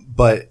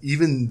 But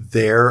even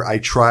there, I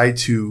try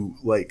to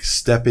like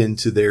step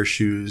into their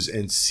shoes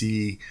and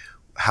see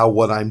how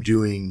what I'm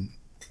doing,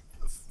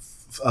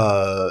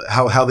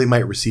 how they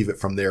might receive it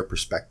from their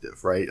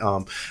perspective, right?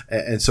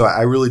 And so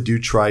I really do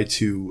try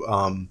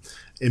to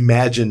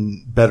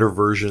imagine better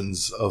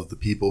versions of the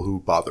people who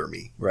bother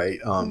me, right?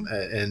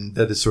 And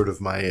that is sort of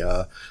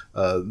my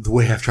the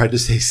way I've tried to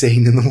stay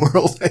sane in the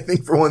world, I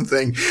think, for one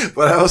thing.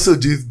 But I also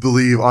do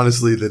believe,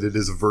 honestly, that it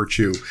is a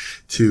virtue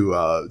to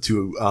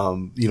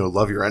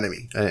love your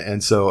enemy.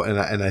 And so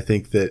I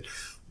think that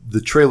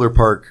the trailer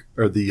park,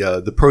 or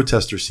the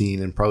protester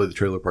scene, and probably the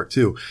trailer park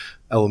too,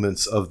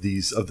 elements of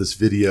this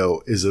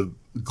video is a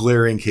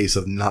glaring case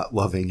of not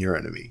loving your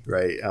enemy,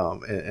 right?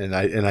 And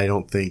I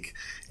don't think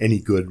any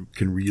good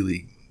can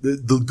really,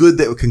 the good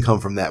that can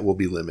come from that will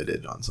be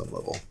limited on some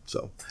level.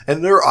 So,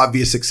 and there are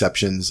obvious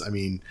exceptions. I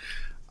mean,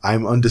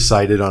 I'm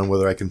undecided on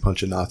whether I can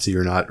punch a Nazi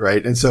or not,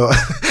 right? And so,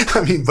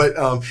 I mean, but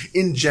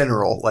in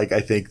general, like,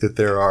 I think that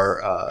there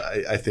are,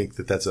 I think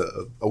that that's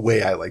a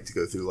way I like to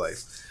go through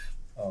life.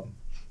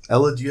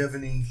 Ella, do you have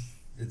any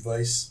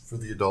advice for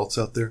the adults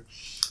out there?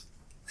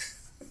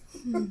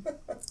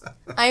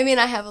 I mean,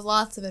 I have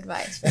lots of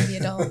advice for the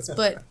adults,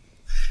 but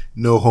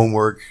no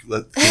homework.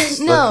 Let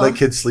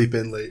kids sleep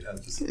in late.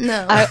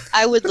 No,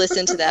 I would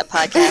listen to that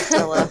podcast,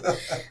 Ella.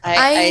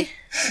 I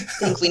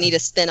think we need a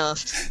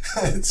spinoff.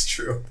 It's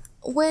true.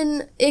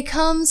 When it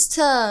comes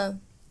to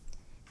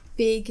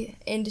big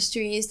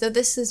industries, though,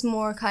 this is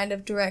more kind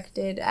of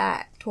directed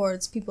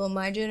towards people in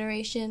my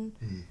generation,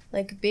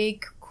 I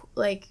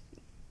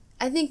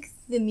think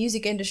the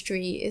music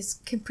industry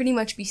can pretty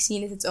much be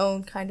seen as its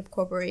own kind of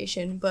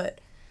corporation, but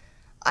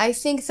I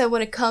think that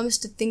when it comes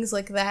to things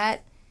like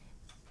that,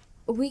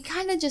 we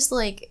kind of just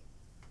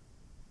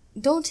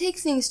don't take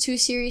things too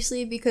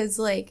seriously, because,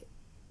 like,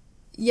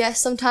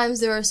 yes, sometimes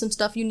there are some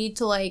stuff you need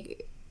to,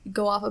 like,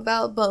 go off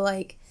about, but,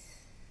 like,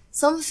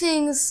 some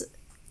things,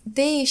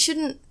 you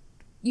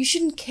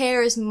shouldn't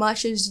care as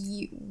much as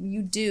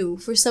you do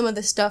for some of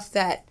the stuff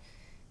that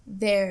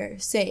they're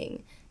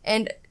saying.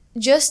 And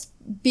just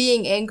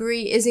being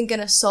angry isn't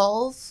gonna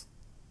solve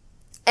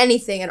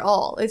anything at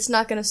all. It's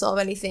not gonna solve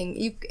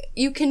anything.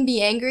 You can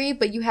be angry,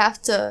 but you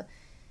have to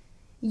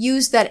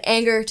use that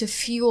anger to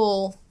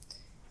fuel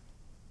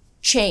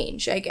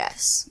change, I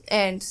guess.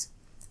 And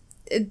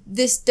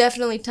this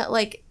definitely,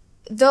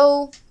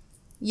 though,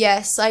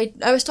 yes, I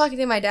was talking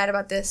to my dad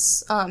about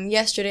this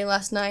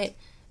last night,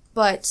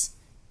 but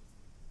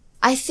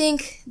I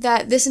think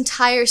that this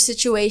entire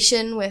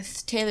situation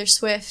with Taylor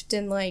Swift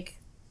and, like,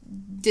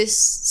 this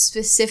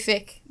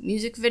specific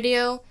music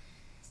video,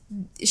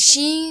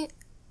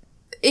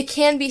 it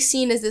can be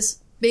seen as this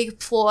big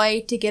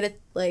ploy to get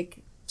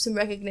some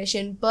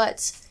recognition,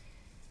 but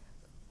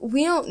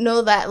we don't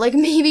know that. Like,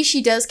 maybe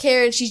she does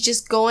care and she's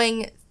just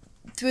going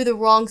through the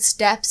wrong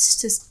steps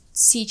to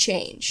see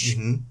change.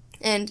 Mm-hmm.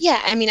 And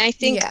yeah, I mean, I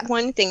think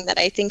one thing that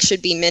I think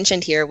should be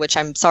mentioned here, which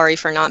I'm sorry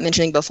for not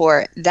mentioning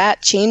before,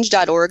 that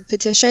change.org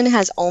petition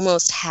has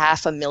almost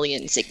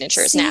 500,000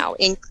 signatures now,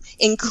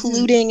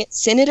 including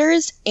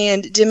senators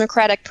and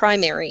Democratic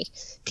primary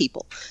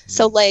people.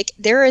 So, like,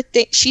 there are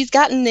she's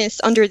gotten this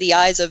under the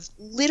eyes of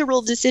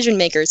literal decision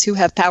makers who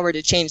have power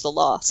to change the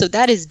law. So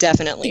that is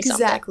definitely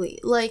something. Exactly.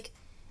 Like,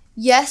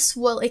 yes,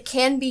 well, it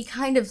can be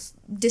kind of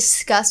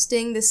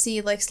disgusting to see,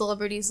 like,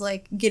 celebrities,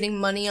 like, getting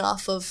money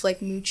off of, like,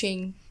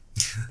 mooching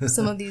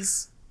some of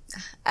these,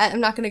 I'm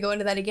not going to go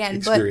into that again,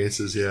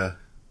 experiences, but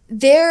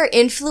their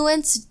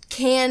influence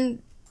can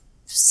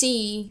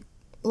see,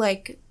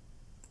 like,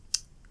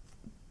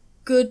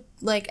 good,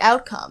 like,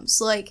 outcomes.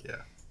 Like,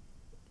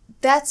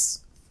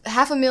 that's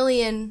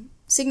 500,000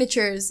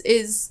 signatures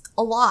is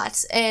a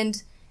lot,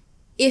 and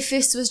if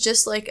this was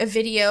just, like, a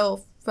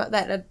video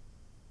that a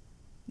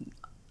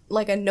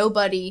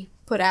nobody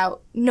put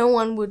out, no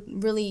one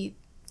would really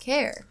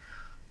care.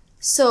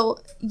 So,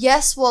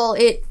 yes, while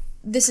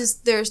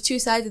there's two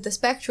sides of the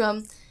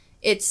spectrum,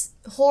 it's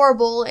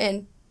horrible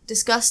and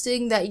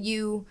disgusting that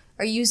you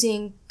are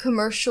using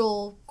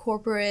commercial,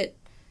 corporate,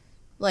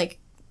 like,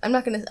 I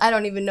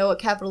don't even know what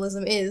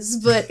capitalism is,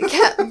 but,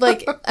 I'm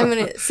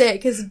gonna say it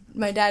because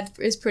my dad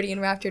is pretty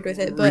enraptured with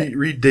it, but...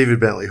 Read David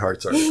Bentley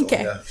Hart's article.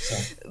 Okay. Yeah, so.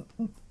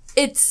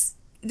 It's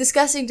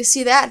disgusting to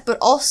see that, but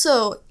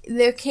also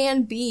there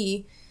can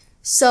be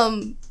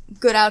some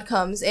good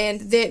outcomes,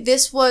 and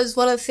this was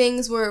one of the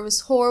things where it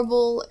was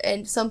horrible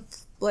and some,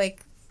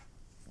 like,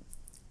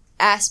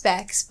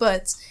 aspects,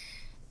 but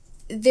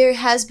there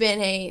has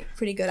been a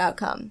pretty good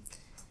outcome.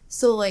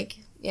 So, like,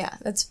 yeah,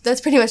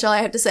 that's pretty much all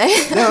I have to say.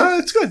 No,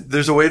 it's good.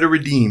 There's a way to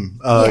redeem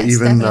yes,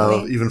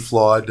 even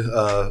flawed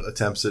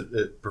attempts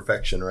at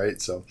perfection, right?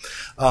 So,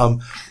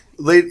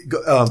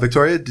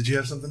 Victoria, did you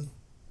have something?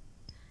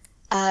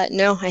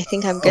 No, I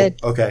think I'm good.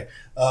 Oh, okay.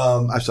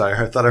 I'm sorry.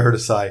 I thought I heard a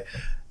sigh.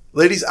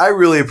 Ladies, I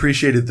really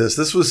appreciated this.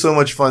 This was so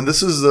much fun.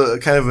 This is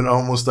kind of an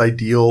almost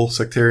ideal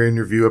Sectarian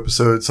Review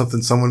episode,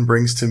 something someone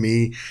brings to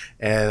me,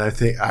 and I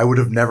think I would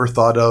have never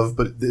thought of,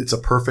 but it's a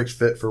perfect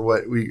fit for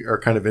what we are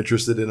kind of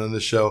interested in on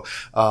this show.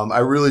 I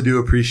really do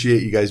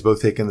appreciate you guys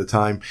both taking the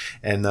time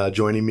and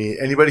joining me.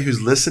 Anybody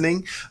who's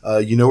listening,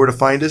 you know where to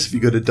find us. If you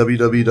go to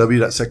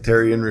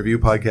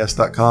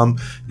www.sectarianreviewpodcast.com,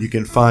 you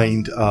can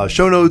find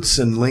show notes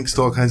and links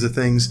to all kinds of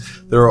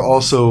things. There are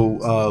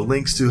also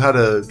links to how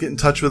to get in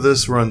touch with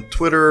us. We're on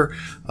Twitter.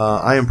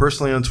 I am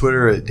personally on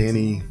Twitter at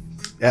Danny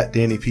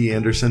P.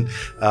 Anderson.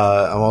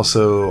 I'm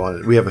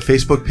also we have a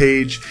Facebook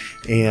page,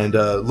 and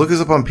look us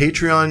up on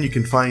Patreon. You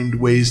can find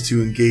ways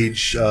to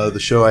engage the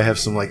show. I have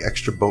some, like,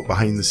 extra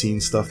behind the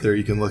scenes stuff there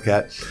you can look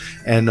at,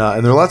 and there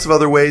are lots of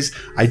other ways.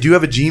 I do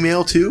have a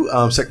Gmail too,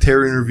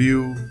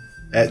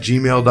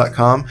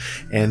 sectarianreview@gmail.com,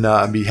 and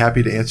I'd be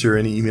happy to answer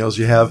any emails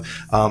you have.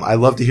 I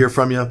love to hear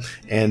from you,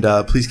 and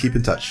please keep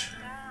in touch.